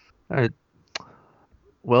 All right.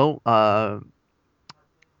 Well, I'm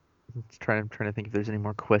trying to think if there's any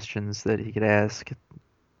more questions that he could ask.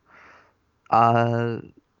 Well,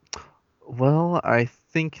 I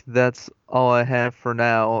think that's all I have for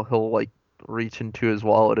now. He'll like reach into his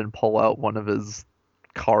wallet and pull out one of his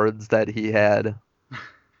cards that he had.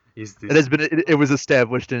 It was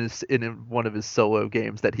established in one of his solo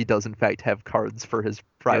games that he does in fact have cards for his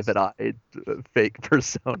private eye fake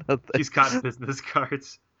persona thing. He's got business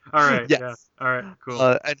cards. All right. Yes. Yeah. All right. Cool.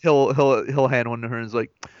 And he'll hand one to her and is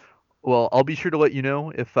like, "Well, I'll be sure to let you know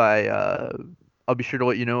if I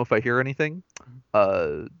hear anything.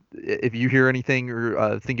 If you hear anything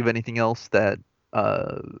or think of anything else that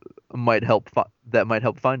might help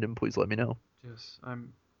find him, please let me know." Yes, I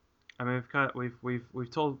mean, we've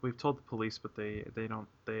told the police, but they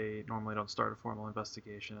normally don't start a formal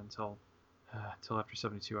investigation until after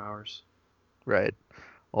 72 hours. Right.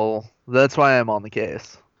 Well, that's why I'm on the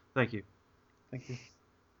case. Thank you.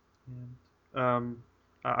 And,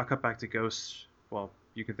 I'll cut back to Ghost. Well,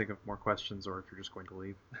 you can think of more questions, or if you're just going to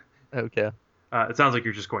leave. Okay. It sounds like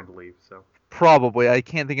you're just going to leave. So probably I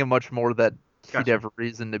can't think of much more that he'd Gotcha. have a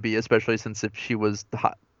reason to be, especially since if she was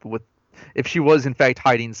in fact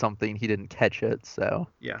hiding something, he didn't catch it. So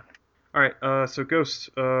yeah. All right. So Ghost,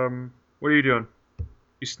 what are you doing?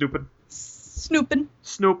 You snooping? Snooping.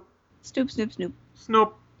 Snoop. Snoop, snoop, snoop.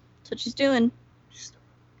 Snoop. That's what she's doing.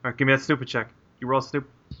 All right, give me that snooping check. You roll snoop.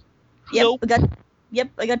 Yep, Nope.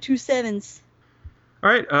 I got 2 7s. All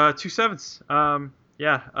right, 2 7s.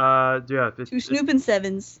 Yeah. 2 snooping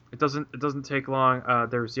 7s. It doesn't take long.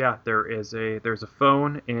 There's a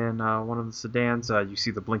phone in one of the sedans. You see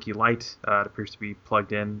the blinky light. It appears to be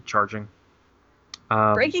plugged in, charging.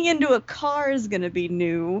 Breaking into a car is gonna be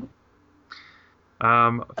new.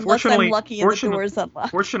 Unless Fortunately, I'm lucky and the door's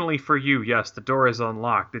unlocked. Fortunately for you, yes, the door is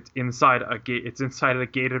unlocked. It's inside a gate. It's inside a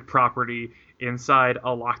gated property, inside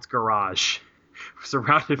a locked garage,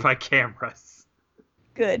 surrounded by cameras.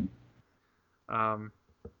 Good.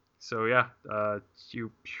 So yeah,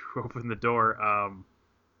 you open the door.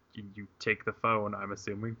 You take the phone, I'm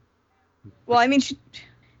assuming. Well, I mean, should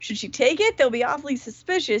she take it? They'll be awfully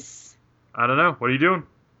suspicious. I don't know. What are you doing?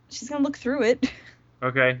 She's gonna look through it.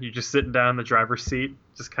 Okay, you just sitting down in the driver's seat,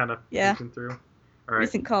 just kind of looking through. All right.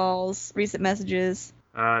 Recent calls, recent messages.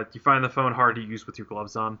 Do you find the phone hard to use with your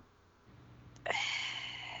gloves on?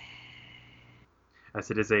 As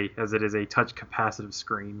it is a touch capacitive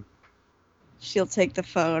screen. She'll take the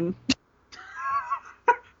phone.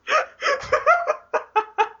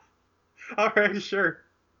 All right, sure.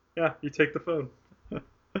 Yeah, you take the phone.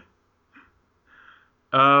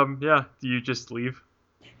 Yeah. Do you just leave?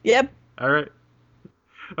 Yep. All right.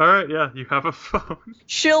 Yeah, you have a phone.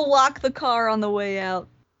 She'll lock the car on the way out.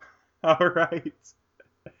 All right.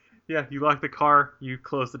 Yeah, you lock the car. You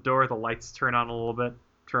close the door. The lights turn on a little bit,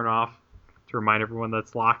 turn off, to remind everyone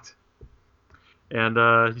that's locked. And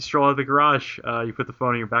you stroll out of the garage. You put the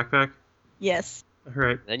phone in your backpack. Yes. All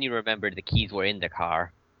right. Then you remembered the keys were in the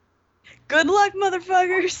car. Good luck,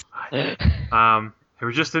 motherfuckers. It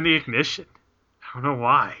was just in the ignition. I don't know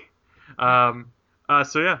why.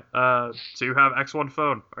 So you have X1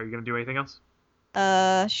 phone. Are you gonna do anything else?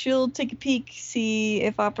 She'll take a peek, see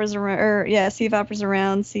if Opera's around, see if Opera's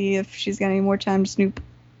around, see if she's got any more time to snoop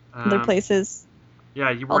other places. Yeah,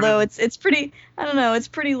 you were. Although it's pretty, I don't know, it's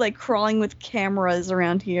pretty like crawling with cameras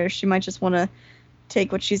around here. She might just want to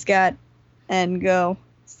take what she's got and go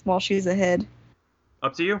while she's ahead.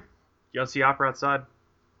 Up to you. You don't see Opera outside.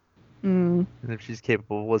 Hmm. And if she's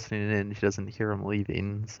capable of listening in, she doesn't hear him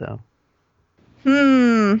leaving, so.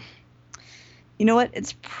 You know what?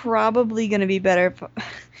 It's probably going to be better if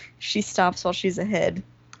she stops while she's ahead.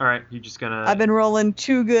 All right, you're just gonna. I've been rolling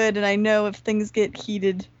too good, and I know if things get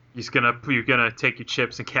heated. You're gonna take your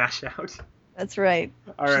chips and cash out. That's right.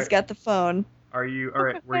 All right. She's got the phone. Are you all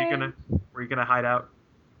right? Where you gonna hide out?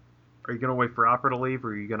 Are you gonna wait for Opera to leave, or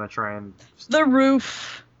are you gonna try and? The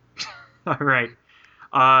roof. All right.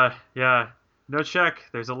 Yeah. No check.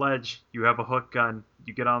 There's a ledge. You have a hook gun.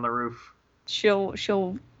 You get on the roof. She'll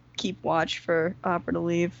keep watch for Opera to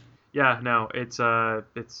leave. Yeah. No. It's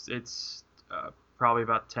probably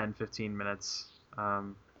about 10-15 minutes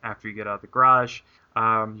after you get out of the garage.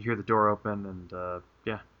 You hear the door open, and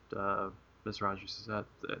Miss Rogers says,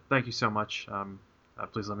 "Thank you so much.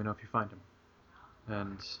 Please let me know if you find him."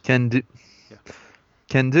 And Can do. Yeah.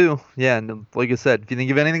 Can do. Yeah, and like I said, if you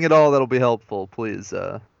think of anything at all that'll be helpful, please.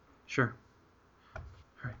 Sure. All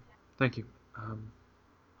right. Thank you.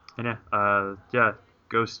 And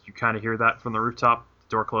Ghost, you kind of hear that from the rooftop.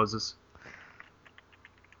 The door closes.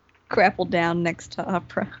 Grapple down next to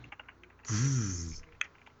Opera.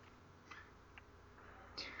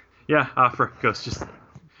 Yeah, Opera.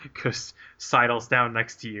 Ghost sidles down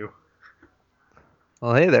next to you.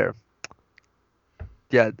 Well, hey there.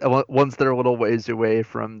 Yeah, once they're a little ways away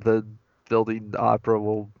from the building, Opera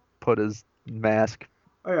will put his mask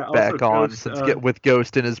back on Ghost, since with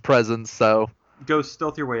Ghost in his presence, so... Ghost,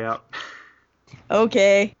 stealth your way out.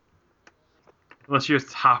 Okay. Unless you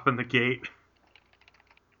just hop in the gate.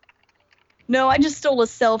 No, I just stole a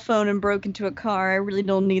cell phone and broke into a car. I really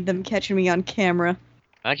don't need them catching me on camera.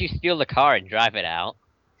 Why don't you steal the car and drive it out?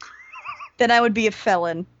 Then I would be a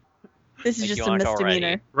felon. This is Like just you a aren't misdemeanor.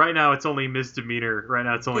 already. Right now, it's only misdemeanor.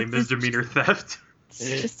 Misdemeanor theft.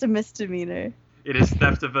 It's just a misdemeanor. It is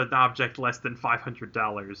theft of an object less than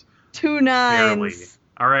 $500. 2 nines. Barely.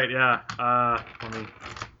 All right, yeah. Let me.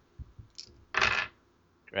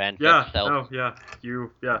 Grand Yeah. Theft Self. No. Yeah.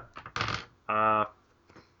 You. Yeah.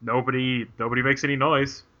 Nobody makes any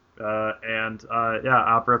noise.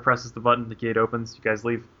 Opera presses the button. The gate opens. You guys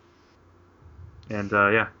leave. And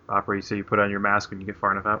Opera, you say you put on your mask when you get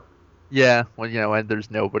far enough out. Yeah, when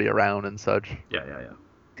there's nobody around and such. Yeah.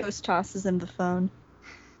 Ghost tosses him the phone.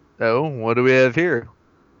 Oh, what do we have here?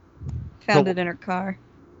 Found it in her car.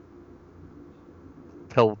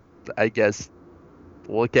 He'll, I guess,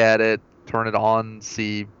 look at it, turn it on,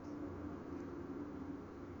 see.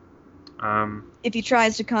 If he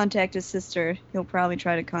tries to contact his sister, he'll probably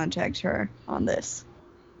try to contact her on this.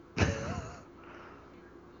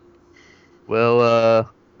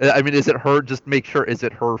 Well, I mean, is it her? Just make sure. Is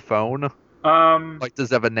it her phone? Like,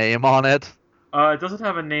 does it have a name on it? It doesn't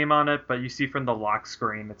have a name on it, but you see from the lock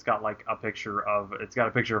screen, it's got a picture of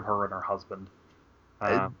her and her husband.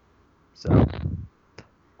 So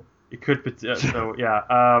it could. So yeah.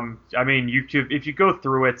 I mean, if you go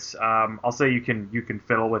through it, I'll say you can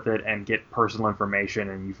fiddle with it and get personal information,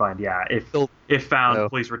 and you find if found,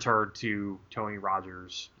 please return to Tony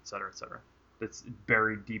Rogers, etc., etc. That's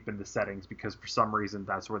buried deep in the settings because for some reason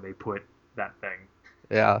that's where they put that thing.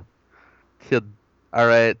 Yeah. All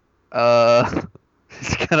right.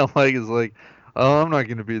 He's kind of is like, oh, I'm not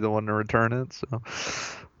gonna be the one to return it. So,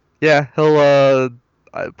 yeah, he'll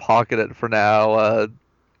pocket it for now.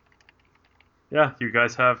 You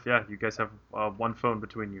guys have one phone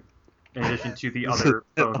between you, in addition to the other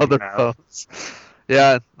phone you have. Phones.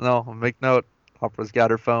 Yeah, no, make note. Opera's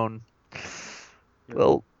got her phone.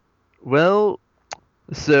 Yep. Well,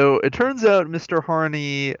 so it turns out Mr.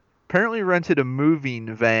 Harney apparently rented a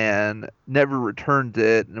moving van, never returned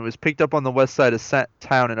it, and it was picked up on the west side of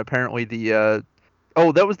town, and apparently that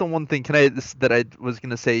was the one thing that I was going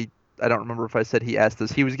to say. I don't remember if I said he asked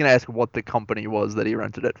this. He was going to ask what the company was that he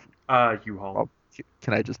rented it from. U-Haul. Oh,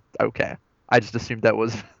 can I just... Okay. I just assumed that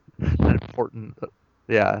was an important...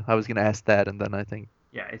 Yeah, I was going to ask that, and then I think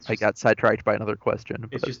I got sidetracked by another question.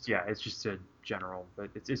 It's just a general, but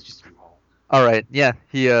it's just U-Haul. All right, yeah,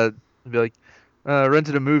 he be like,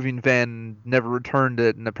 rented a moving van, never returned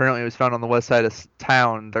it, and apparently it was found on the west side of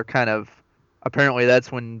town. They're kind of... Apparently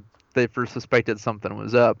that's when they first suspected something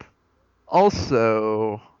was up.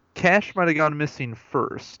 Also, Cash might have gone missing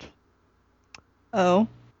first. Oh.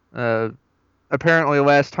 Apparently,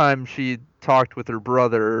 last time she talked with her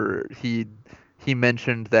brother, he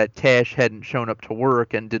mentioned that Cash hadn't shown up to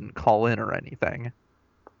work and didn't call in or anything.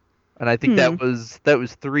 And I think that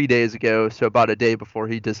was 3 days ago, so about a day before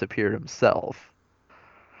he disappeared himself.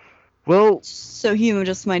 Well, so he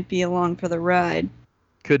just might be along for the ride.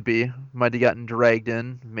 Could be. Might have gotten dragged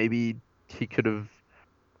in. Maybe he could have.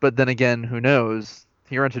 But then again, who knows?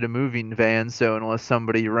 He rented a moving van, so unless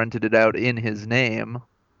somebody rented it out in his name.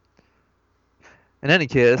 In any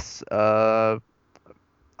case,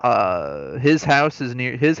 his house is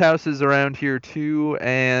near. His house is around here too,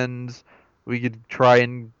 and we could try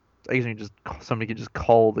and. I guess we could somebody could just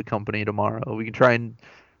call the company tomorrow. We could try and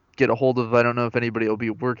get a hold of. I don't know if anybody will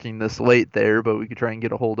be working this late there, but we could try and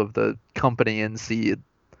get a hold of the company and see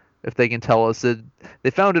if they can tell us it.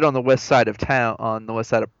 They found it on the west side of town, on the west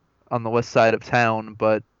side of town,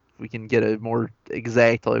 but if we can get a more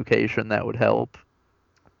exact location, that would help.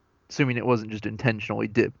 Assuming it wasn't just intentionally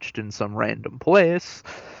ditched in some random place.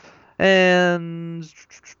 And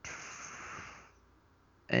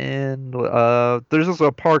there's also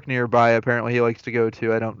a park nearby apparently he likes to go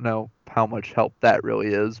to. I don't know how much help that really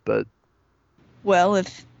is, but well,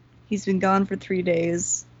 if he's been gone for 3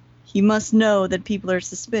 days, he must know that people are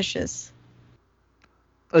suspicious.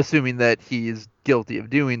 Assuming that he's guilty of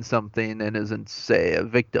doing something and isn't, say, a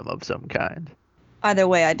victim of some kind. Either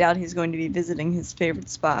way, I doubt he's going to be visiting his favorite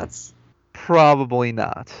spots. Probably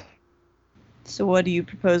not. So what do you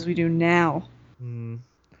propose we do now?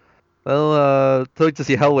 Well, I'd like to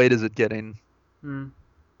see how late is it getting.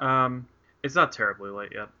 It's not terribly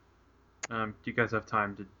late yet. Do you guys have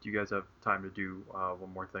time to do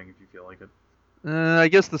one more thing if you feel like it? I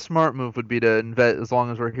guess the smart move would be to invest. As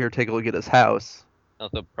long as we're here, take a look at his house.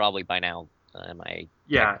 Also, probably by now,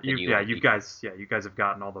 you guys have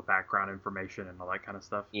gotten all the background information and all that kind of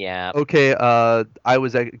stuff. Yeah. Okay. I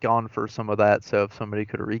was gone for some of that, so if somebody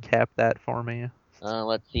could recap that for me.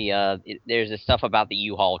 Let's see. There's this stuff about the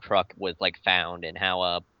U-Haul truck was found and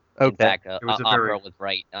how in fact Opera was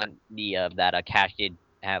right on the that Cash did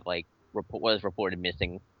have was reported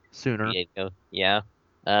missing sooner. 3 days ago. Yeah.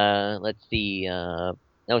 Let's see.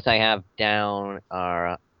 Notes I have down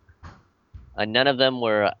are none of them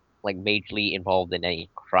were majorly involved in any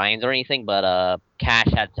crimes or anything, but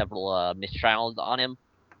Cash had several mistrials on him,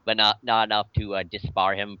 but not enough to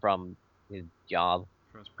disbar him from his job.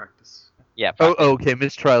 From his practice. Yeah. Practice. Oh, okay.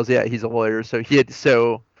 Mistrials. Yeah, he's a lawyer, so he had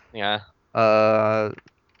Yeah.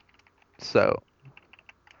 So.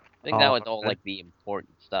 I think that was all the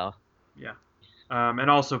important stuff. Yeah. And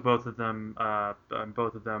also both of them.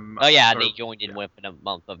 Oh yeah, they joined in within a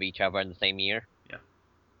month of each other in the same year. Yeah.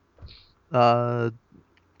 I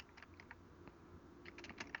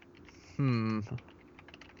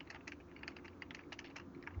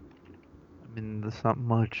mean, there's not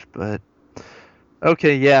much, but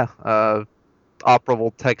okay, yeah. Opera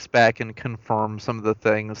will text back and confirm some of the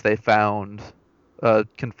things they found.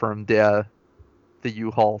 Confirmed the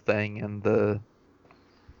U-Haul thing and the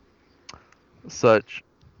such.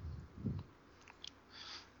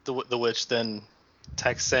 The witch then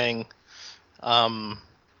text saying,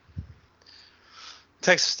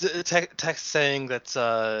 text saying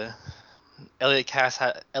that Elliot Cash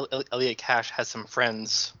has some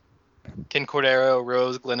friends, Ken Cordero,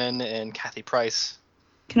 Rose Glennon, and Kathy Price.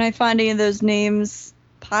 Can I find any of those names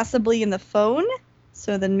possibly in the phone?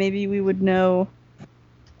 So then maybe we would know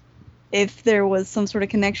if there was some sort of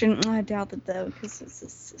connection. I doubt that though, because it's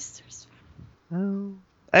his sisters. Oh.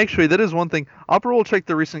 Actually, that is one thing. Opera will check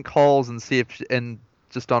the recent calls and see and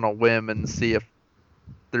just on a whim and see if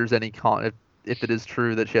there's any if it is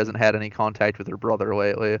true that she hasn't had any contact with her brother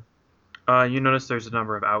lately. You notice there's a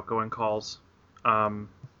number of outgoing calls, from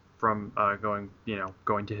going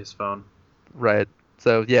to his phone. Right.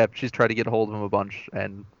 So yeah, she's tried to get a hold of him a bunch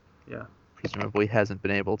and yeah, presumably hasn't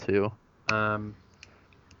been able to.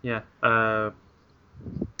 Yeah. The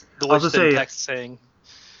witch then text saying,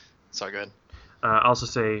 sorry, go ahead. Also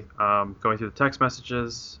say, going through the text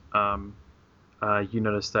messages, you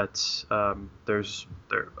notice that there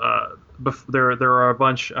are a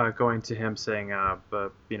bunch going to him saying,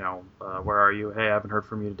 where are you? Hey, I haven't heard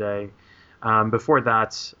from you today. Before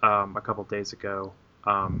that, a couple days ago,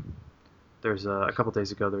 there's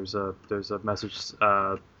a message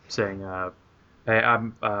saying, hey,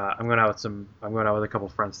 I'm going out with a couple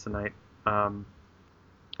friends tonight. I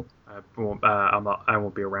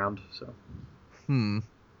won't be around, so.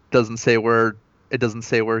 Doesn't say where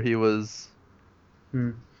he was.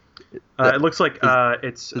 It looks like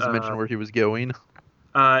it's. Does it mention where he was going?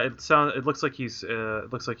 It looks like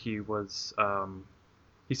it looks like he was.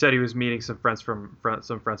 He said he was meeting some friends from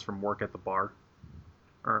work at the bar.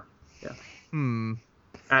 Or yeah, Hmm.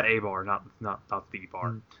 at a bar, not the bar.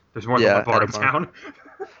 Hmm. There's more than Yeah, one bar at a in bar. town.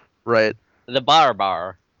 Right. The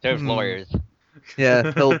bar serves Hmm. lawyers.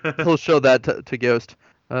 Yeah, he'll show that to Ghost.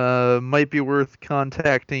 Might be worth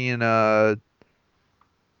contacting. Yeah,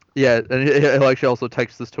 and he'll actually also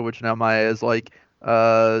text this to which now Maya is like,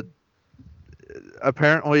 uh,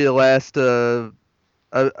 apparently last the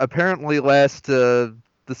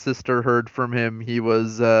sister heard from him. He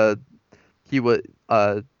was he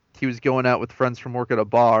was going out with friends from work at a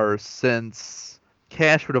bar. Since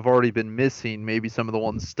Cash would have already been missing, maybe some of the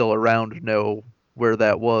ones still around know where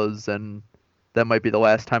that was, and that might be the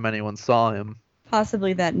last time anyone saw him.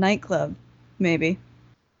 Possibly that nightclub, maybe.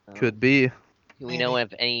 Could be. Do we know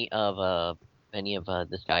if any of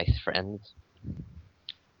this guy's friends?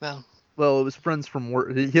 Well, It was friends from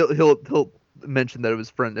work. He'll mention that it was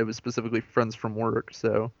friend. It was specifically friends from work.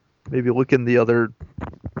 So maybe look in the other.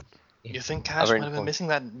 you think Cash Other might have been missing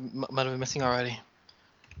might have been missing already?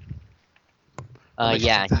 What makes you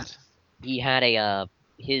Yeah, think that? he had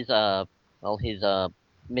his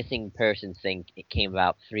missing persons thing. It came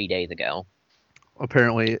about 3 days ago.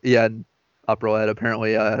 Apparently, yeah. Opera lad.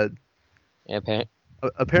 Apparently, Appa-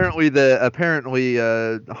 apparently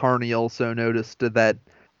Harney also noted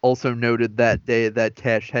that day that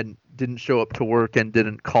Cash didn't show up to work and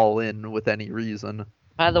didn't call in with any reason.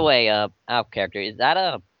 By the way, out of character, is that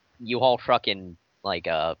a U-Haul truck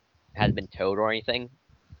has been towed or anything?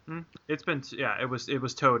 It's been it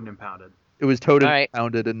was towed and impounded. It was towed and Alright.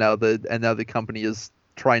 impounded, and now the company is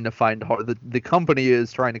trying to find the company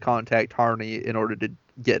is trying to contact Harney in order to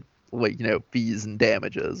get fees and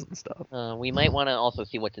damages and stuff. We might want to also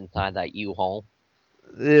see what's inside that U-Haul.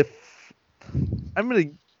 If I'm gonna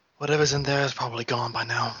Whatever's in there is probably gone by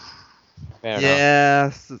now. Fair enough.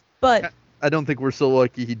 yeah, But I don't think we're so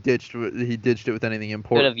lucky he ditched it with anything Could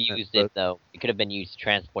important. have used it though. It could have been used to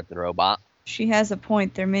transport the robot. she has a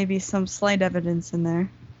point. There may be some slight evidence in there.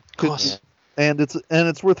 Of course. And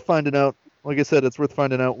it's worth finding out. Like I said, it's worth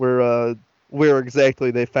finding out where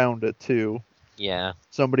exactly they found it too. Yeah.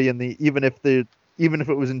 Somebody even if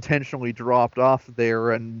it was intentionally dropped off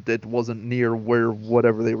there and it wasn't near where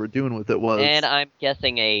whatever they were doing with it was. And I'm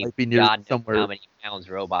guessing a Might be near God knows somewhere. how many pounds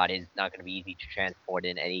robot is not going to be easy to transport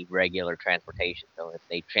in any regular transportation. So if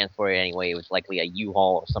they transport it anyway, it was likely a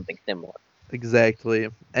U-Haul or something similar. Exactly.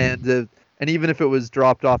 And even if it was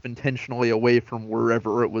dropped off intentionally away from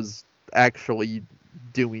wherever it was actually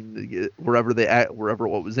doing, wherever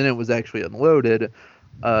what was in it was actually unloaded,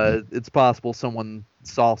 it's possible someone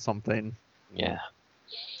saw something. Yeah.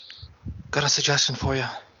 Got a suggestion for you.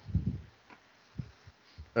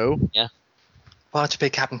 Oh? Why don't you pay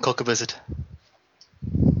Captain Cook a visit?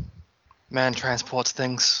 Man transports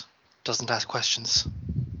things, doesn't ask questions.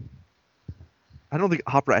 I don't think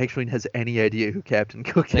Opera actually has any idea who Captain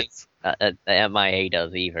Cook is. The MIA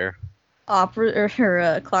does either. Opera or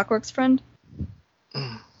her Clockwork's friend?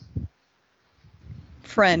 Mm.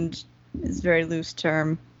 Friend is a very loose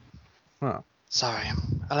term. Huh. Sorry,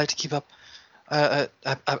 I like to keep up. I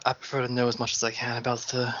prefer to know as much as I can about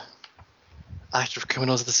the active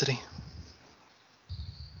criminals of the city.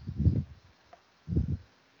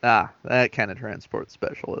 Ah, that kind of transport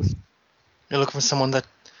specialist. You're looking for someone that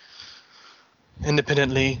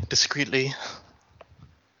independently, discreetly,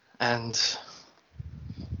 and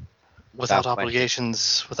without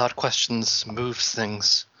obligations, without questions, moves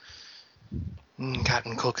things.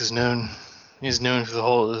 Captain Cook is known. He's known through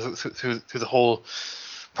the whole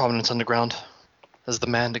Prominence underground as the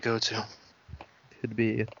man to go to. Could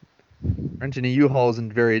be. Renting a U-Haul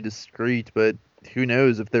isn't very discreet, but who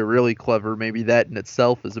knows if they're really clever? Maybe that in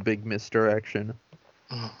itself is a big misdirection.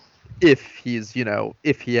 Mm. If he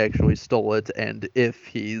actually stole it, and if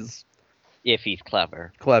he's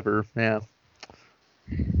clever. clever, yeah.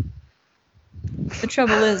 The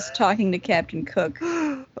trouble is, talking to Captain Cook,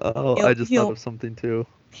 Oh, I just thought of something too.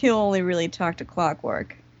 he'll only really talk to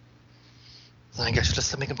Clockwork. Then I guess you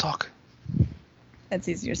just make him talk. That's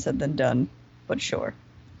easier said than done, but sure.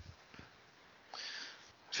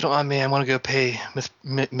 If you don't mind me, I want to go pay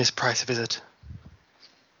Miss Price a visit.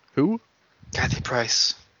 Who? Kathy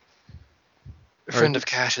Price. A friend of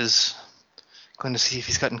Cash's. Going to see if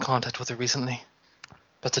he's got in contact with her recently.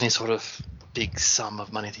 That's any sort of big sum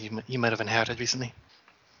of money that you might have inherited recently.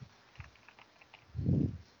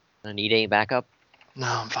 Need any backup? No,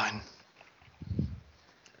 I'm fine.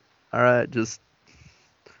 Alright, just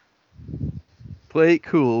play it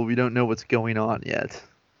cool. We don't know what's going on yet.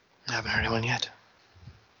 I haven't heard anyone yet.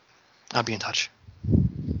 I'll be in touch.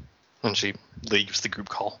 And she leaves the group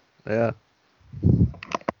call. Yeah.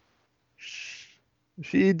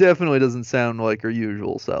 She definitely doesn't sound like her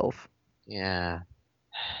usual self. Yeah.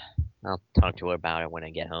 I'll talk to her about it when I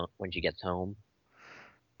get home. When she gets home.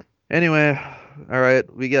 Anyway, all right,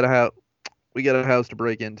 we got a house to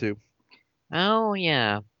break into. Oh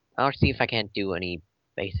yeah. I'll see if I can't do any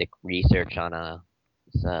basic research on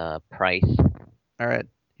price. All right.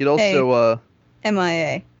 He'd also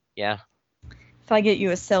MIA. Yeah. If I get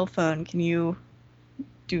you a cell phone, can you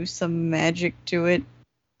do some magic to it?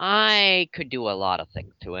 I could do a lot of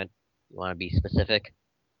things to it. You want to be specific?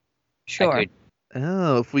 Sure. I could.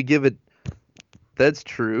 Oh, if we give it, that's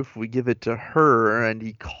true. If we give it to her and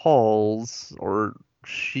he calls, or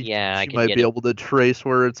she I could might get be it. able to trace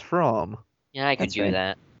where it's from. Yeah, I could That's do right.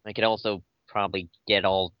 that. I could also probably get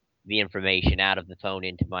all the information out of the phone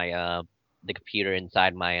into my the computer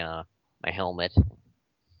inside my helmet.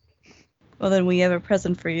 Well, then we have a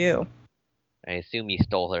present for you. I assume you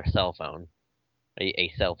stole her cell phone.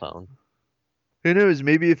 A cell phone. Who knows?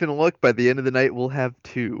 Maybe if in luck, by the end of the night, we'll have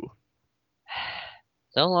two.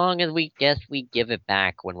 So long as we give it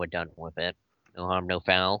back when we're done with it. No harm, no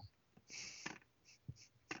foul.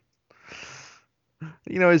 You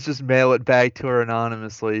can always just mail it back to her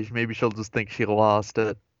anonymously. Maybe she'll just think she lost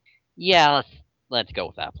it. Yeah, let's go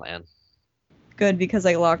with that plan. Good, because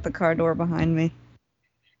I locked the car door behind me.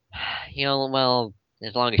 Well,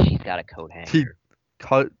 as long as she's got a coat hanger.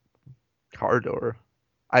 Car door.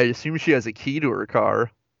 I assume she has a key to her car.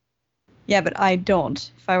 Yeah, but I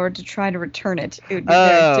don't. If I were to try to return it, it would be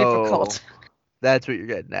very difficult. That's what you're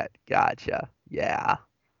getting at. Gotcha. Yeah.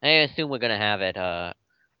 I assume we're gonna have it,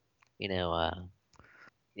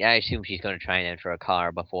 yeah, I assume she's gonna try and enter a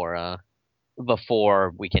car before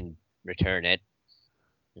we can return it.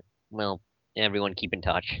 Well, everyone keep in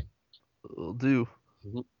touch. Will do.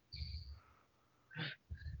 Mhm.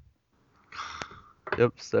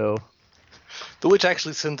 Yep, so. The witch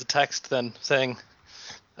actually sends a text then saying,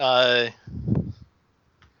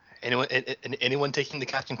 anyone taking the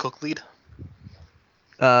Captain Cook lead?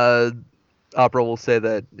 Opera will say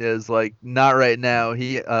that is like, not right now.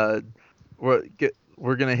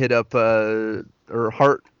 We're gonna hit up,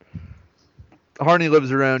 Harney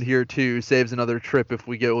lives around here too, saves another trip if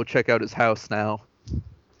we go check out his house now.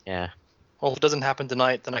 Yeah. Well, if it doesn't happen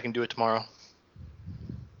tonight, then I can do it tomorrow.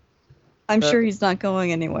 I'm sure he's not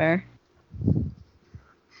going anywhere.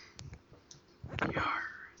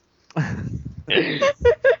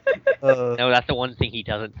 No, that's the one thing he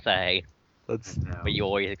doesn't say, That's but you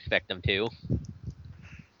always expect him to.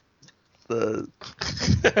 the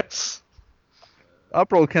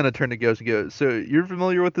Opera will kind of turn to Ghost and go, so you're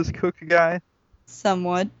familiar with this Cook guy?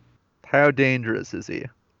 Somewhat. How dangerous is he?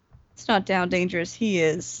 It's not how dangerous he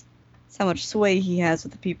is. It's how much sway he has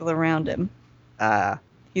with the people around him. Ah.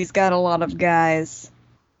 He's got a lot of guys.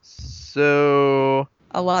 So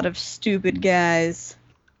A lot of stupid guys.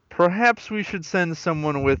 perhaps we should send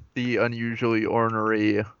someone with the unusually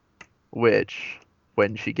ornery witch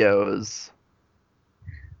when she goes,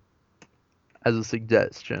 as a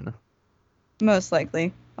suggestion. Most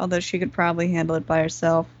likely. Although she could probably handle it by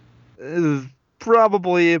herself.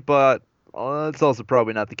 Probably, but it's also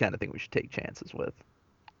probably not the kind of thing we should take chances with.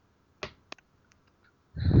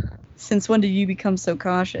 Since when did you become so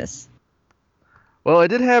cautious? Well, I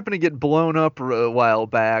did happen to get blown up a while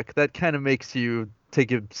back. That kind of makes you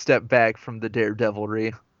take a step back from the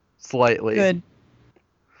daredevilry. Slightly. Good.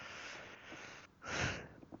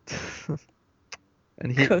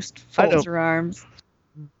 And Ghost folds her arms.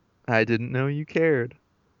 I didn't know you cared.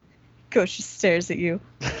 Ghost just stares at you.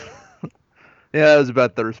 Yeah, that was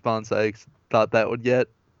about the response I thought that would get.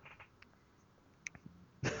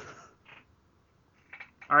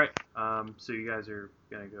 All right. So you guys are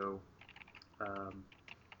gonna go.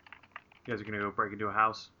 Break into a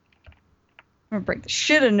house. I'm gonna break the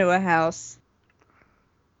shit into a house.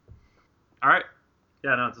 All right.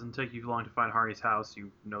 Yeah, no, it doesn't take you long to find Harney's house. You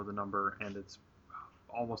know the number, and it's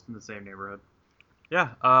almost in the same neighborhood.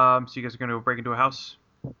 Yeah. So you guys are gonna go break into a house.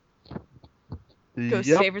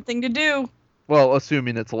 Ghost's favorite thing to do. Well,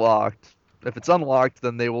 assuming it's locked. If it's unlocked,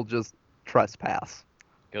 then they will just trespass.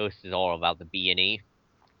 Ghost is all about the B&E.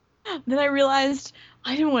 Then I realized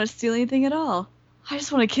I didn't want to steal anything at all. I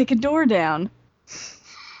just want to kick a door down.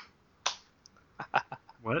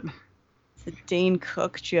 What? It's a Dane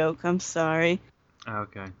Cook joke. I'm sorry.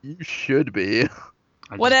 Okay. You should be.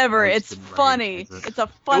 Whatever. It's funny. It's a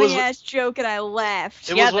funny ass joke, and I laughed.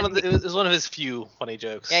 It was one of his few funny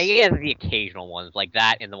jokes. Yeah, he has the occasional ones like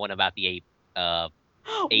that, and the one about the ape.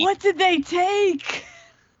 What did they take?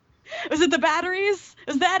 Was it the batteries?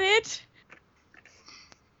 Is that it?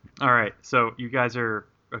 All right. So you guys are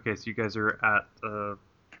Okay, so you guys are at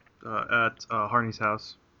Harney's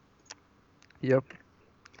house. Yep.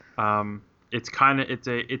 It's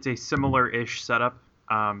a similar-ish setup.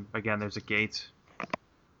 Again, there's a gate.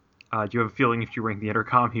 Do you have a feeling if you ring the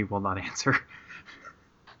intercom, he will not answer?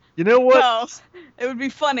 You know what? No, it would be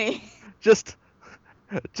funny. Just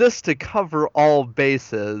to cover all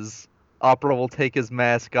bases, Opera will take his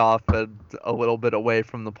mask off and a little bit away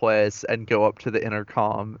from the place and go up to the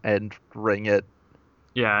intercom and ring it.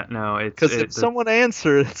 Yeah, no, Because if someone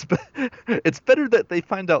answers, it's better that they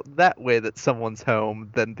find out that way that someone's home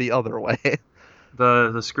than the other way.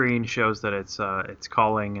 the screen shows that it's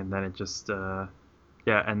calling, and then it just and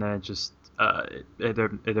then it just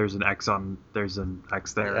there's an X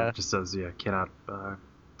there. Yeah. It just says cannot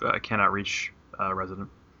reach resident.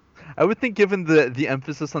 I would think, given the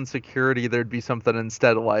emphasis on security, there'd be something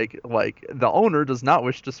instead like the owner does not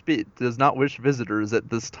wish visitors at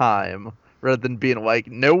this time, rather than being like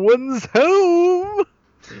no one's home.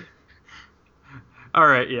 All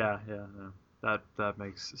right, no, that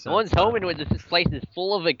makes sense. No one's home, and this place is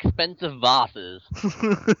full of expensive bosses.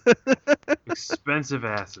 Expensive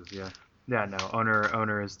asses, yeah. Yeah, no,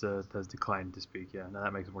 owner has declined to speak. Yeah, no,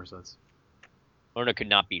 that makes more sense. Owner could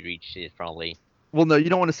not be reached, is probably. Well, no, you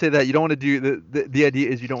don't want to say that. You don't want to do the idea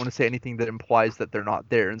is you don't want to say anything that implies that they're not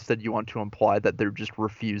there. Instead, you want to imply that they're just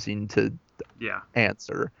refusing to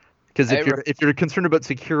answer. Because if you're concerned about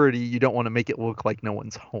security, you don't want to make it look like no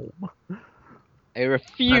one's home. I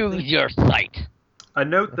refuse your sight. A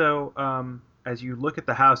note, though, as you look at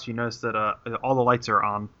the house, you notice that all the lights are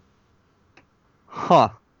on. Huh.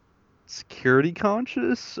 Security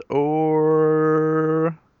conscious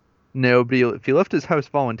or no? But if he left his house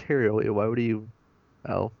voluntarily, why would he?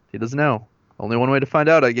 Well, he doesn't know. Only one way to find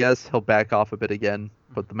out, I guess. He'll back off a bit again,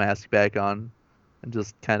 put the mask back on, and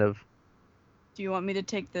just kind of. Do you want me to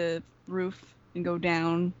take the roof and go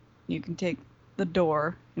down? You can take the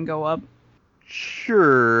door and go up.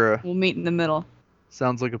 Sure. We'll meet in the middle.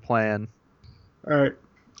 Sounds like a plan. All right.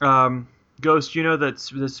 Ghost, you know that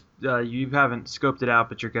this you haven't scoped it out,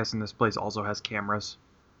 but you're guessing this place also has cameras.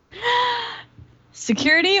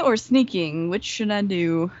 Security or sneaking? Which should I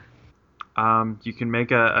do? You can make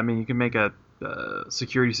a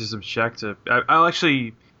security systems check to. I'll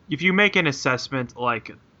actually, if you make an assessment, like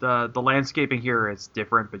the landscaping here is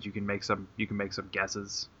different, but you can make some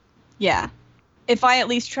guesses. Yeah. If I at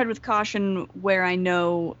least tread with caution where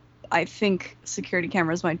I think security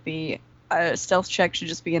cameras might be, a stealth check should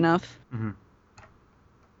just be enough. Mm-hmm.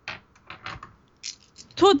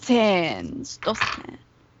 2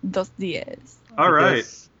 dos diez. All right.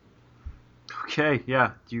 Okay,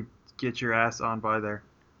 yeah, you get your ass on by there.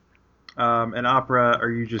 And Opera, are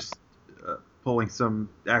you just pulling some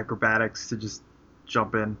acrobatics to just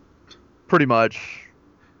jump in? Pretty much.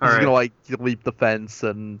 All He's right. gonna leap the fence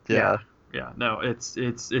and Yeah. No, it's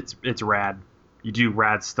rad. You do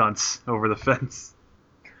rad stunts over the fence,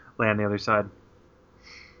 land the other side.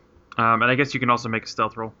 And I guess you can also make a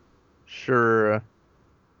stealth roll. Sure.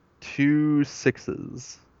 2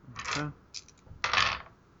 6s. Okay.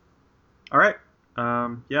 All right.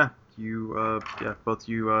 Both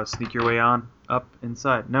you sneak your way on up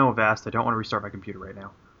inside. No, Vast, I don't want to restart my computer right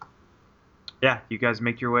now. Yeah, you guys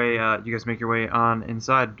make your way. On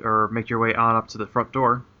inside, or make your way on up to the front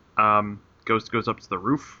door. Ghost goes up to the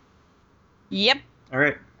roof. Yep. All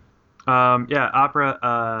right.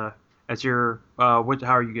 Opera. As you're, how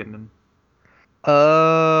are you getting in?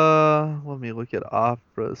 Let me look at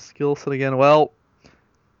Opera's skill set again. Well,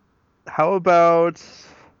 how about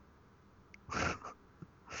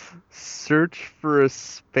search for a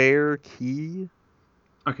spare key?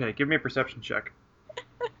 Okay, give me a perception check.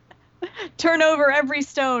 Turn over every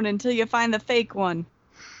stone until you find the fake one.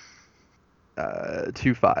 2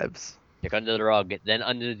 5s. Check under the rug, then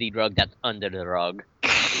under the rug that's under the rug.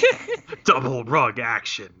 Double rug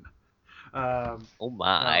action. Oh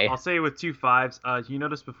my. I'll say with 2 5s. You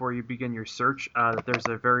notice before you begin your search that there's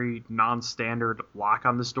a very non-standard lock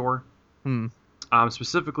on this door.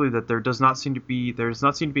 Specifically, that there does not seem to be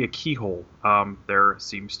a keyhole. There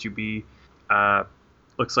seems to be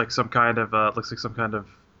looks like some kind of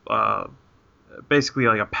basically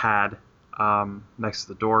like a pad next to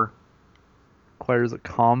the door. Requires a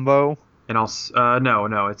combo. And also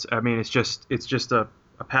no, it's just a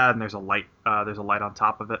pad, and there's a light on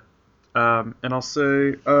top of it. And I'll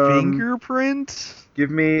say Fingerprint? Give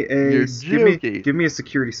me a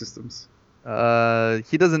security systems.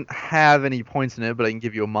 He doesn't have any points in it, but I can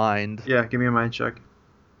give you a mind. Yeah, give me a mind check.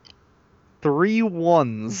 3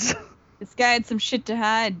 1s. This guy had some shit to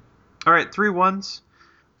hide. All right, 3 1s.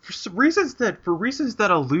 for reasons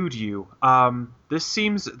that elude you, this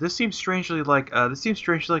seems strangely like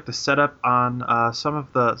the setup on some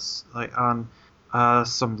of the like on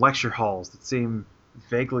some lecture halls that seem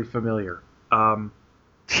vaguely familiar. Um,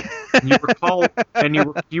 you recall and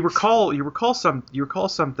you recall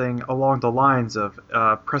something along the lines of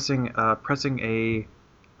pressing a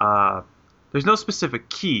there's no specific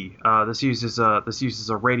key. This uses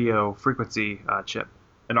a radio frequency chip,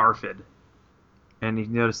 an RFID, and you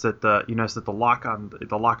notice that the lock on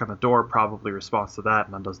the door probably responds to that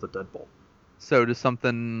and undoes the deadbolt. So to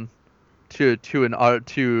something to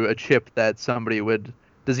a chip that somebody would.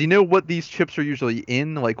 Does he know what these chips are usually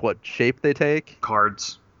in? Like what shape they take?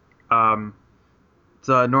 Cards. It's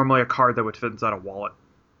normally a card that would fit inside a wallet.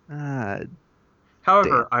 Ah,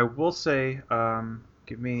 However, damn. I will say,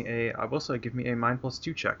 give me a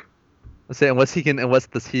mind+2 check. Let's say unless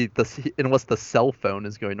the cell phone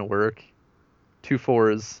is going to work. 2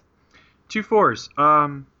 4s. 2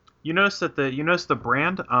 4s. You notice the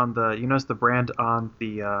brand on the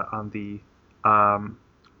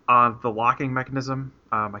locking mechanism.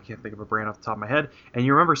 I can't think of a brand off the top of my head, and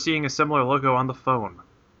you remember seeing a similar logo on the phone.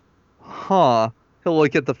 Huh. He'll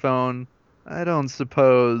look at the phone. I don't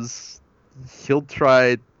suppose he'll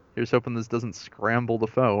try. Here's hoping this doesn't scramble the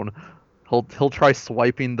phone. He'll try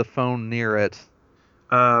swiping the phone near it,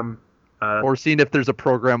 Um, or seeing if there's a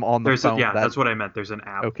program on the phone. That's what I meant. There's an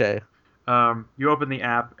app. Okay. You open the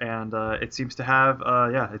app and it seems to have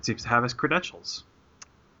his credentials.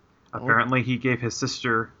 Apparently, he gave his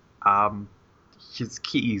sister his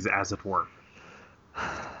keys, as it were.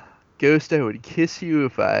 Ghost, I would kiss you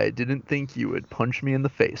if I didn't think you would punch me in the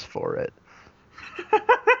face for it.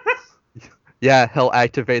 Yeah, he'll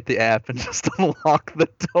activate the app and just unlock the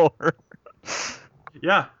door.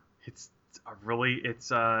 Yeah, it's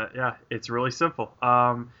really simple.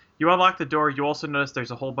 You unlock the door. You also notice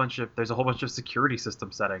there's a whole bunch of security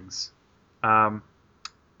system settings. You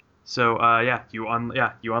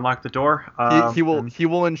unlock the door. He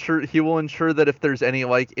will ensure that if there's any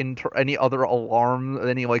like any other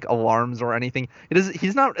alarms or anything,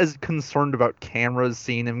 he's not as concerned about cameras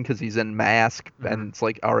seeing him because he's in mask and it's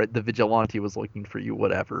like, all right, the vigilante was looking for you,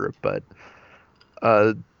 whatever. But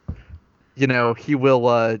he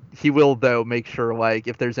will though make sure like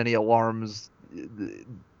if there's any alarms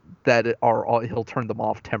he'll turn them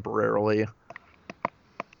off temporarily.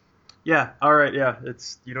 Yeah. All right. Yeah.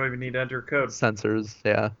 You don't even need to enter a code. Sensors.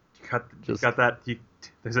 Yeah. You got that.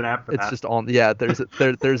 There's an app for that. It's just on. Yeah.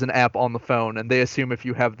 There's an app on the phone, and they assume if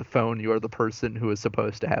you have the phone, you are the person who is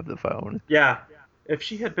supposed to have the phone. Yeah.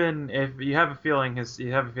 If you have a feeling if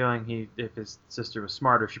his sister was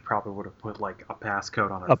smarter, she probably would have put like a passcode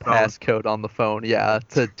on her phone. A passcode on the phone. Yeah.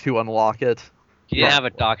 To unlock it. She didn't have a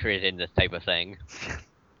doctorate in this type of thing.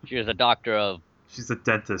 She was a doctor of. She's a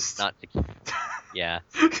dentist. Not. Yeah.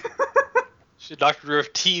 She's a doctor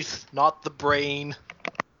of teeth, not the brain.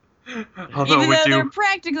 Even though they're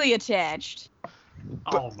practically attached.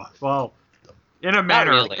 Well, in a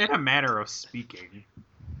manner of speaking.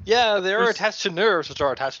 Yeah, they're attached to nerves, which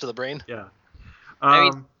are attached to the brain. Yeah. I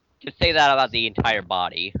mean, just say that about the entire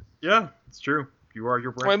body. Yeah, it's true. You are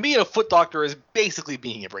your brain. Well, being a foot doctor is basically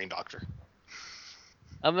being a brain doctor.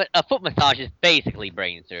 A foot massage is basically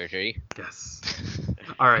brain surgery. Yes.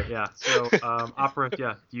 All right, yeah. So, Opera,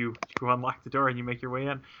 yeah, you unlock the door and you make your way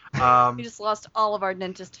in. We just lost all of our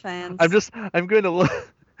dentist fans. I'm going to look.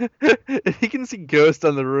 If he can see Ghost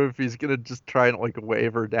on the roof, he's going to just try and like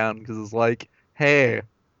wave her down because it's like, hey,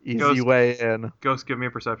 easy way in. Ghost, give me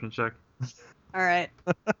a perception check. All right.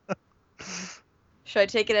 Should I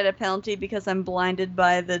take it at a penalty because I'm blinded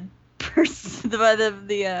by the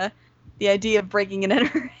idea of breaking and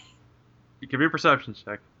entering? Give me a perception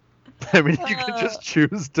check. I mean, you could just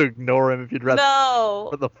choose to ignore him if you'd rather. No.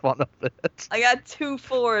 For the fun of it. I got 2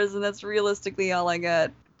 4s, and that's realistically all I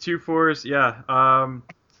got. 2 4s, yeah.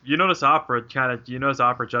 You notice Opera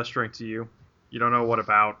gesturing to you. You don't know what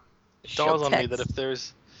about. It dawns on me that if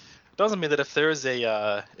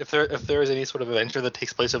there's any sort of adventure that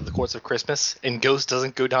takes place over the course of Christmas and Ghost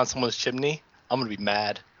doesn't go down someone's chimney, I'm gonna be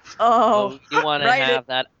mad. Oh, you want to have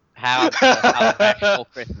that have actual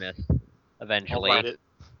Christmas eventually. I'll write it.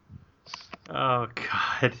 Oh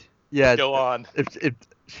God. Yeah. Go on. If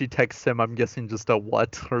she texts him, I'm guessing just a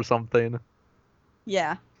what or something.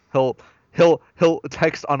 Yeah. He'll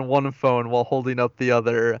text on one phone while holding up the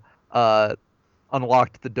other.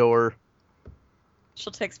 Unlocked the door.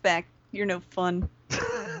 She'll text back, "You're no fun."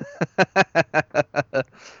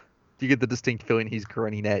 You get the distinct feeling he's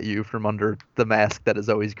grinning at you from under the mask that is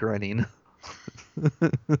always grinning.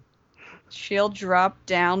 She'll drop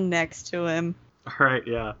down next to him. All right,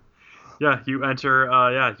 yeah. You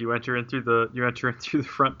enter. You enter in through the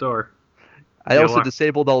front door. I The also alarm-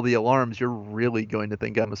 disabled all the alarms. You're really going to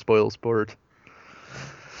think I'm a spoil sport.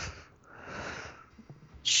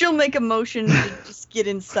 She'll make a motion to just get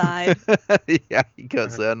inside. Yeah, he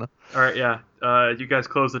goes in. All right, yeah. You guys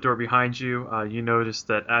close the door behind you. You notice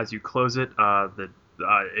that as you close it,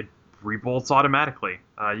 it rebolts automatically.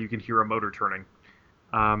 You can hear a motor turning.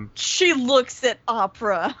 She looks at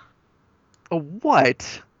Opera.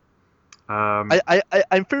 What?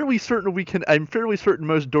 I'm fairly certain I'm fairly certain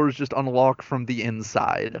most doors just unlock from the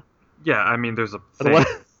inside. Yeah, I mean, there's a thing. What?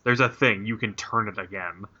 There's a thing. You can turn it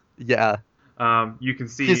again. Yeah. You can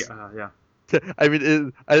see. I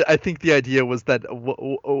mean, I think the idea was that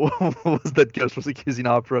Ghost was accusing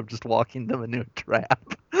Opera of just walking them into a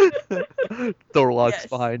trap. Door locks Yes.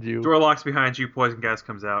 behind you. Door locks behind you. Poison gas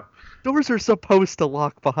comes out. Doors are supposed to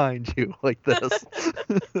lock behind you like this.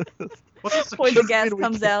 What's the Poison security? gas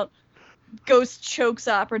comes out. Ghost chokes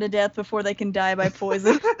Opera to death before they can die by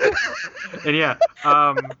poison. And yeah,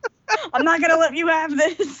 I'm not gonna let you have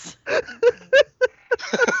this.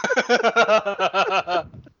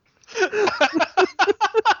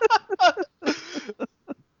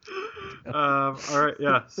 all right,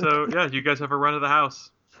 yeah. So yeah, you guys have a run of the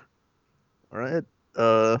house. All right.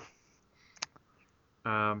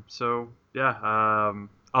 So yeah,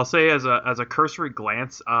 I'll say as a cursory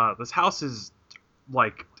glance, this house is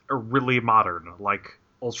like really modern, like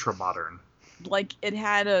ultra modern. Like it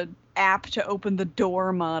had a app to open the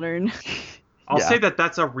door modern. I'll Yeah. say that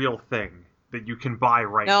that's a real thing that you can buy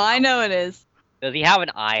right No, now. I know it is. Does he have an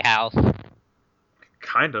iHouse?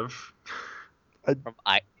 Kind of. Does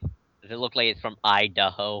it look like it's from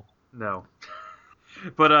Idaho? No.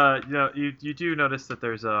 But you do notice that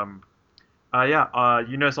there's you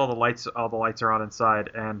notice all the lights are on inside,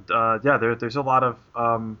 and there's a lot of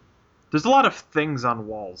things on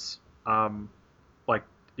walls. Like,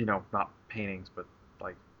 not paintings, but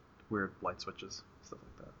like weird light switches, stuff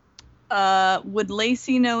like that. Would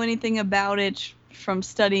Lacey know anything about it from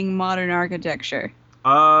studying modern architecture?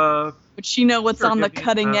 Would she know what's Sure, on the give me,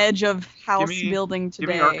 cutting edge of house me- building Give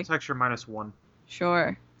today? me architecture -1.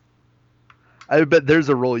 Sure. I bet there's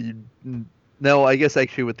a role you. No, I guess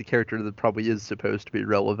actually with the character that probably is supposed to be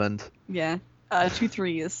relevant. Yeah. 2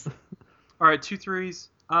 3s. All right, 2 3s.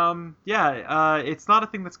 It's not a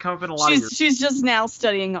thing that's come up in a lot of your. She's just now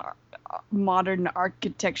studying modern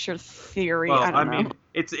architecture theory. Well, I don't know. mean,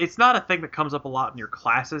 it's not a thing that comes up a lot in your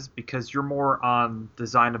classes because you're more on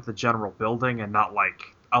design of the general building and not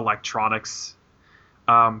like electronics.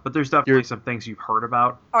 But there's definitely some things you've heard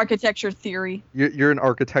about. Architecture theory. You're an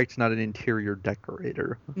architect, not an interior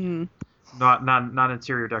decorator. Mm. Not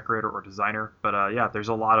interior decorator or designer, but there's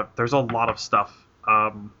a lot of stuff.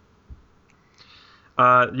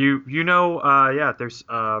 There's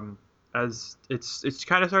as it's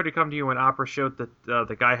kind of started to come to you when Opera showed that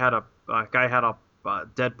the guy had a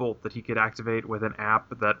deadbolt that he could activate with an app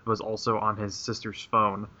that was also on his sister's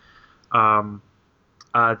phone. You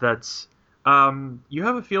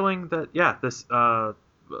have a feeling that this. I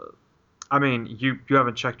mean, you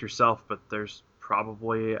haven't checked yourself, but there's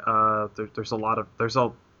probably there's a lot of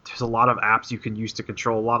apps you can use to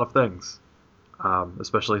control a lot of things,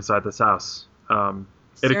 especially inside this house. Is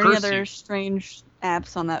there any other strange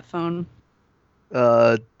apps on that phone?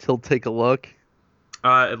 Till take a look.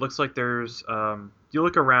 It looks like there's you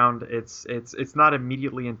look around. It's not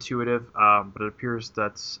immediately intuitive, but it appears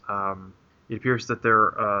that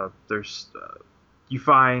there's you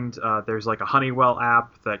find there's like a Honeywell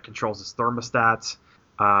app that controls his thermostat.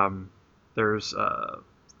 There's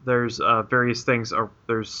various things.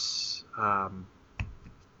 There's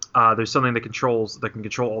something that can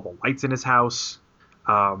control all the lights in his house.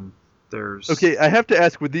 There's Okay, I have to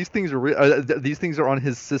ask: would these things these things are on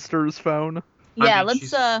his sister's phone? Yeah, mean,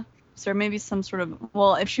 let's is there maybe some sort of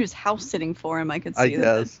if she was house sitting for him, I could see I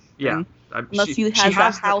that. guess. Yeah. Unless he has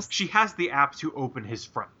a house. She has the app to open his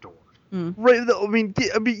front door. Right. I mean,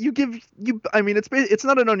 I mean, it's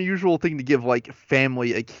not an unusual thing to give like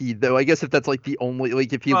family a key, though. I guess if that's like the only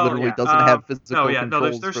if he literally doesn't have physical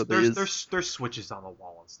controls for these. There's switches on the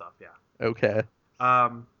wall and stuff. Yeah. Okay.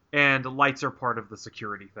 And lights are part of the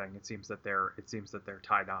security thing. It seems that they're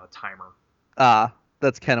tied on a timer.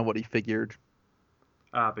 That's kind of what he figured.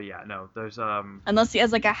 But yeah, no, there's Unless he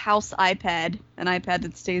has like a house iPad, an iPad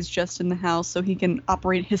that stays just in the house so he can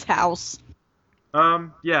operate his house. that's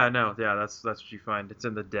what you find. It's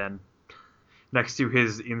in the den, next to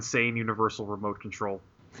his insane universal remote control.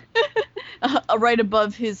 Right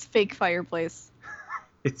above his fake fireplace.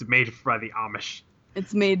 It's made by the Amish.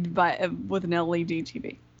 It's made with an LED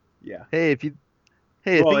TV. Yeah. Hey, if you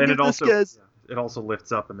give this guy's it also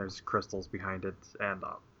lifts up and there's crystals behind it and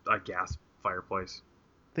a gas fireplace.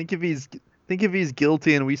 Think if he's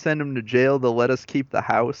guilty and we send him to jail, they'll let us keep the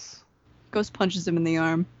house. Ghost punches him in the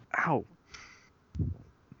arm. Ow.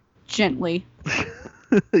 Gently.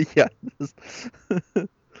 Yeah.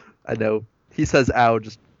 I know. He says ow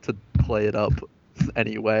just to play it up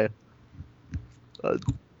anyway.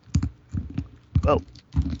 Well.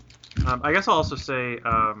 I guess I'll also say,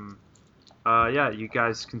 yeah, you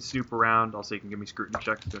guys can snoop around. Also, you can give me scrutiny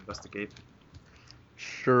checks to investigate.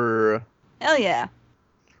 Sure. Hell yeah.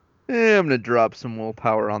 I'm gonna drop some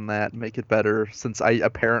willpower on that and make it better, since I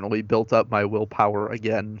apparently built up my willpower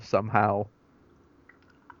again somehow.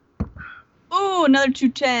 Ooh, another 2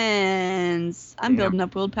 10s. I'm Damn. building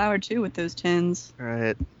up willpower too with those 10s.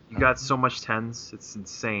 Alright. You got so much tens, it's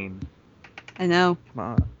insane. I know. Come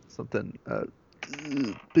on. Something.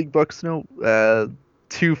 Big bucks, no.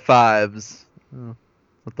 2 5s. Oh,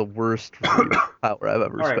 not the worst power I've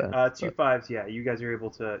ever All right, spent. 2 5s. Yeah, you guys are able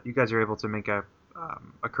to make a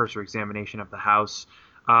cursory examination of the house.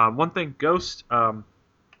 One thing, Ghost.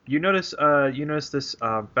 You notice this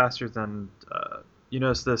faster than you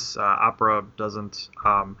notice this opera doesn't.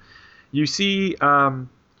 You see.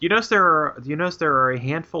 You notice there are a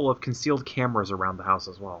handful of concealed cameras around the house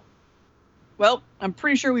as well. Well, I'm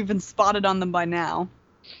pretty sure we've been spotted on them by now.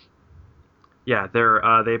 Yeah,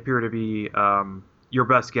 they appear to be. Your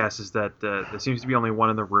best guess is that there seems to be only one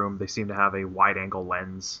in the room. They seem to have a wide-angle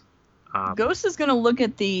lens. Ghost is going to look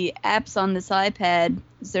at the apps on this iPad.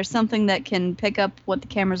 Is there something that can pick up what the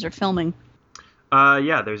cameras are filming?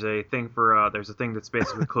 Yeah, there's a thing that's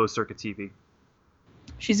basically closed-circuit TV.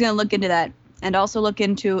 She's going to look into that. And also look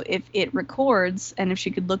into if it records, and if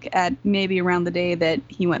she could look at maybe around the day that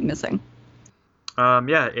he went missing.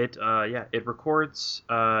 It records.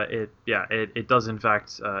 It does in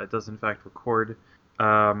fact record.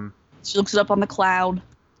 She looks it up on the cloud.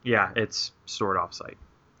 Yeah, it's stored offsite.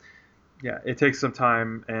 Yeah, it takes some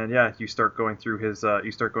time, and yeah, you start going through his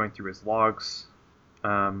logs.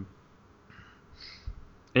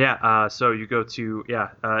 So you go to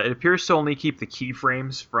it appears to only keep the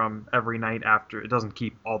keyframes from every night after. It doesn't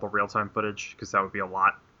keep all the real-time footage because that would be a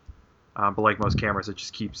lot. But like most cameras, it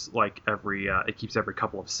just keeps every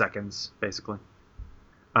couple of seconds basically.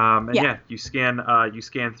 You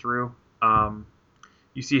scan through.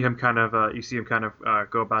 You see him kind of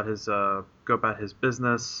go about his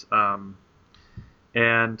business. You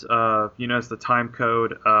notice the time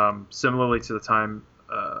code similarly to the time.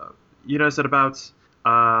 You notice that about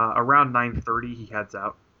around 9:30 he heads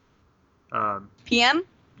out. PM?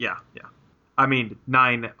 Yeah. I mean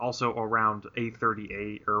 9. Also around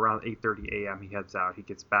 8:30 or around 8:30 a.m. he heads out. He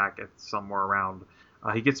gets back at somewhere around.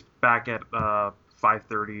 He gets back at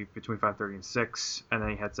 5:30, between 5:30 and 6, and then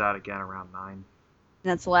he heads out again around 9.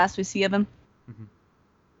 That's the last we see of him. Mm-hmm.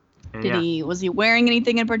 And Was he wearing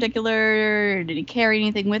anything in particular? Did he carry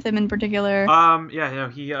anything with him in particular?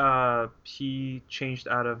 He changed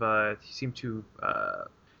out of. He seemed to.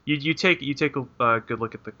 You take a good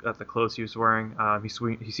look at the clothes he was wearing. He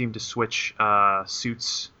seemed to switch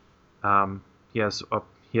suits. He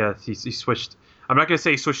switched. I'm not gonna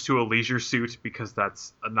say he switched to a leisure suit because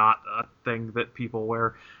that's not a thing that people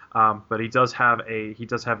wear. But he does have a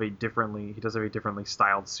differently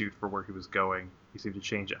styled suit for where he was going. He seemed to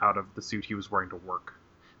change out of the suit he was wearing to work.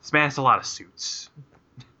 This man has a lot of suits.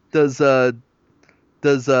 Is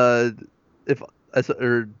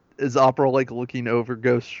Opera looking over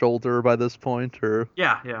Ghost's shoulder by this point, or?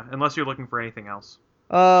 Yeah. Unless you're looking for anything else.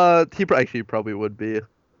 He probably would be.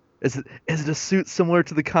 Is it a suit similar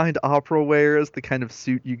to the kind Opera wears? The kind of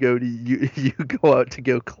suit you go out to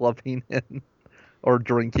go clubbing in, or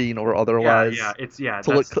drinking, or otherwise? That's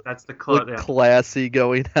the look classy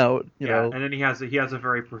going out. You know. And then he has a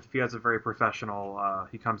very professional.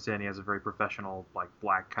 He comes in. He has a very professional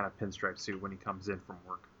black kind of pinstripe suit when he comes in from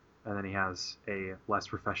work. And then he has a less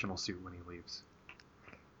professional suit when he leaves.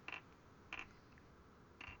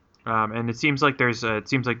 And it seems like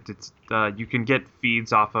you can get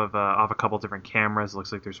feeds off of a couple different cameras. It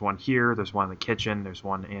looks like there's one here. There's one in the kitchen. There's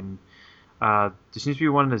one in. There seems to be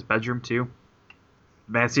one in his bedroom too.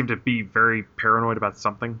 The man seemed to be very paranoid about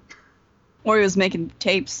something. Or he was making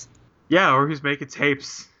tapes. Yeah, or he's making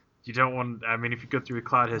tapes. You don't want. I mean, if you go through the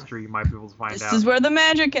cloud history, you might be able to find out. This is where the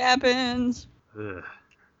magic happens. Ugh.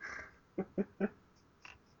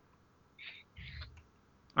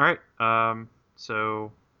 All right.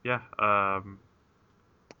 So yeah.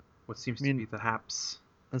 What seems to be the haps?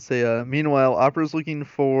 Let's say. Meanwhile, Opera's looking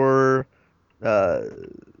for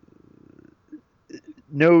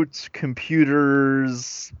notes,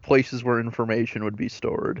 computers, places where information would be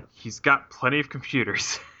stored. He's got plenty of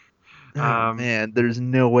computers. Oh man, there's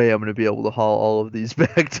no way I'm gonna be able to haul all of these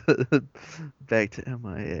back to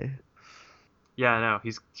MIA. Yeah, no,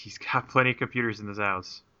 he's got plenty of computers in his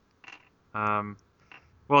house.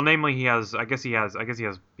 Well, namely, he has. I guess he has.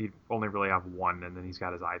 He only really have one, and then he's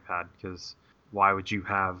got his iPad. Because why would you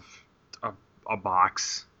have a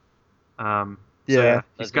box? So Yeah.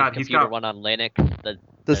 Does he's his computer got. run on Linux?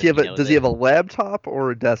 Does he have a laptop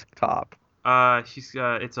or a desktop? It's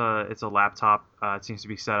a laptop. It seems to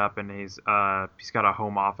be set up, and he's got a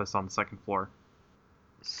home office on the second floor.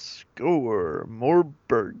 Score more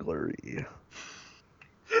burglary.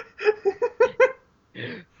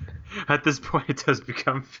 At this point, it does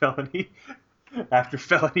become felony after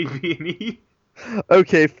felony B&E.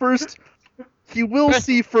 Okay, first he will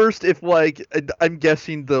see first if I'm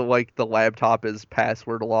guessing the laptop is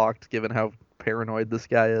password locked given how paranoid this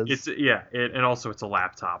guy is. And also it's a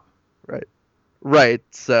laptop. Right.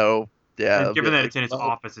 So yeah. And given that it's in his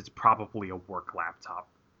office, it's probably a work laptop.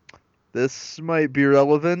 This might be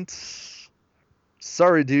relevant.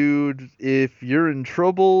 Sorry, dude. If you're in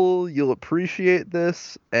trouble, you'll appreciate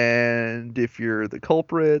this, and if you're the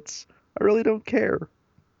culprits, I really don't care.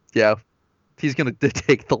 Yeah, he's gonna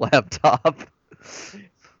take the laptop.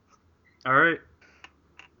 All right.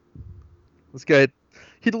 This guy,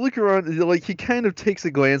 he'd look around, he kind of takes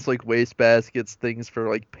a glance, wastebaskets, things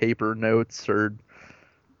for paper notes or.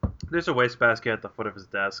 There's a wastebasket at the foot of his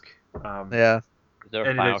desk. Yeah. Is there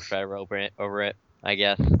a file shredder over it? I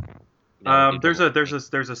guess. There's a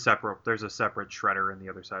separate shredder in the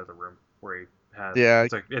other side of the room where he has. Yeah.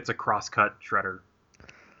 It's a cross-cut shredder.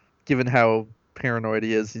 Given how paranoid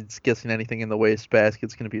he is, he's guessing anything in the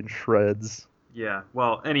wastebasket's gonna be in shreds. Yeah.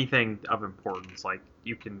 Well, anything of importance,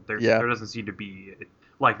 there doesn't seem to be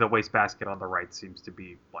the wastebasket on the right seems to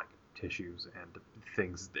be tissues and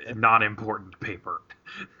things, non-important paper.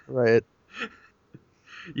 Right.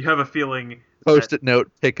 You have a feeling. Post-it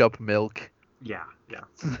note, pick up milk. Yeah.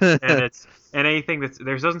 and anything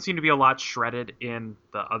there doesn't seem to be a lot shredded in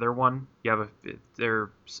the other one. You have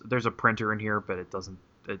there's a printer in here, but it doesn't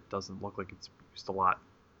look like it's used a lot.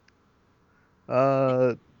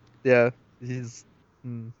 Yeah, he's.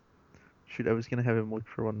 Shoot, I was gonna have him look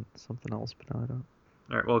for something else, but now I don't.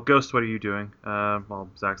 All right, well, Ghost, what are you doing? While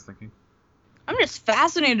Zach's thinking. I'm just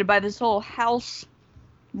fascinated by this whole house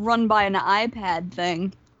run by an iPad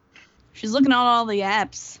thing. She's looking at all the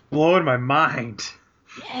apps. Blowing my mind.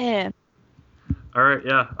 Yeah. All right,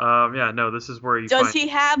 yeah. No, this is where you. Does he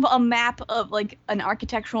have a map of an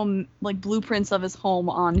architectural blueprints of his home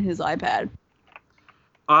on his iPad?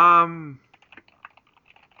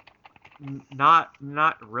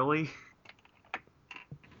 Not really.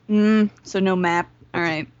 So no map. All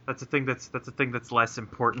right. That's a thing that's less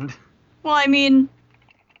important. Well, I mean,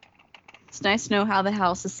 it's nice to know how the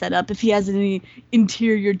house is set up. If he has any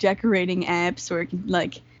interior decorating apps, or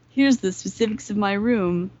here's the specifics of my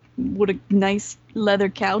room. Would a nice leather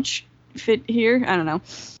couch fit here? I don't know.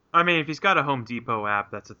 I mean, if he's got a Home Depot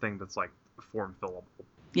app, that's a thing that's form fillable.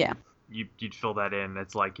 Yeah. You'd fill that in.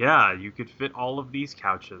 It's you could fit all of these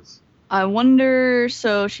couches. I wonder.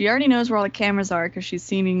 So she already knows where all the cameras are because she's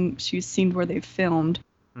seen where they filmed.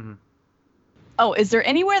 Mm-hmm. Oh, is there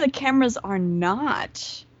anywhere the cameras are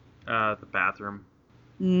not? The bathroom.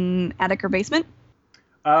 Attic or basement?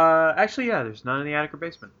 Actually, yeah. There's none in the attic or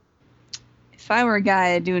basement. If I were a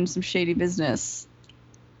guy doing some shady business,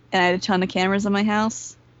 and I had a ton of cameras in my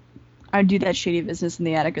house, I'd do that shady business in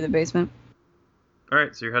the attic or the basement. All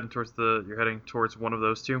right, so you're heading towards one of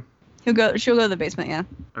those two. She'll go to the basement, yeah.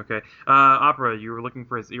 Okay. Opera, you were looking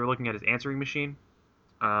at his answering machine.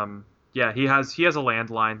 Yeah, he has a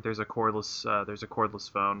landline. There's a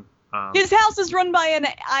cordless phone. His house is run by an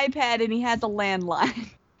iPad, and he has a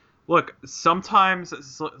landline. Look, sometimes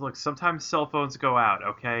cell phones go out.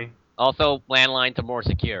 Okay. Also, landlines are more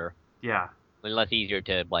secure. Yeah. And less easier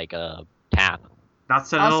to tap. Not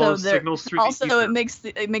sending all those signals through also, the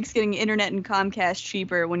ether. it makes getting internet and Comcast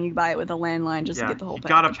cheaper when you buy it with a landline to get the whole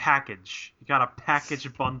package. You got a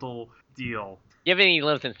package bundle deal. Given he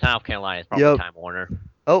lives in South Carolina, it's probably Time Warner.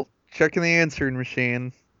 Oh, checking the answering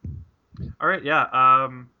machine. All right, yeah.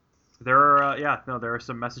 There are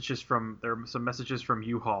some messages from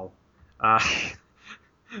U-Haul,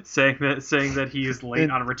 saying that he is late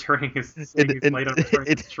on returning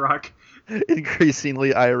his truck.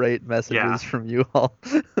 Increasingly irate messages from U-Haul.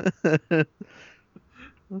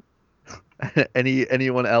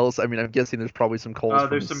 Anyone else? I mean, I'm guessing there's probably some calls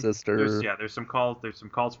from his sister. There's some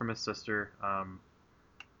calls from his sister.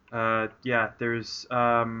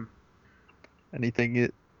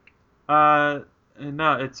 Anything?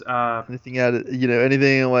 No, it's Anything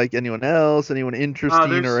anything like anyone else, anyone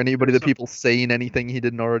interesting, or anybody there's that some people saying anything he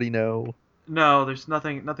didn't already know? no, there's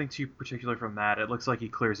nothing too particular from that. It looks like he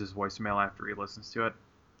clears his voicemail after he listens to it.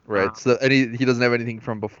 Right. So he doesn't have anything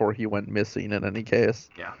from before he went missing in any case.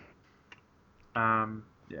 Yeah.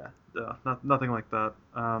 Yeah. Nothing like that.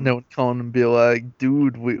 No one calling and be like,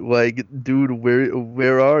 dude, dude,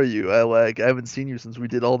 where are you? I haven't seen you since we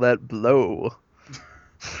did all that blow.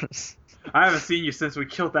 I haven't seen you since we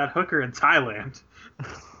killed that hooker in Thailand.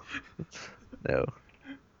 No.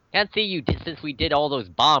 Can't see you since we did all those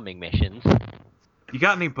bombing missions. You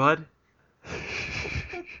got any bud?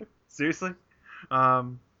 Seriously? Yeah.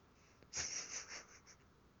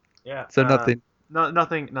 So nothing.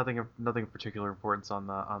 Nothing of particular importance on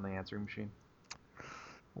the answering machine.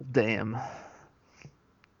 Damn.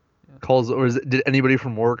 Calls, or did anybody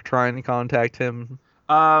from work try and contact him?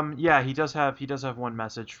 Yeah, he does have one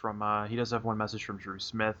message from Drew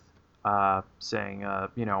Smith, saying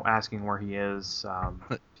asking where he is.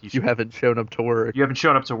 You haven't shown up to work. You haven't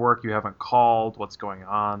shown up to work. You haven't called. What's going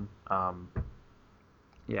on?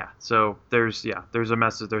 Yeah. So there's a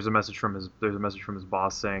message from his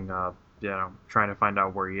boss saying trying to find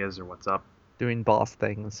out where he is or what's up. Doing boss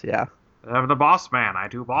things, yeah. I'm the boss man. I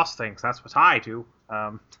do boss things. That's what I do.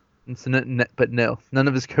 But no, none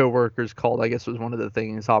of his coworkers called. I guess was one of the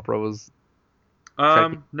things Opera was.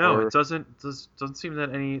 No, it doesn't seem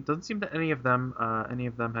that any of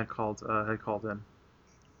them had called in.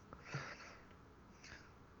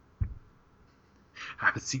 I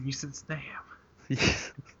haven't seen you since Nam.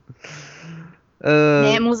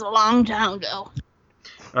 Nam was a long time ago.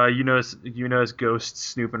 You notice Ghost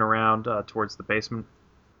snooping around towards the basement.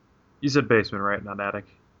 You said basement, right? Not attic.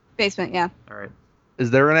 Basement, yeah. All right. Is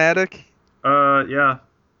there an attic? Yeah.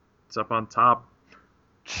 It's up on top.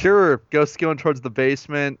 Sure. Ghost's going towards the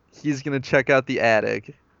basement. He's gonna check out the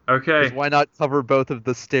attic. Okay. Why not cover both of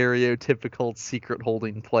the stereotypical secret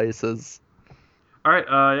holding places? All right.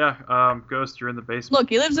 Yeah. Ghost, you're in the basement. Look,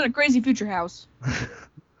 he lives in a crazy future house.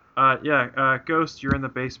 Yeah. Ghost, you're in the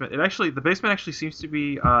basement. The basement actually seems to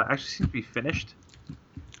be finished.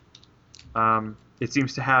 It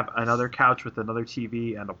seems to have another couch with another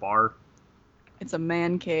TV and a bar. It's a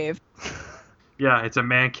man cave. Yeah, it's a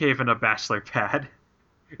man cave and a bachelor pad.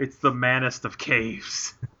 It's the manest of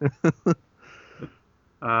caves. Is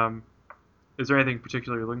there anything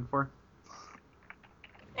particular you're looking for?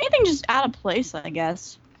 Anything just out of place, I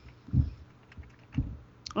guess.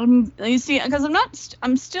 You see, because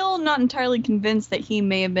I'm still not entirely convinced that he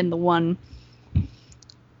may have been the one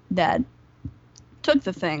that took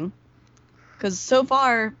the thing. Because so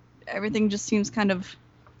far, everything just seems kind of.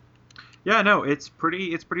 Yeah, no, it's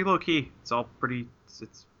pretty low key. It's all pretty.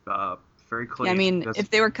 It's very clean. Yeah, I mean,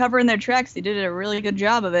 if they were covering their tracks, they did a really good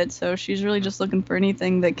job of it. So she's really just looking for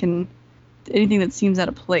anything that seems out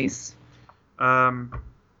of place.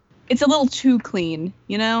 It's a little too clean,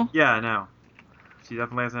 you know? Yeah, no. She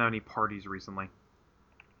definitely hasn't had any parties recently.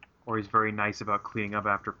 Or he's very nice about cleaning up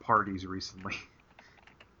after parties recently.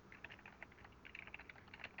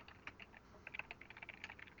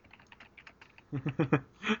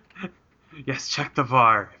 Yes, check the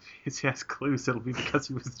bar. If he has clues, it'll be because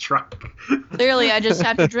he was drunk. Clearly, I just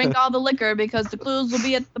have to drink all the liquor because the clues will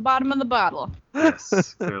be at the bottom of the bottle.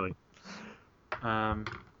 Yes, clearly. I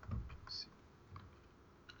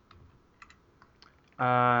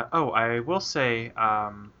will say,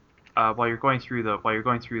 while you're going through the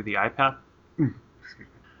iPad,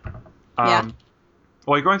 Yeah.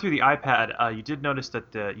 while you're going through the iPad, you did notice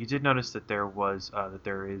that there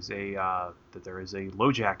is a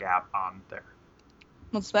LoJack app on there.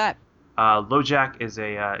 What's that? LoJack is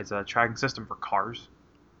a tracking system for cars.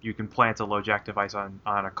 You can plant a LoJack device on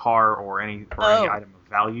a car or any item of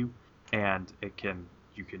value, and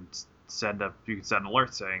you can send an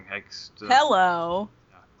alert saying, "Hey, Hello."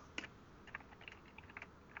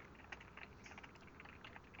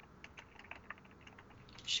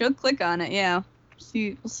 She'll click on it. Yeah.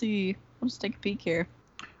 We'll see. We'll just take a peek here.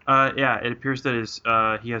 Yeah, it appears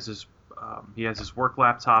that he has his work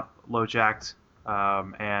laptop LoJacked,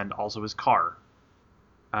 and also his car.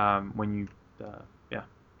 Yeah.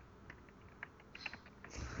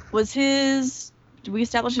 Did we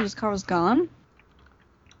establish that his car was gone?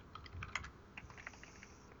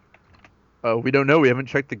 Oh, we don't know. We haven't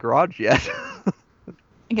checked the garage yet.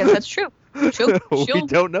 I guess that's true. We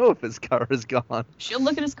don't know if his car is gone. She'll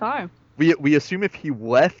look at his car. We assume if he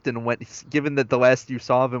left and went, given that the last you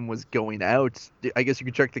saw of him was going out, I guess you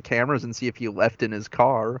could check the cameras and see if he left in his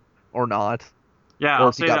car or not. Yeah, or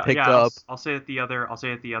if he got picked up. I'll say that the other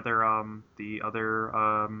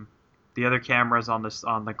The other cameras on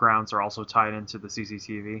the grounds are also tied into the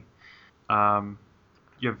CCTV.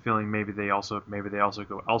 You have a feeling maybe they also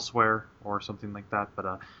go elsewhere or something like that.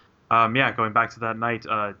 But yeah, going back to that night,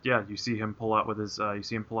 yeah, you see him pull out with his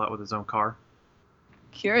own car.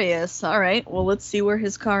 Curious. All right. Well, let's see where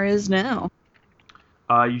his car is now.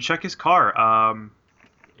 You check his car.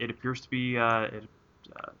 It appears to be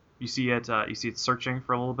you see it searching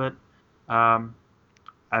for a little bit, and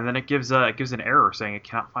then it gives an error saying it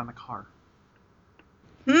cannot find the car.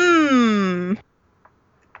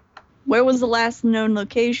 Where was the last known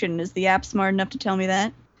location? Is the app smart enough to tell me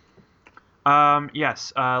that?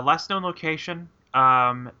 Yes. Last known location.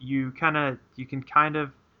 You can kind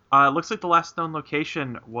of. It looks like the last known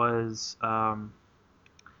location was.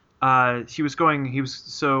 He was going. He was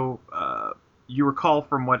so. You recall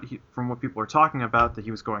from what people are talking about that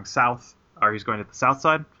he was going south, or he's going to the south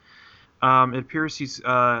side. It appears he's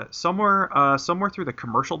somewhere through the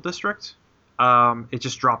commercial district. It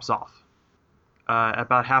just drops off.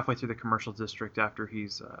 About halfway through the commercial district after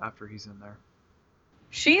he's in there.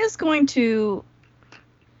 She is going to.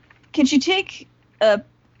 Can she take a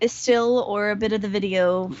still or a bit of the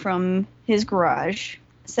video from his garage,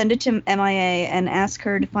 send it to MIA, and ask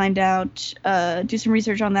her to find out, do some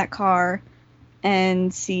research on that car,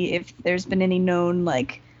 and see if there's been any known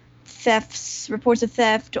reports of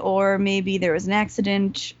theft, or maybe there was an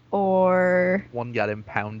accident, or one got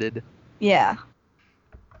impounded. Yeah.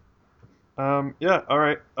 Yeah. All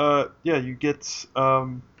right. Yeah. You get.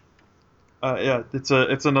 Yeah. It's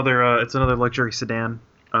another luxury sedan.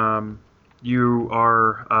 You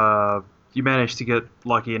manage to get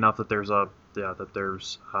lucky enough that there's a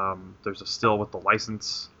still with the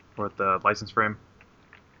license or with the license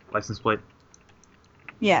plate.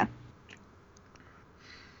 Yeah.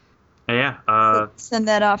 Yeah. Send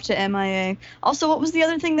that off to MIA. Also, what was the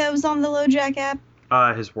other thing that was on the LoJack app?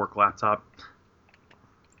 His work laptop.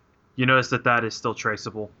 You notice that is still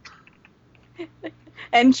traceable.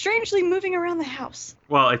 And strangely moving around the house.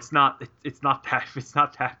 Well, it's not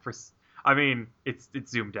that. I mean, it's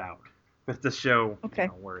zoomed out, but to show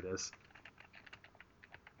where it is.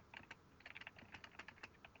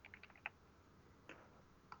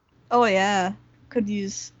 Oh yeah, could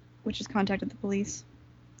use Witch's contact with the police.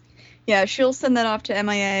 Yeah, she'll send that off to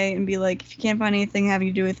MIA and be like, if you can't find anything having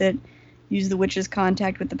to do with it, use the Witch's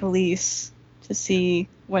contact with the police to see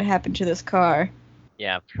what happened to this car.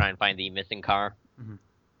 Yeah, try and find the missing car. Mm-hmm.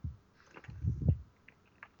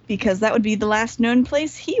 Because that would be the last known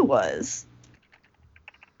place he was.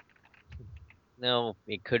 No,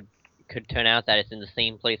 it could turn out that it's in the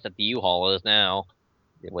same place that the U-Haul is now.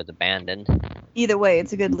 It was abandoned. Either way,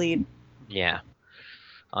 it's a good lead. Yeah,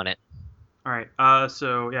 on it. All right.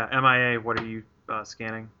 So yeah, MIA. What are you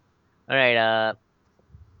scanning? All right. I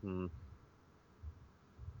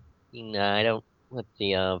don't. Let's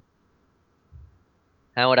see. How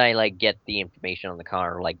would I get the information on the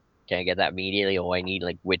car? Can I get that immediately, or I need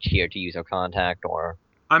Witch here to use her contact, or?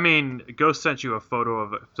 I mean, Ghost sent you a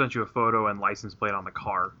photo and license plate on the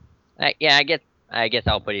car. Yeah, I guess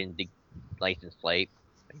I'll put in the license plate.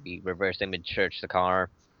 Maybe reverse image search the car.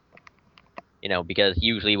 Because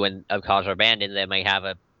usually when cars are abandoned, they might have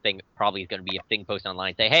a thing. Probably is going to be a thing posted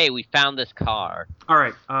online. Say, hey, we found this car. All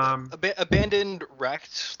right. Abandoned,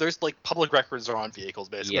 wrecked. There's public records are on vehicles,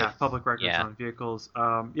 basically. Yeah, public records on vehicles.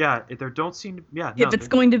 Yeah, there don't seem to. Yeah. If it's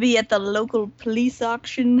going to be at the local police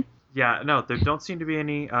auction. Yeah, no, there don't seem to be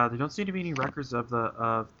any. There don't seem to be any records of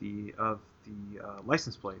the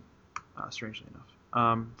license plate. Strangely enough,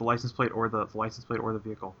 the license plate or the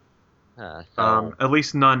vehicle. So at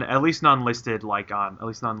least none listed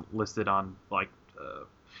on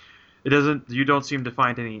it doesn't. You don't seem to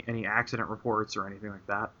find any accident reports or anything like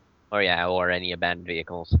that. Or any abandoned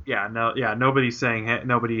vehicles. Yeah, no, yeah. Nobody's saying.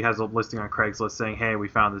 Nobody has a listing on Craigslist saying, "Hey, we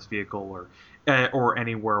found this vehicle," or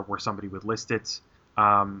anywhere where somebody would list it.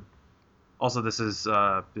 Also, this is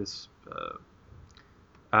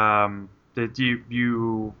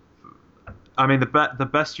I mean, the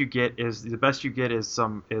best you get is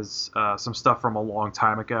some stuff from a long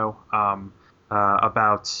time ago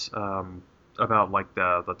about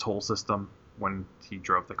the toll system when he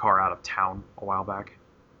drove the car out of town a while back.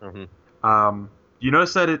 Mm-hmm. You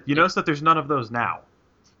notice that there's none of those now,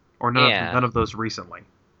 or none of those recently.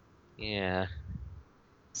 Yeah.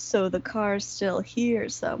 So the car's still here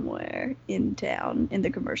somewhere in town, in the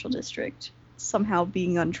commercial district, somehow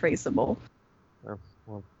being untraceable.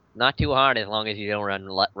 Well, not too hard as long as you don't run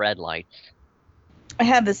red lights. I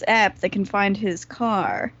have this app that can find his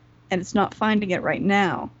car, and it's not finding it right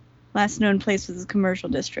now. Last known place was the commercial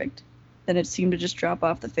district. Then it seemed to just drop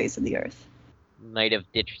off the face of the earth. Might have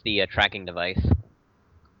ditched the tracking device.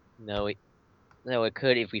 No, it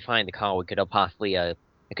could if we find the car. We could possibly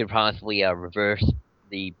reverse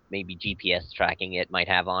the maybe GPS tracking it might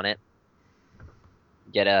have on it.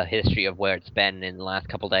 Get a history of where it's been in the last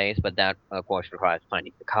couple days, but that of course requires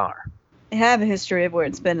finding the car. I have a history of where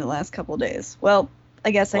it's been in the last couple of days. Well,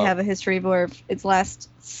 I guess I have a history of where it's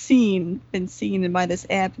been seen by this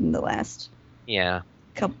app in the last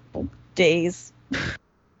couple days.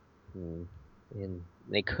 And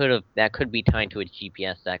that could be tied to its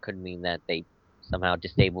GPS. That could mean that they somehow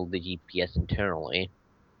disabled the GPS internally,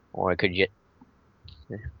 or it could just.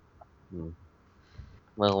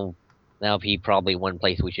 Well, that'll be probably one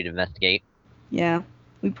place we should investigate. Yeah,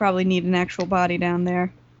 we probably need an actual body down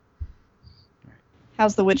there.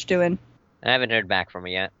 How's the witch doing? I haven't heard back from her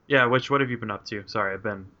yet. Yeah, what have you been up to? Sorry, I've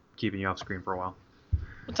been keeping you off screen for a while.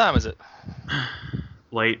 What time is it?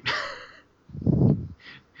 Late.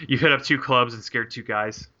 You hit up 2 clubs and scared 2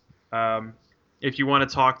 guys. If you want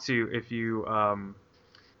to talk to,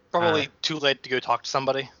 Probably too late to go talk to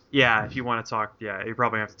somebody. Yeah, if you want to talk, you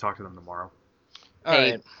probably have to talk to them tomorrow. All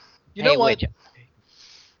right. You know what?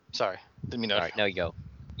 Sorry, didn't mean to. All right, no, you go.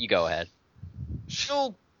 You go ahead.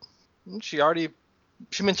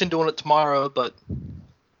 She mentioned doing it tomorrow, but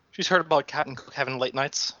she's heard about Captain Cook having late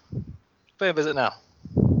nights. Pay a visit now.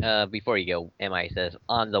 Before you go, MI says,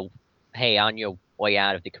 on your way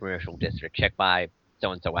out of the commercial district, check by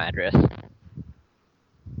so-and-so address.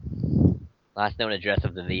 Last known address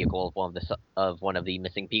of the vehicle of one of the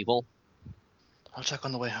missing people. I'll check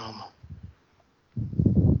on the way home.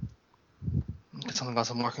 Get something else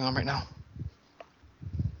I'm working on right now.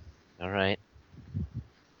 All right.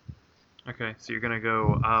 Okay, so you're gonna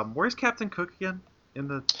go. Where's Captain Cook again? In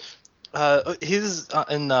the. It's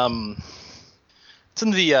in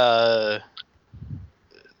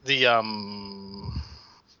the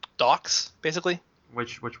docks, basically.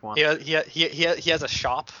 Which one? He has a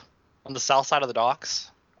shop on the south side of the docks.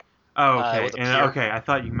 Oh, okay. Okay, I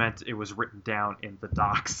thought you meant it was written down in the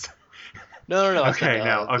docks. No. Okay,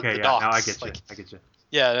 now I get you. Like, I get you.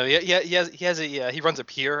 Yeah, no, he runs a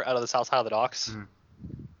pier out of the south side of the docks.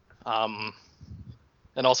 Mm.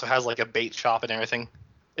 And also has like a bait shop and everything.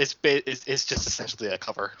 It's just essentially a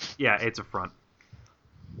cover. Yeah, it's a front.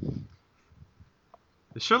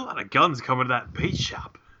 There's sure a lot of guns coming to that bait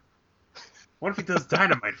shop. What if he does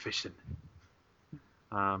dynamite fishing?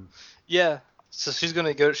 Yeah. So she's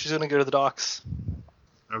gonna go to the docks.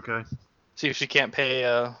 Okay. See if she can't pay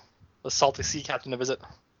a salty sea captain a visit.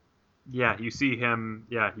 Yeah, you see him.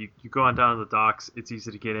 Yeah, you go on down to the docks. It's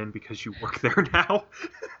easy to get in because you work there now.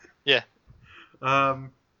 Yeah. Yeah.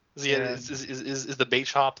 Is the bait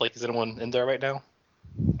shop, like, is anyone in there right now?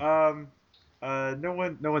 No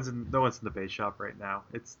one's in the bait shop right now.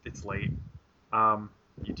 It's late. You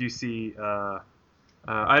do see. I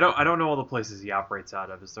don't know all the places he operates out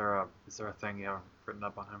of. Is there a thing you have written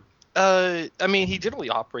up on him? I mean, he generally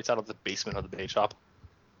operates out of the basement of the bait shop,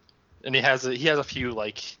 and he has a few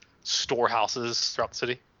like storehouses throughout the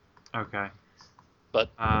city. Okay. But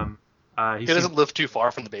he doesn't live too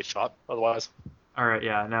far from the bait shop. Otherwise. All right.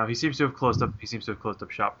 Yeah. No. He seems to have closed up.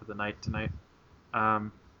 Shop for the night tonight.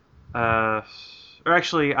 Or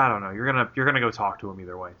actually, I don't know. You're gonna go talk to him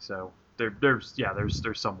either way. So there's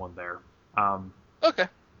someone there. Okay.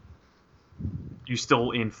 You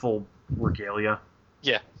still in full regalia?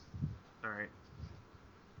 Yeah. All right.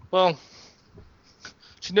 Well,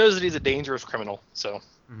 she knows that he's a dangerous criminal, so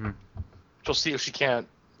she'll see if she can't.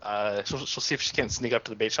 She'll see if she can't sneak up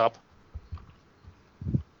to the bait shop.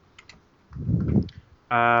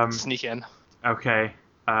 Sneak in. Okay.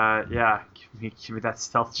 Yeah. Give me that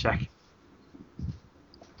stealth check.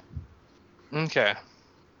 Okay.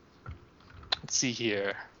 Let's see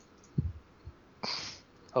here.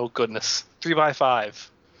 Oh goodness. 3x5.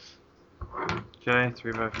 Okay,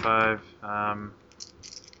 3x5.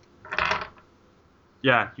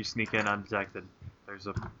 Yeah, you sneak in undetected. There's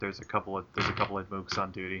a couple of mooks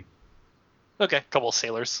on duty. Okay, couple of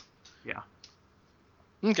sailors. Yeah.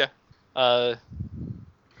 Okay.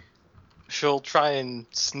 She'll try and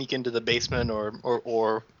sneak into the basement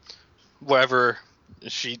or wherever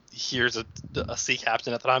she hears a sea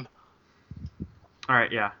captain at the time. All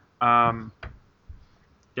right. Yeah.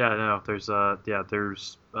 Yeah. No. There's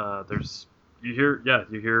you hear.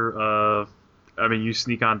 I mean, you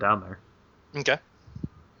sneak on down there. Okay.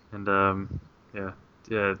 And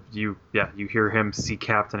you hear him sea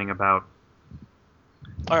captaining about.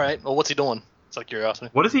 All right. Well, what's he doing? It's like curiosity.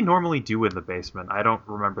 What does he normally do in the basement? I don't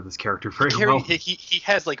remember this character very well. He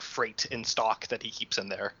has like freight in stock that he keeps in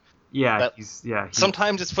there. Yeah,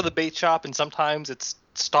 sometimes it's for the bait shop, and sometimes it's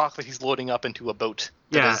stock that he's loading up into a boat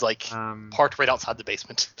that is like parked right outside the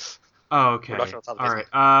basement. Oh, okay. Production outside the All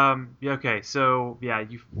basement. right. Yeah. Okay. So yeah,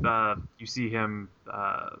 you see him.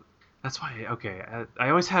 That's why. Okay. I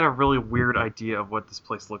always had a really weird idea of what this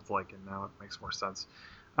place looked like, and now it makes more sense.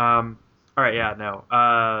 All right. Yeah.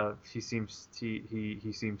 No. He seems to be.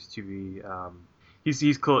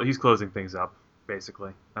 He's closing things up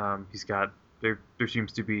basically. He's got there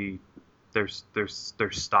seems to be there's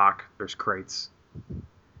stock, there's crates.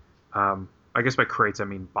 I guess by crates I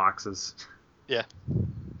mean boxes. Yeah.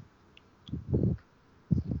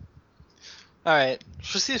 All right.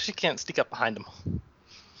 She'll see if she can't sneak up behind him.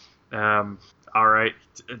 All right,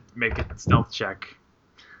 make a stealth check.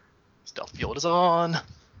 Stealth field is on.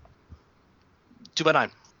 2 by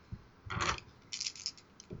 9.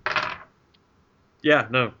 Yeah,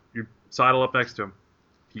 no, you sidle up next to him.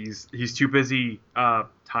 He's too busy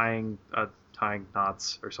tying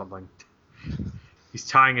knots or something. He's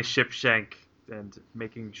tying a ship shank and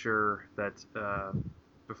making sure that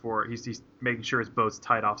before he's making sure his boat's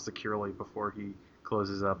tied off securely before he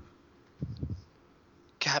closes up.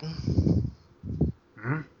 Captain,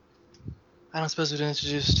 Hmm? I don't suppose we've been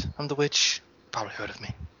introduced. I'm the witch. Probably heard of me.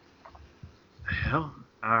 Hell,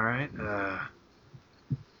 all right. Your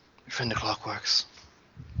friend of Clockworks.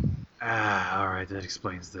 All right. That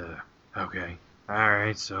explains the. Okay. All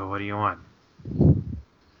right. So what do you want?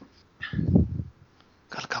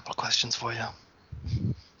 Got a couple of questions for you.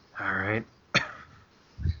 All right.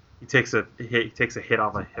 He takes a hit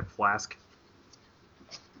off a hip flask.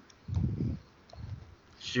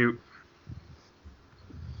 Shoot.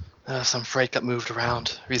 Some freight got moved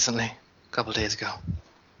around recently, a couple of days ago.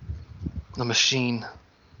 The machine.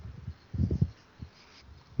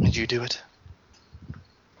 Did you do it?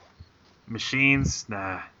 Machines?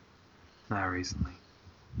 Nah. Not recently.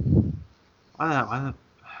 Why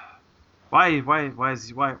are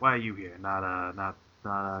you here? Not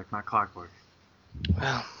Clockwork.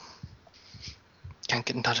 Well, can't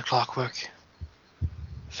get in touch with Clockwork.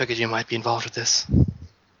 Figured you might be involved with this.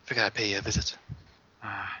 Figured I'd pay you a visit.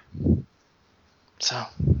 Ah, So,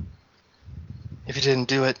 if you didn't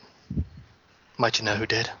do it, might you know who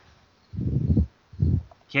did?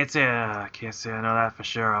 can't say I know that for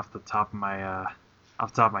sure off the top of my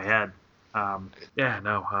head. Yeah,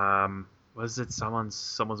 no. Was it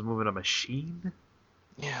someone's moving a machine?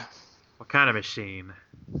 Yeah, What kind of machine?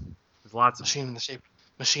 There's lots of. machine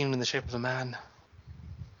in the shape of a man.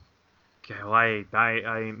 Okay, well I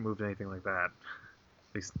ain't moved anything like that.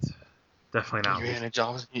 At least, definitely not. You hear any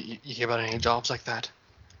jobs? You hear about any jobs like that?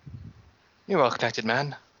 You're a well-connected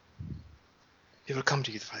man. People come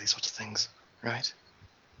to you for these sorts of things, right?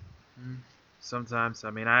 Sometimes, I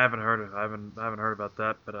mean, I haven't heard about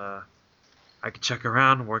that, but I could check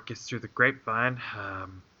around. Word gets through the grapevine.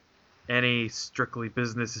 Any strictly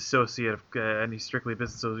business associate of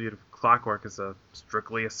Clockwork is a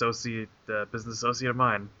strictly business associate of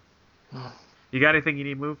mine. Hmm. You got anything you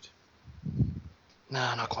need moved?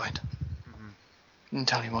 No, not quite. Mm-hmm. And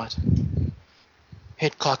tell you what.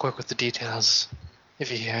 Hit Clockwork with the details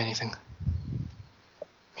if you hear anything.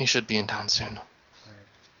 He should be in town soon.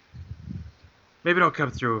 Maybe don't come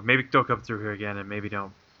through. Maybe don't come through here again, and maybe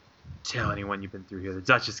don't tell anyone you've been through here. The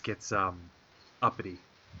Duchess gets uppity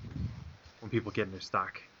when people get in their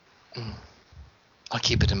stock. I'll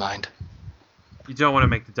keep it in mind. You don't want to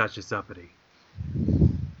make the Duchess uppity.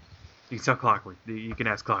 You can tell Clockwork. You can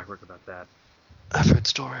ask Clockwork about that. I've heard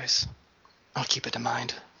stories. I'll keep it in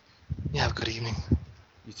mind. You have a good evening.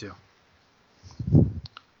 You too.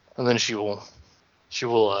 And then she'll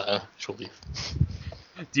leave.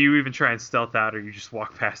 Do you even try and stealth out, or you just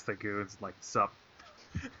walk past the goons like, sup?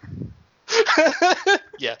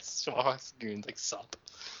 Yes, she'll walk past the goons like sup.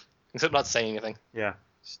 Except not saying anything. Yeah.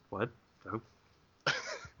 What? Oh. You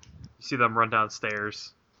see them run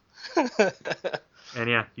downstairs, and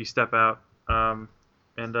yeah, you step out. And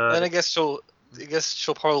And I guess she'll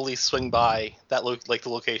probably swing by that the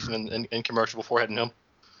location in commercial before heading home.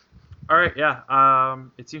 all right, yeah.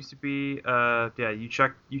 It seems to be yeah. You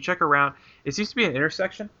check around. It seems to be an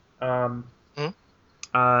intersection. It's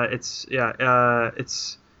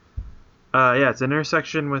it's an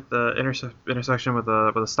intersection with intersection with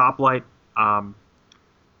a stoplight.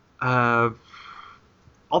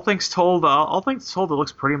 All things told, it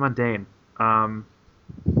looks pretty mundane. I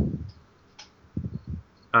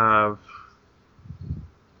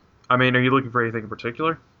mean, are you looking for anything in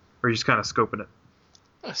particular, or are you just kind of scoping it?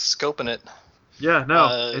 Scoping it. Yeah,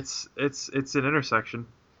 no, it's an intersection.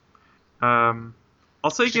 I'll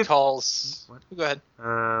say She calls. What? Go ahead.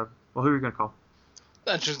 Well, who are you gonna call?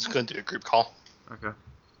 I'm just going to do a group call. Okay.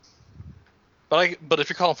 But if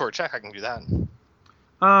you're calling for a check, I can do that.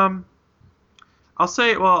 I'll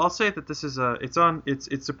I'll say that this is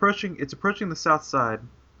it's approaching the south side.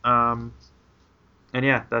 And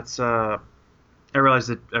yeah, that's I realized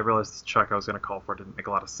the truck I was gonna call for didn't make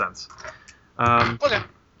a lot of sense. Okay.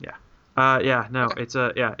 Yeah. No, Okay.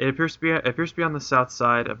 it appears to be on the south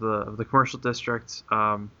side of the commercial district,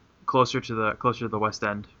 closer to the west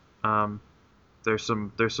end. There's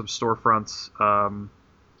some storefronts.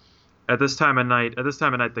 At this time of night,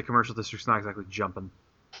 the commercial district's not exactly jumping.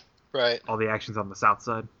 Right. All the action's on the south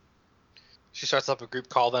side. She starts up a group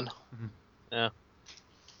call then. Mhm. Yeah.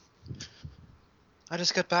 I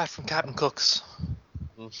just got back from Captain Cook's.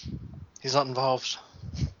 Mhm. He's not involved.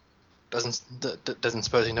 Doesn't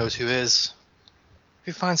suppose he knows who is. If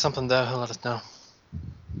he finds something there, he'll let us know.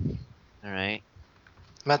 All right.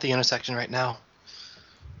 I'm at the intersection right now.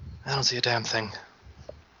 I don't see a damn thing.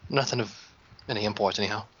 Nothing of any import,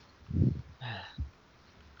 anyhow.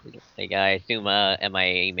 Like, I assume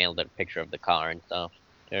MIA emailed a picture of the car and stuff.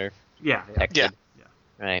 Or Yeah. texted. Yeah.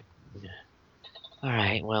 Right.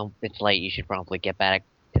 Alright, well, it's late. You should probably get back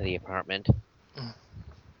to the apartment.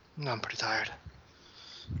 No, I'm pretty tired.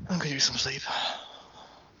 I'm gonna use some sleep.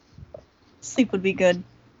 Sleep would be good.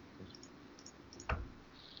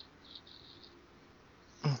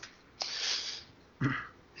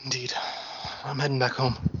 Indeed. I'm heading back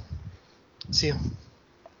home. See you.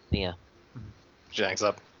 Yeah. She hangs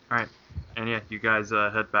up. All right. And yeah, you guys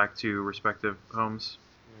head back to respective homes.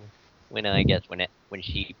 I guess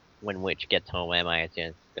when Witch gets home, MIA is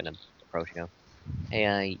just gonna approach you.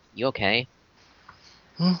 Hey, you okay?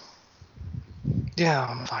 Yeah,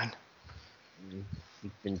 I'm fine.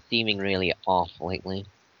 You've been seeming really off lately.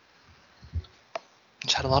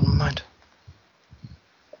 Just had a lot on my mind.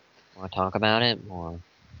 Wanna talk about it? Or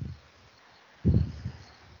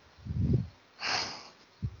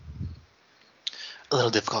A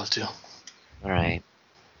little difficult to do. alright.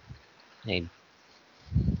 Hey,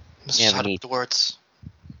 Just Yeah, shut me- up the words.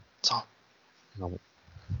 That's all.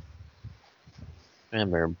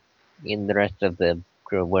 remember, me and the rest of the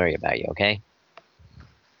crew worry about you, okay?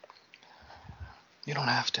 You don't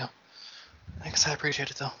have to. I guess I appreciate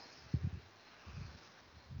it though.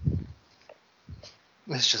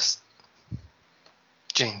 It's just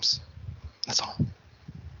James. That's all.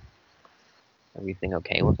 Everything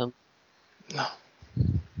okay with him? No.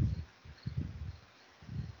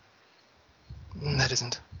 That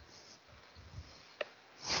isn't.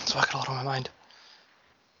 So I got a lot on my mind.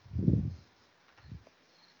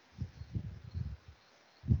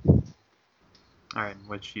 All right,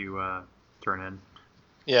 which you turn in.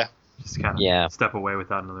 Yeah. Just kind of Yeah. step away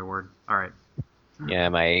without another word. All right. Yeah,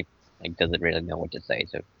 MIA doesn't really know what to say,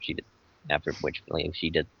 so she did. After Witch leaves, she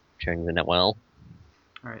did turns in it well.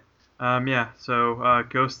 All right. Yeah. So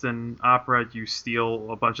Ghost and Opera, you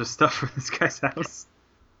steal a bunch of stuff from this guy's house.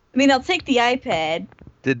 I mean, I'll take the iPad.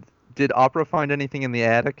 Did Opera find anything in the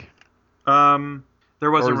attic? There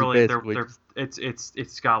wasn't Or is it really there. basically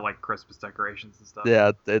It's got like Christmas decorations and stuff.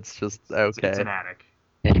 Yeah, it's just okay. It's an attic.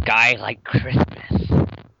 This guy like Christmas.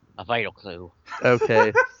 A vital clue.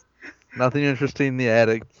 Okay. Nothing interesting in the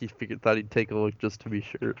attic. He thought he'd take a look just to be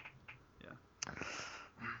sure. Yeah.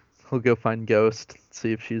 He'll go find Ghost,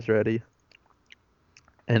 see if she's ready.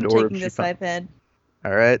 And I'm or if taking she this found... iPad.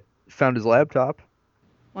 All right. Found his laptop.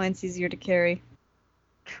 Mine's easier to carry.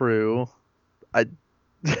 True.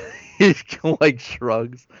 He like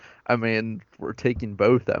shrugs. I mean, we're taking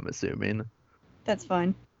both, I'm assuming. That's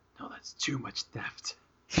fine. No, that's too much theft.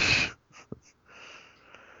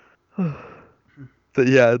 But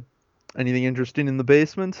yeah, anything interesting in the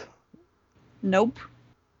basement? Nope.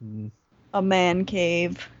 Mm, A man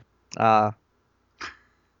cave. Ah,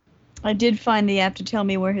 I did find the app to tell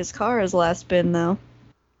me where his car has last been, though.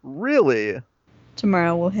 really?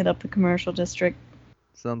 Tomorrow we'll hit up the commercial district.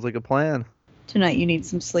 Sounds like a plan. Tonight you need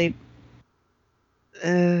some sleep.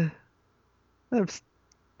 I've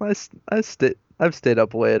stayed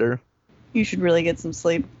up later. You should really get some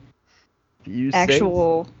sleep. You say?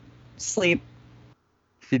 Actual sleep.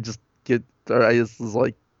 If you just get, or I guess is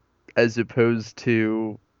like, as opposed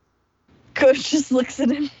to. Coach just looks at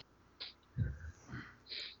him.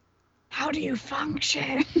 How do you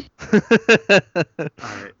function? All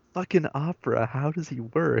right. Fucking Opera, how does he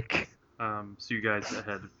work? So you guys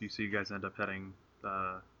end up heading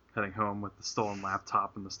home with the stolen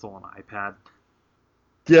laptop and the stolen iPad.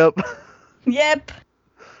 Yep. Yep.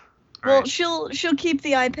 All Well, right. she'll keep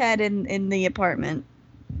the iPad in the apartment.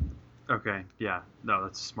 Okay. Yeah. No,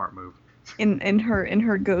 that's a smart move. In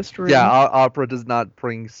her ghost room. Yeah, Opera does not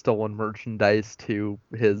bring stolen merchandise to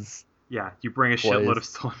his. Yeah, you bring a Place. shitload of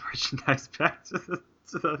stolen merchandise back to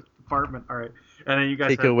the apartment. All right, and then you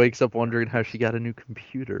guys Keiko wakes up wondering how she got a new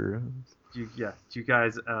computer. you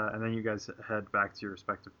guys, and then you guys head back to your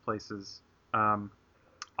respective places.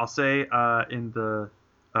 I'll say in the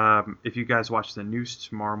if you guys watch the news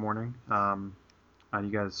tomorrow morning,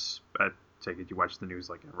 you guys take it you watch the news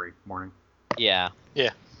like every morning. Yeah.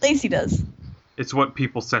 Lacey does. It's what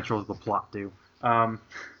people central to the plot do.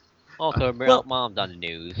 Also, well- mom's on the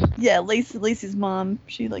news. Yeah, Lacey's mom.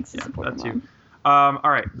 She likes to support her that too. mom. All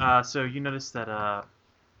right. So you notice that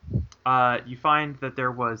you find that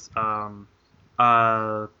there was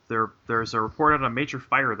there's a report on a major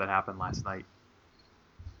fire that happened last night.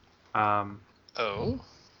 Oh.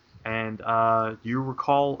 And you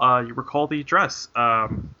recall the address,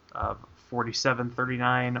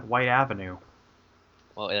 4739 White Avenue.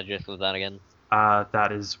 What address was that again?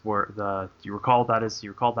 That is where you recall that is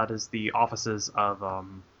the offices of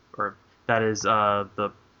or that is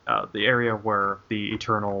the area where the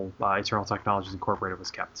Eternal Technologies Incorporated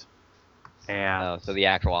was kept. And Oh, so the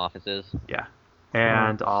actual offices. yeah,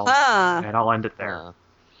 and Ah. I'll end it there.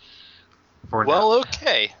 For now. Well,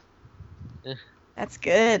 okay. That's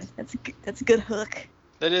good. That's a good hook.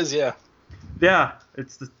 That is, yeah. Yeah,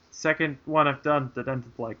 it's the second one I've done that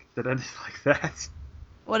ended like that.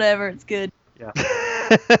 Whatever, it's good. Yeah.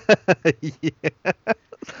 Yeah.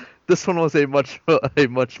 This one was a much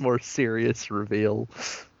more serious reveal.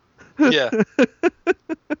 Yeah.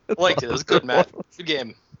 Liked it. It was good, Matt. Good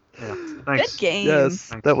game. Yeah. Thanks. Good game. Yes,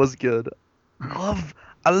 Thanks. that was good.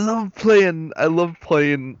 I love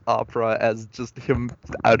playing Opera as just him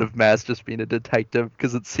out of mask, just being a detective,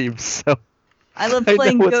 because it seems so. I love I know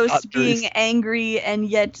playing it's Ghost not very being angry and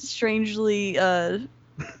yet strangely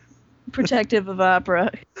protective of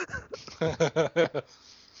Opera.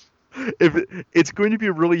 It's going to be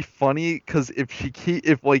really funny because if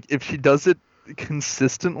she does it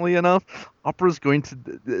consistently enough, Opera's going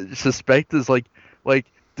to suspect is like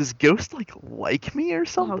does Ghost like me or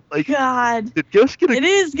something? Oh God! Did Ghost get a? It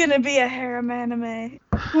is gonna be a harem anime.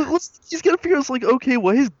 He's gonna figure out like, okay,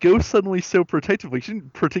 why is Ghost suddenly so protective? Like she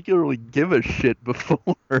didn't particularly give a shit before.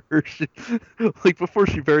 Before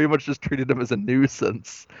she very much just treated him as a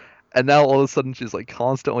nuisance. And now all of a sudden she's like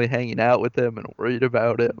constantly hanging out with him and worried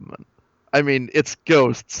about him. And, I mean, it's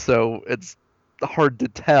Ghost, so it's hard to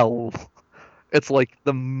tell. It's like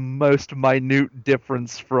the most minute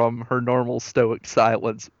difference from her normal stoic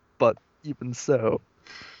silence, but even so.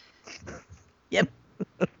 Yep.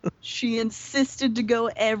 She insisted to go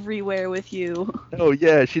everywhere with you. Oh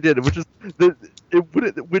yeah, she did.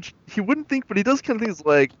 Which he wouldn't think, but he does kind of things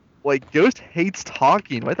like Ghost hates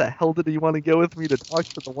talking. Why the hell did he want to go with me to talk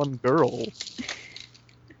to the one girl?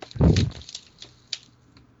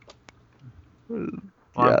 Well,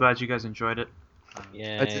 Yeah. I'm glad you guys enjoyed it.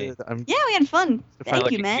 Yeah. I did. Yeah, we had fun. Thank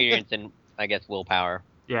Much you, Matt. experience and I guess willpower.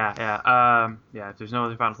 Yeah. If there's no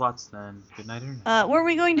other final thoughts, then good night, Internet. Were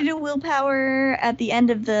we going to do willpower at the end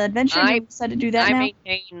of the adventure? I- Did we decide to do that I now?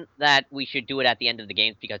 maintain that we should do it at the end of the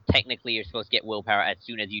games because technically you're supposed to get willpower as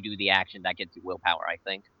soon as you do the action that gets you willpower, I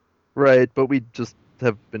think. Right, but we just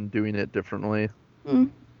have been doing it differently.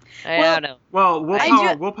 I don't know. Well,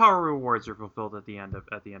 I willpower rewards are fulfilled at the end of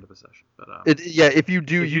a session. But If you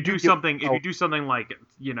do, if you do get- something, if oh, you do something like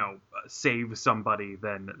save somebody,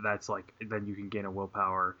 then then you can gain a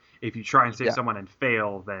willpower. If you try and save Yeah. someone and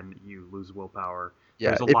fail, then you lose willpower. yeah,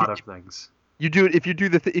 There's a if lot you- of things. You do it if you do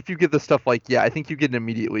if you get the stuff like I think you get it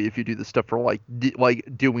immediately if you do the stuff for like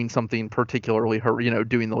doing something particularly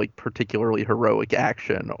doing the particularly heroic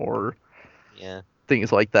action or Yeah.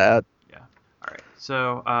 things like that. All right.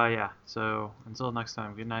 So So until next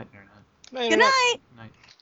time, good night, Internet. Good night. Good night.